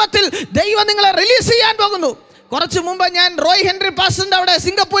 യേശുവിന്റെ നാമത്തിൽ ദൈവം നിങ്ങളെ റിലീസ് ചെയ്യാൻ പോകുന്നു. കുറച്ചു മുമ്പ് ഞാൻ റോയ് ഹെൻറി പാസ്റ്ററിന്റെ അവിടെ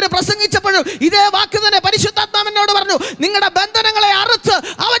സിംഗപ്പൂര് പ്രസംഗിച്ചപ്പോഴും ഇതേ വാക്ക് തന്നെ പരിശുദ്ധാത്മാവിനോട് പറഞ്ഞു. നിങ്ങളുടെ ബന്ധനങ്ങളെ അറുത്ത്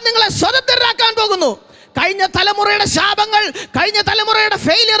അവൻ നിങ്ങളെ സ്വതന്ത്രരാക്കാൻ പോകുന്നു. കഴിഞ്ഞ തലമുറയുടെ ശാപങ്ങൾ, കഴിഞ്ഞ തലമുറയുടെ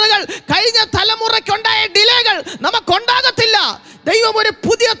ഫെയിലിയറുകൾ, കഴിഞ്ഞ തലമുറയ്ക്കുണ്ടായ ഡിലേകൾ നമുക്കുണ്ടാകത്തില്ല. ദൈവം ഒരു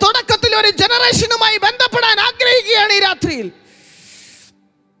പുതിയ തുടക്കത്തിൽ ഒരു ജനറേഷനുമായി ബന്ധപ്പെടാൻ ആഗ്രഹിക്കുകയാണ് ഈ രാത്രിയിൽ.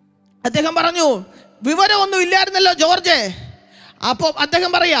 അദ്ദേഹം പറഞ്ഞു, വിവരമൊന്നും ഇല്ലായിരുന്നല്ലോ ജോർജ്. അപ്പോൾ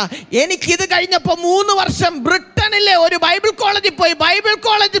അദ്ദേഹം പറയാ, എനിക്കിത് കഴിഞ്ഞപ്പോൾ 3 വർഷം ബ്രിട്ടനിലെ ഒരു ബൈബിൾ കോളേജിൽ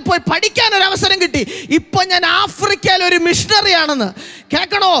പോയി പഠിക്കാൻ ഒരു അവസരം കിട്ടി. ഇപ്പൊ ഞാൻ ആഫ്രിക്കയിൽ ഒരു മിഷണറിയാണെന്ന്.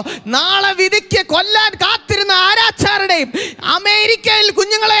 കേൾക്കണോ? നാളെ വിധിക്ക് കൊല്ലാൻ കാത്തിരുന്ന ആരാച്ചാരുടെയും അമേരിക്കയിൽ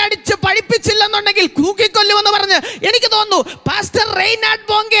കുഞ്ഞുങ്ങളെ അടിച്ച് പഠിപ്പിച്ചില്ലെന്നുണ്ടെങ്കിൽ കൂക്കിക്കൊല്ലുമെന്ന് പറഞ്ഞ് എനിക്ക് തോന്നുന്നു പാസ്റ്റർ റെയ്നാഡ്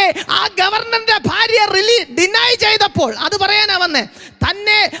ബോങ്കെ ആ ഗവർണറിന്റെ ഭാര്യ ഡിനൈ ചെയ്തപ്പോൾ, അത് പറയാനാ വന്നേ,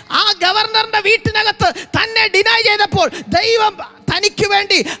 തന്നെ ആ ഗവർണറിന്റെ വീട്ടിനകത്ത് തന്നെ ഡിനൈ ചെയ്തപ്പോൾ ദൈവം തനിക്ക്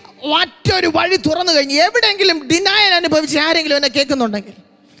വേണ്ടി മറ്റൊരു വഴി തുറന്നു കഴിഞ്ഞു. എവിടെയെങ്കിലും ഡിനയൽ അനുഭവിച്ച് ആരെങ്കിലും എന്നെ കേൾക്കുന്നുണ്ടെങ്കിൽ,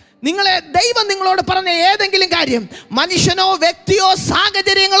 ദൈവം നിങ്ങളോട് പറഞ്ഞ ഏതെങ്കിലും കാര്യം, മനുഷ്യനോ വ്യക്തിയോ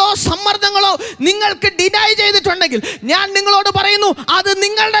സാഹചര്യങ്ങളോ സമ്മർദ്ദങ്ങളോ നിങ്ങൾക്ക് ഡിനൈ ചെയ്തിട്ടുണ്ടെങ്കിൽ ഞാൻ നിങ്ങളോട് പറയുന്നു, അത്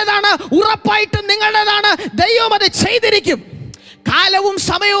നിങ്ങളുടേതാണ്, ഉറപ്പായിട്ടും നിങ്ങളുടേതാണ്. ദൈവം അത് ചെയ്തിരിക്കും. കാലവും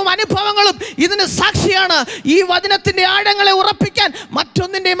സമയവും അനുഭവങ്ങളും ഇതിന് സാക്ഷിയാണ്. ഈ വചനത്തിന്റെ ആഴങ്ങളെ ഉറപ്പിക്കാൻ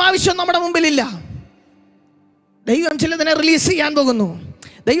മറ്റൊന്നിന്റെയും ആവശ്യം നമ്മുടെ മുമ്പിലില്ല. ദൈവം ചിലതിനെ റിലീസ് ചെയ്യാൻ പോകുന്നു.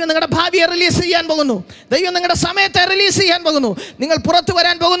 ദൈവം നിങ്ങളുടെ ഭാവിയെ റിലീസ് ചെയ്യാൻ പോകുന്നു. ദൈവം നിങ്ങളുടെ സമയത്തെ റിലീസ് ചെയ്യാൻ പോകുന്നു. നിങ്ങൾ പുറത്തു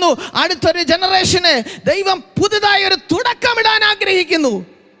വരാൻ പോകുന്നു. അടുത്തൊരു ജനറേഷന് ദൈവം പുതുതായി ഒരു തുടക്കമിടാൻ ആഗ്രഹിക്കുന്നു.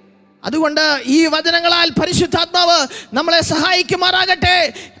 അതുകൊണ്ട് ഈ വചനങ്ങളാൽ പരിശുദ്ധാത്മാവ് നമ്മളെ സഹായിക്കുമാറാകട്ടെ.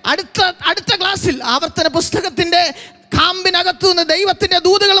 അടുത്ത ക്ലാസ്സിൽ ആവർത്തന പുസ്തകത്തിന്റെ കാമ്പിനകത്തു നിന്ന് ദൈവത്തിന്റെ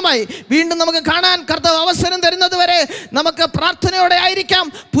ദൂതുകളുമായി വീണ്ടും നമുക്ക് കാണാൻ കർത്താവ് അവസരം തരുന്നത് വരെ നമുക്ക് പ്രാർത്ഥനയോടെ ആയിരിക്കാം.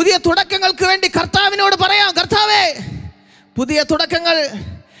 പുതിയ തുടക്കങ്ങൾക്ക് വേണ്ടി കർത്താവിനോട് പറയാം, കർത്താവേ, പുതിയ തുടക്കങ്ങൾ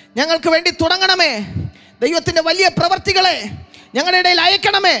ഞങ്ങൾക്ക് വേണ്ടി തുടങ്ങണമേ. ദൈവത്തിന്റെ വലിയ പ്രവർത്തികളെ ഞങ്ങളുടെ ഇടയിൽ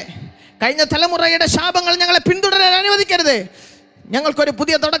അയക്കണമേ. കഴിഞ്ഞ തലമുറയുടെ ശാപങ്ങൾ ഞങ്ങളെ പിന്തുടരാൻ അനുവദിക്കരുത്. ഞങ്ങൾക്കൊരു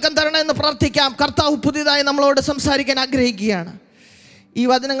പുതിയ തുടക്കം തരണമെന്ന് പ്രാർത്ഥിക്കാം. കർത്താവ് പുതിയതായി നമ്മളോട് സംസാരിക്കാൻ ആഗ്രഹിക്കുകയാണ്. ഈ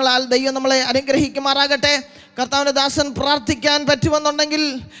വചനങ്ങളാൽ ദൈവം നമ്മളെ അനുഗ്രഹിക്കുമാറാകട്ടെ. കർത്താവിൻ്റെ ദാസൻ പ്രാർത്ഥിക്കാൻ പറ്റുമെന്നുണ്ടെങ്കിൽ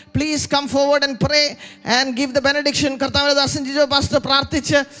please come forward and pray and give the benediction. കർത്താവിൻ്റെ ദാസൻ ജിജോ പാസ്റ്റർ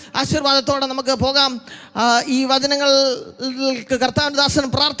പ്രാർത്ഥിച്ച് ആശീർവാദത്തോടെ നമുക്ക് പോകാം. ഈ വചനങ്ങൾക്ക് കർത്താവിൻ്റെ ദാസൻ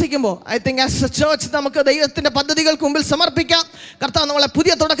പ്രാർത്ഥിക്കുമ്പോൾ I think as A church നമുക്ക് ദൈവത്തിൻ്റെ പദ്ധതികൾക്ക് മുമ്പിൽ സമർപ്പിക്കാം. കർത്താവ് നമ്മളെ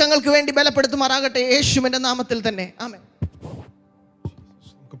പുതിയ തുടക്കങ്ങൾക്ക് വേണ്ടി ബലപ്പെടുത്തുമാറാകട്ടെ, യേശുവിൻ്റെ നാമത്തിൽ തന്നെ. ആമേൻ.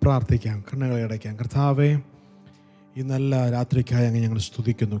 പ്രാർത്ഥിക്കാം, കണ്ണുകളെ അടയ്ക്കാം. കർത്താവേ, ഈ നല്ല രാത്രിക്കായി അങ്ങ് ഞങ്ങൾ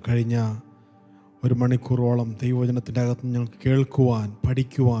സ്തുതിക്കുന്നു. കഴിഞ്ഞ 1 മണിക്കൂറോളം ദൈവവചനത്തിൻ്റെ അകത്ത് ഞങ്ങൾക്ക് കേൾക്കുവാൻ,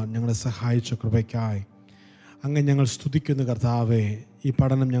 പഠിക്കുവാൻ ഞങ്ങളെ സഹായിച്ച കൃപയ്ക്കായി അങ്ങ് ഞങ്ങൾ സ്തുതിക്കുന്നു. കർത്താവേ, ഈ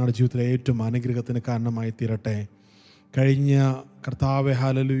പഠനം ഞങ്ങളുടെ ജീവിതത്തിലെ ഏറ്റവും അനുഗ്രഹത്തിന് കാരണമായി തീരട്ടെ. കഴിഞ്ഞ കർത്താവേ,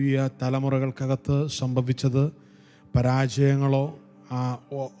 ഹല്ലേലൂയ, തലമുറകൾക്കകത്ത് സംഭവിച്ചത് പരാജയങ്ങളോ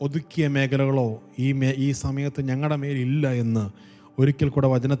ഒതുക്കിയ മേഖലകളോ ഈ സമയത്ത് ഞങ്ങളുടെ മേലില്ല എന്ന് ഒരിക്കൽ കൂടെ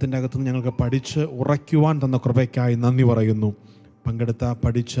വചനത്തിൻ്റെ അകത്ത് ഞങ്ങൾക്ക് പഠിച്ച് ഉറയ്ക്കുവാൻ തന്ന കൃപയ്ക്കായി നന്ദി പറയുന്നു.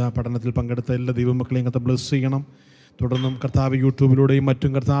 പഠിച്ച പഠനത്തിൽ പങ്കെടുത്ത എല്ലാ ദൈവമക്കളെയും കർത്താവ് ബ്ലെസ് ചെയ്യണം. തുടർന്നും കർത്താവ് യൂട്യൂബിലൂടെയും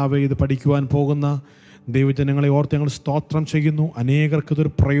മറ്റും കർത്താവ് ഇത് പഠിക്കുവാൻ പോകുന്ന ദൈവജനങ്ങളെ ഓർത്ത് ഞങ്ങൾ സ്തോത്രം ചെയ്യുന്നു. അനേകർക്ക്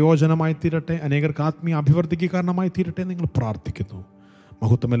ഇതൊരു പ്രയോജനമായി തീരട്ടെ, അനേകർക്ക് ആത്മീയ അഭിവൃദ്ധിക്ക് കാരണമായി തീരട്ടെ നിങ്ങൾ പ്രാർത്ഥിക്കുന്നു.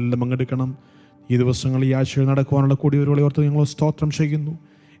 മഹത്വമെല്ലാം പങ്കെടുക്കണം. ഈ ദിവസങ്ങൾ ഈ ആഴ്ചയിൽ നടക്കുവാനുള്ള കൂടിയവരുകളെ ഓർത്ത് ഞങ്ങൾ സ്തോത്രം ചെയ്യുന്നു.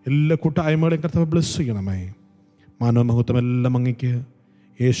 എല്ലാ കൂട്ടായ്മകളെയും കർത്താവ് ബ്ലെസ് ചെയ്യണമേ. മാനവമഹത്വമെല്ലാം അങ്ങയ്ക്ക്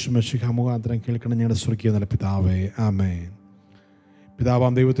യേശു മശിഹ മുഖാന്തരം കേൾക്കണം ഞങ്ങളുടെ സ്വർഗീയ നല്ല പിതാവേ, ആമേൻ.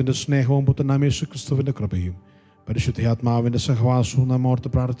 പിതാവാം ദൈവത്തിൻ്റെ സ്നേഹവും പുത്രനാം യേശു ക്രിസ്തുവിൻ്റെ കൃപയും പരിശുദ്ധാത്മാവിൻ്റെ സഹവാസവും നാം ഓർത്ത്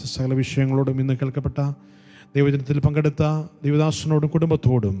പ്രാർത്ഥിച്ച സകല വിഷയങ്ങളോടും ഇന്ന് കേൾക്കപ്പെട്ട ദൈവജനത്തിൽ പങ്കെടുത്ത ദൈവദാസനോടും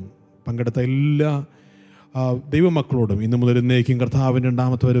കുടുംബത്തോടും പങ്കെടുത്ത എല്ലാ ദൈവമക്കളോടും ഇന്ന് മുതൽ എന്നേക്കും കർത്താവിൻ്റെ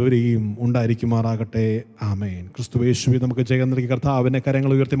 2ാമത്തെ വരെയും ഉണ്ടായിരിക്കുമാറാകട്ടെ, ആമേൻ. ക്രിസ്തുയേശുവേ നമുക്ക് ജയം നൽകി കർത്താവിനെ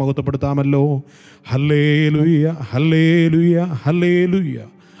കരങ്ങൾ ഉയർത്തി മഹത്വപ്പെടുത്താമല്ലോ. Hallelujah, hallelujah, hallelujah.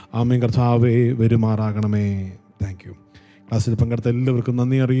 ആമേൻ. കർത്താവേ വരുമാറാകണമേ. Thank you. ക്ലാസ്സിൽ പങ്കെടുത്ത എല്ലാവർക്കും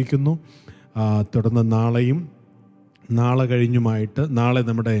നന്ദി അറിയിക്കുന്നു. തുടർന്ന് നാളെ കഴിഞ്ഞുമായിട്ട് നാളെ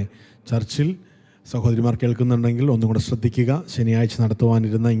നമ്മുടെ ചർച്ചിൽ സഹോദരിമാർ കേൾക്കുന്നുണ്ടെങ്കിൽ ഒന്നും കൂടെ ശ്രദ്ധിക്കുക. ശനിയാഴ്ച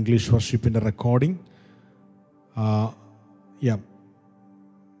നടത്തുവാനിരുന്ന ഇംഗ്ലീഷ് വർഷിപ്പിൻ്റെ റെക്കോർഡിംഗ്